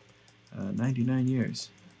panic. 99 years.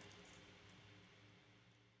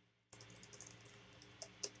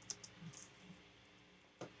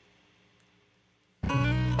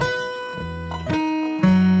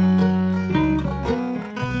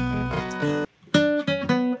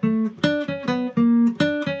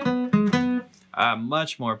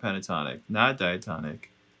 Much more pentatonic, not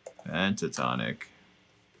diatonic. Pentatonic.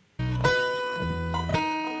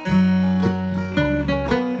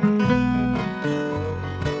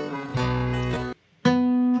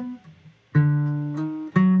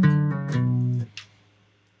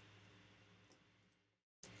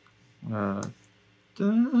 Da,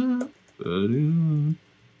 ba-doo,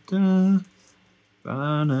 da,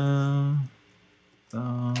 ba-na,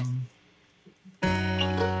 dum.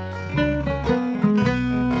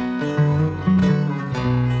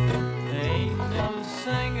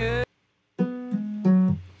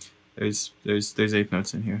 There's 8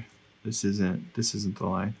 notes in here. This isn't the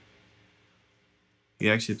line. He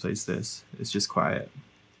actually plays this. It's just quiet.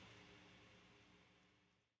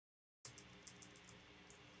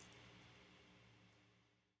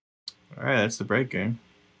 All right, that's the break game.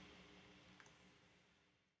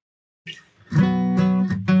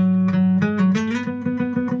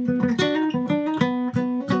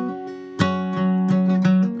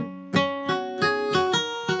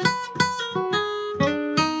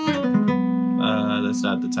 That's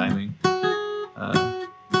not the timing.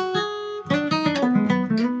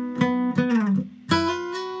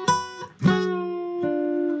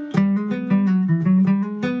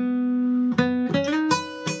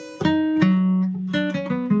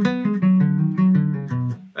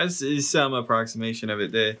 That's some approximation of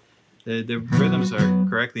it. The rhythms are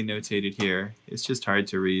correctly notated here. It's just hard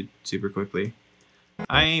to read super quickly.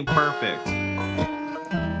 I ain't perfect.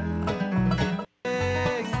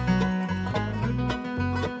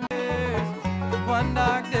 One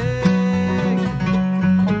dark day.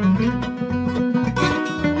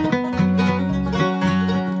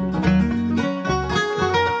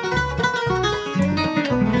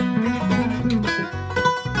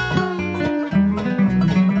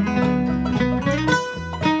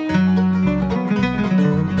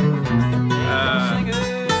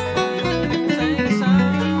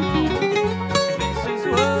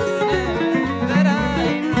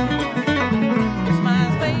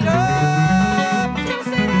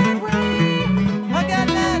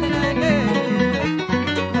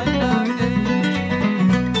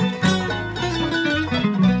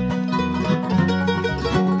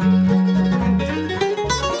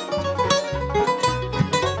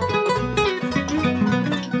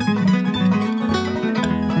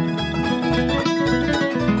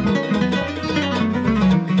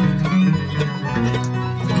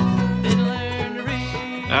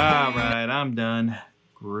 I'm done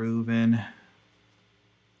grooving.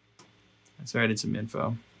 Sorry, I did some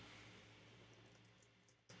info.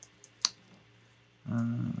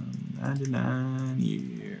 99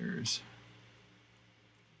 years.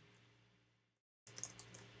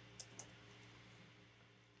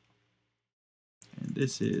 And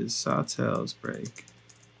this is Sawtelle's break.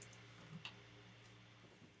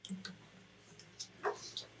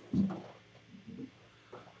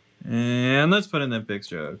 And let's put in the pick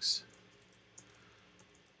strokes.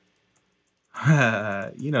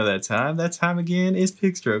 You know that time. That time again is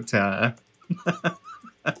pick stroke time.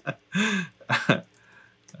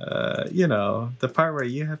 You know, the part where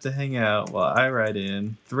you have to hang out while I write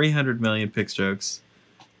in 300 million pick strokes.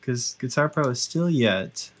 Because Guitar Pro is still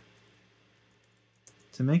yet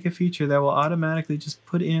to make a feature that will automatically just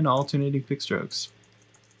put in alternating pick strokes.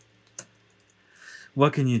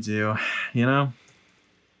 What can you do, you know?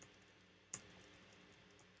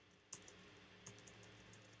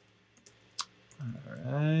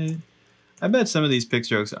 Alright. I bet some of these pick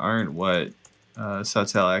strokes aren't what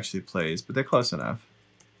Sawtelle actually plays, but they're close enough.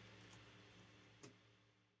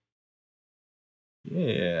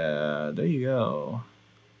 Yeah, there you go.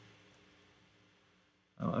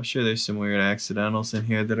 Oh, I'm sure there's some weird accidentals in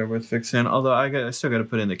here that are worth fixing. Although I still got to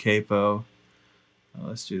put in the capo. Oh,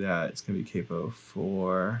 let's do that. It's gonna be capo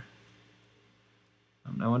 4.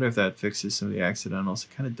 I wonder if that fixes some of the accidentals.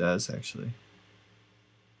 It kind of does actually.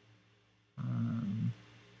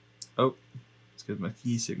 Oh, it's because my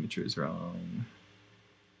key signature is wrong.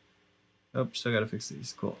 Oh, still got to fix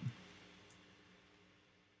these. Cool.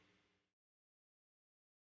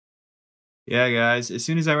 Yeah, guys, as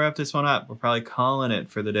soon as I wrap this one up, we're probably calling it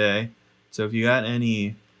for the day. So if you got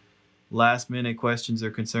any last-minute questions or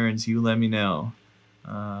concerns, you let me know.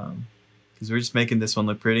 Because we're just making this one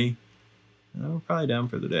look pretty. We're probably done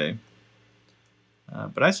for the day.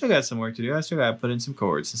 But I still got some work to do. I still got to put in some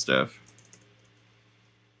chords and stuff.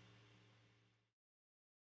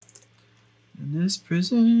 In this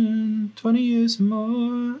prison, 20 years or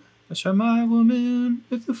more, I shot my woman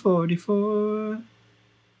with the 44.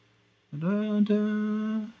 Da,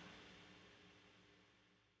 da.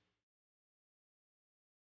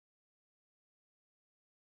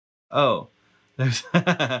 Oh, there's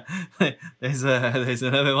there's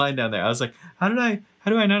another line down there. I was like, how do I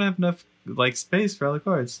not have enough like space for all the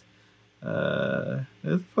chords?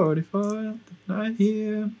 44 right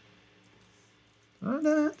here. One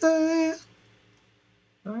dark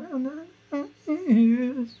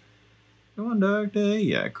day.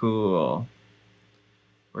 Yeah, cool.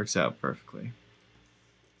 Works out perfectly.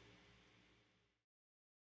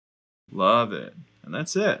 Love it. And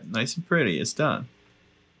that's it. Nice and pretty. It's done.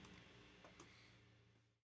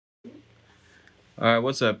 Alright,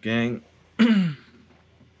 what's up, gang?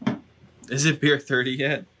 Is it beer 30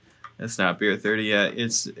 yet? It's not beer 30 yet.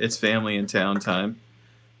 It's family in town time.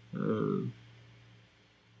 I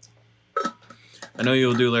know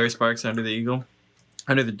you'll do Larry Sparks under the eagle.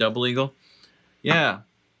 Under the double eagle. Yeah,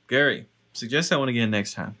 Gary. Suggest that one again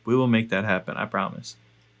next time. We will make that happen. I promise.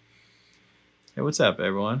 Hey, what's up,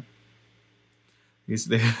 everyone? There's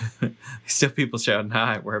still people shouting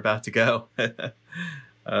hi. We're about to go.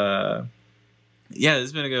 Yeah, this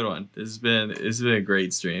has been a good one. This has been a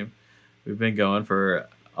great stream. We've been going for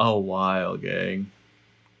a while, gang.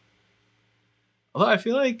 Although I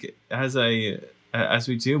feel like as we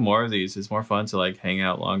do more of these, it's more fun to like hang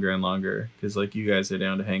out longer and longer because like you guys are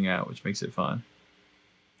down to hang out, which makes it fun.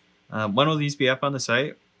 When will these be up on the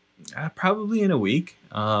site? Probably in a week.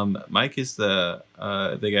 Mike is the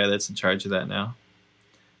guy that's in charge of that now.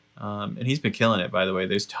 And he's been killing it, by the way.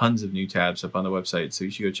 There's tons of new tabs up on the website, so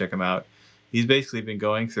you should go check him out. He's basically been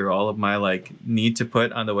going through all of my like need to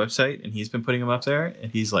put on the website, and he's been putting them up there,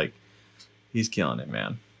 and he's killing it,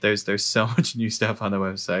 man. There's so much new stuff on the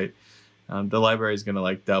website. The library is gonna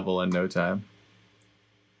like double in no time.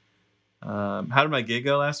 How did my gig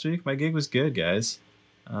go last week? My gig was good, guys.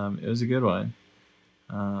 It was a good one.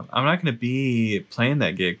 I'm not going to be playing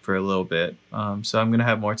that gig for a little bit, so I'm going to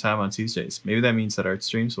have more time on Tuesdays. Maybe that means that our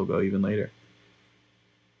streams will go even later.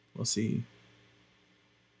 We'll see.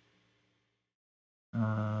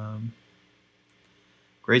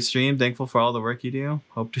 Great stream. Thankful for all the work you do.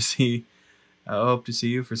 Hope to see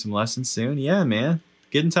you for some lessons soon. Yeah, man.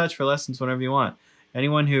 Get in touch for lessons whenever you want.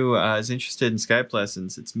 Anyone who is interested in Skype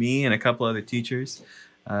lessons, it's me and a couple other teachers.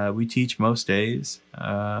 We teach most days.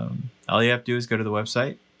 All you have to do is go to the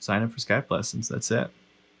website, sign up for Skype lessons. That's it.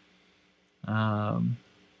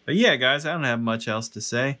 But yeah, guys, I don't have much else to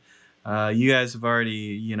say. You guys have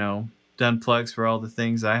already, done plugs for all the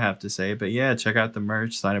things I have to say. But yeah, check out the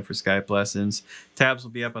merch, sign up for Skype lessons. Tabs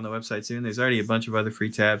will be up on the website soon. There's already a bunch of other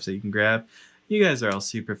free tabs that you can grab. You guys are all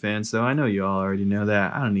super fans, though. I know you all already know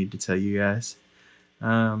that. I don't need to tell you guys.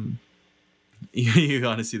 You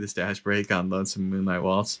want to see the stash break on Lonesome Moonlight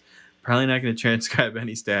Waltz. Probably not going to transcribe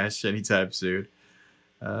any stash anytime soon.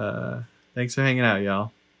 Thanks for hanging out,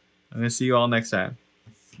 y'all. I'm going to see you all next time.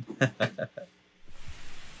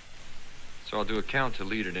 So I'll do a count to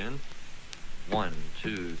lead it in. 1,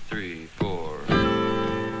 2, 3, 4.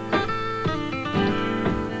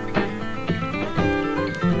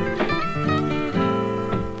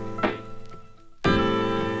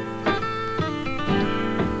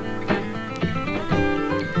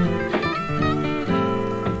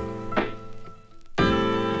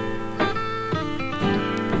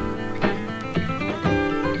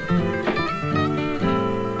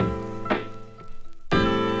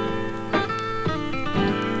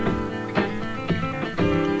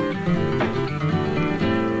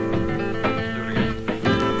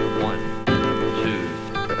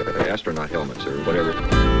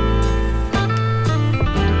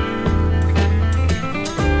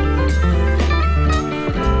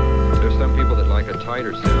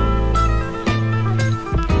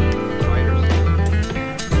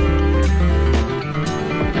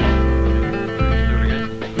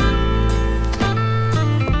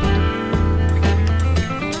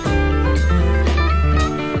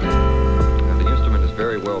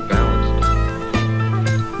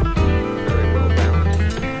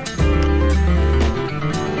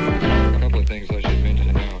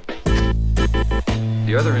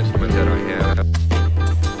 The other instrument that I have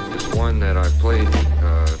is one that I've played,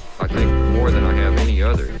 I think, more than I have any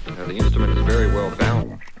other. The instrument is very well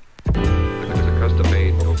balanced. It's a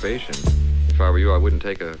custom-made ovation. If I were you, I wouldn't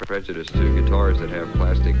take a prejudice to guitars that have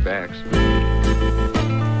plastic backs.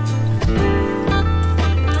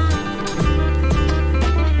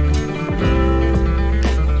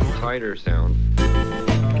 Tighter sound.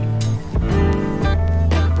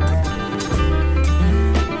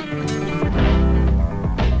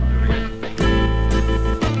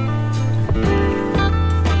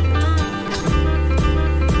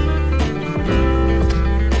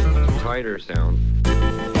 Tighter sound.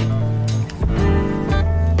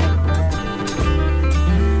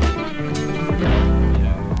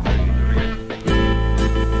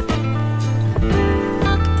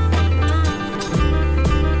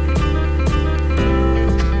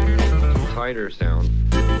 Tighter sound.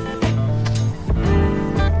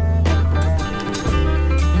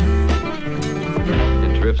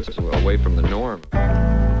 It drifts away from the norm.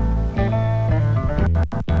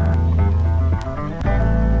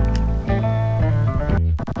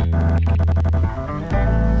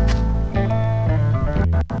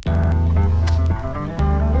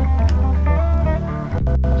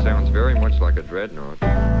 Sounds very much like a dreadnought.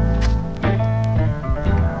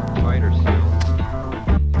 Tighter sound.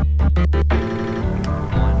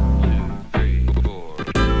 1, 2, 3, 4.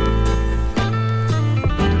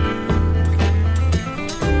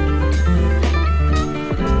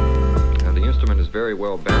 Now the instrument is very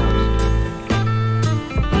well balanced.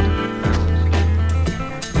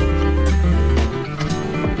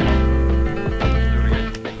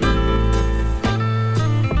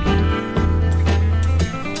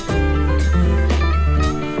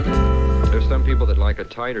 There's some people that like a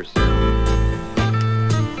tighter sound.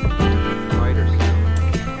 Tighter sound.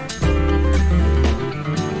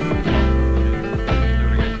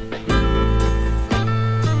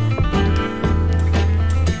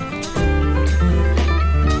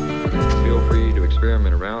 Feel free to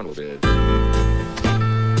experiment around with it. Balance.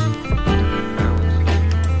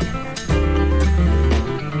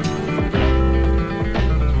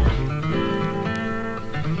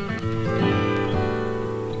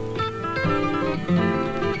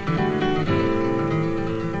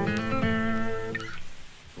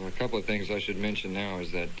 Well, a couple of things I should mention now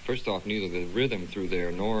is that, first off, neither the rhythm through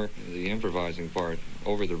there nor the improvising part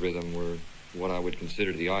over the rhythm were what I would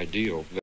consider the ideal.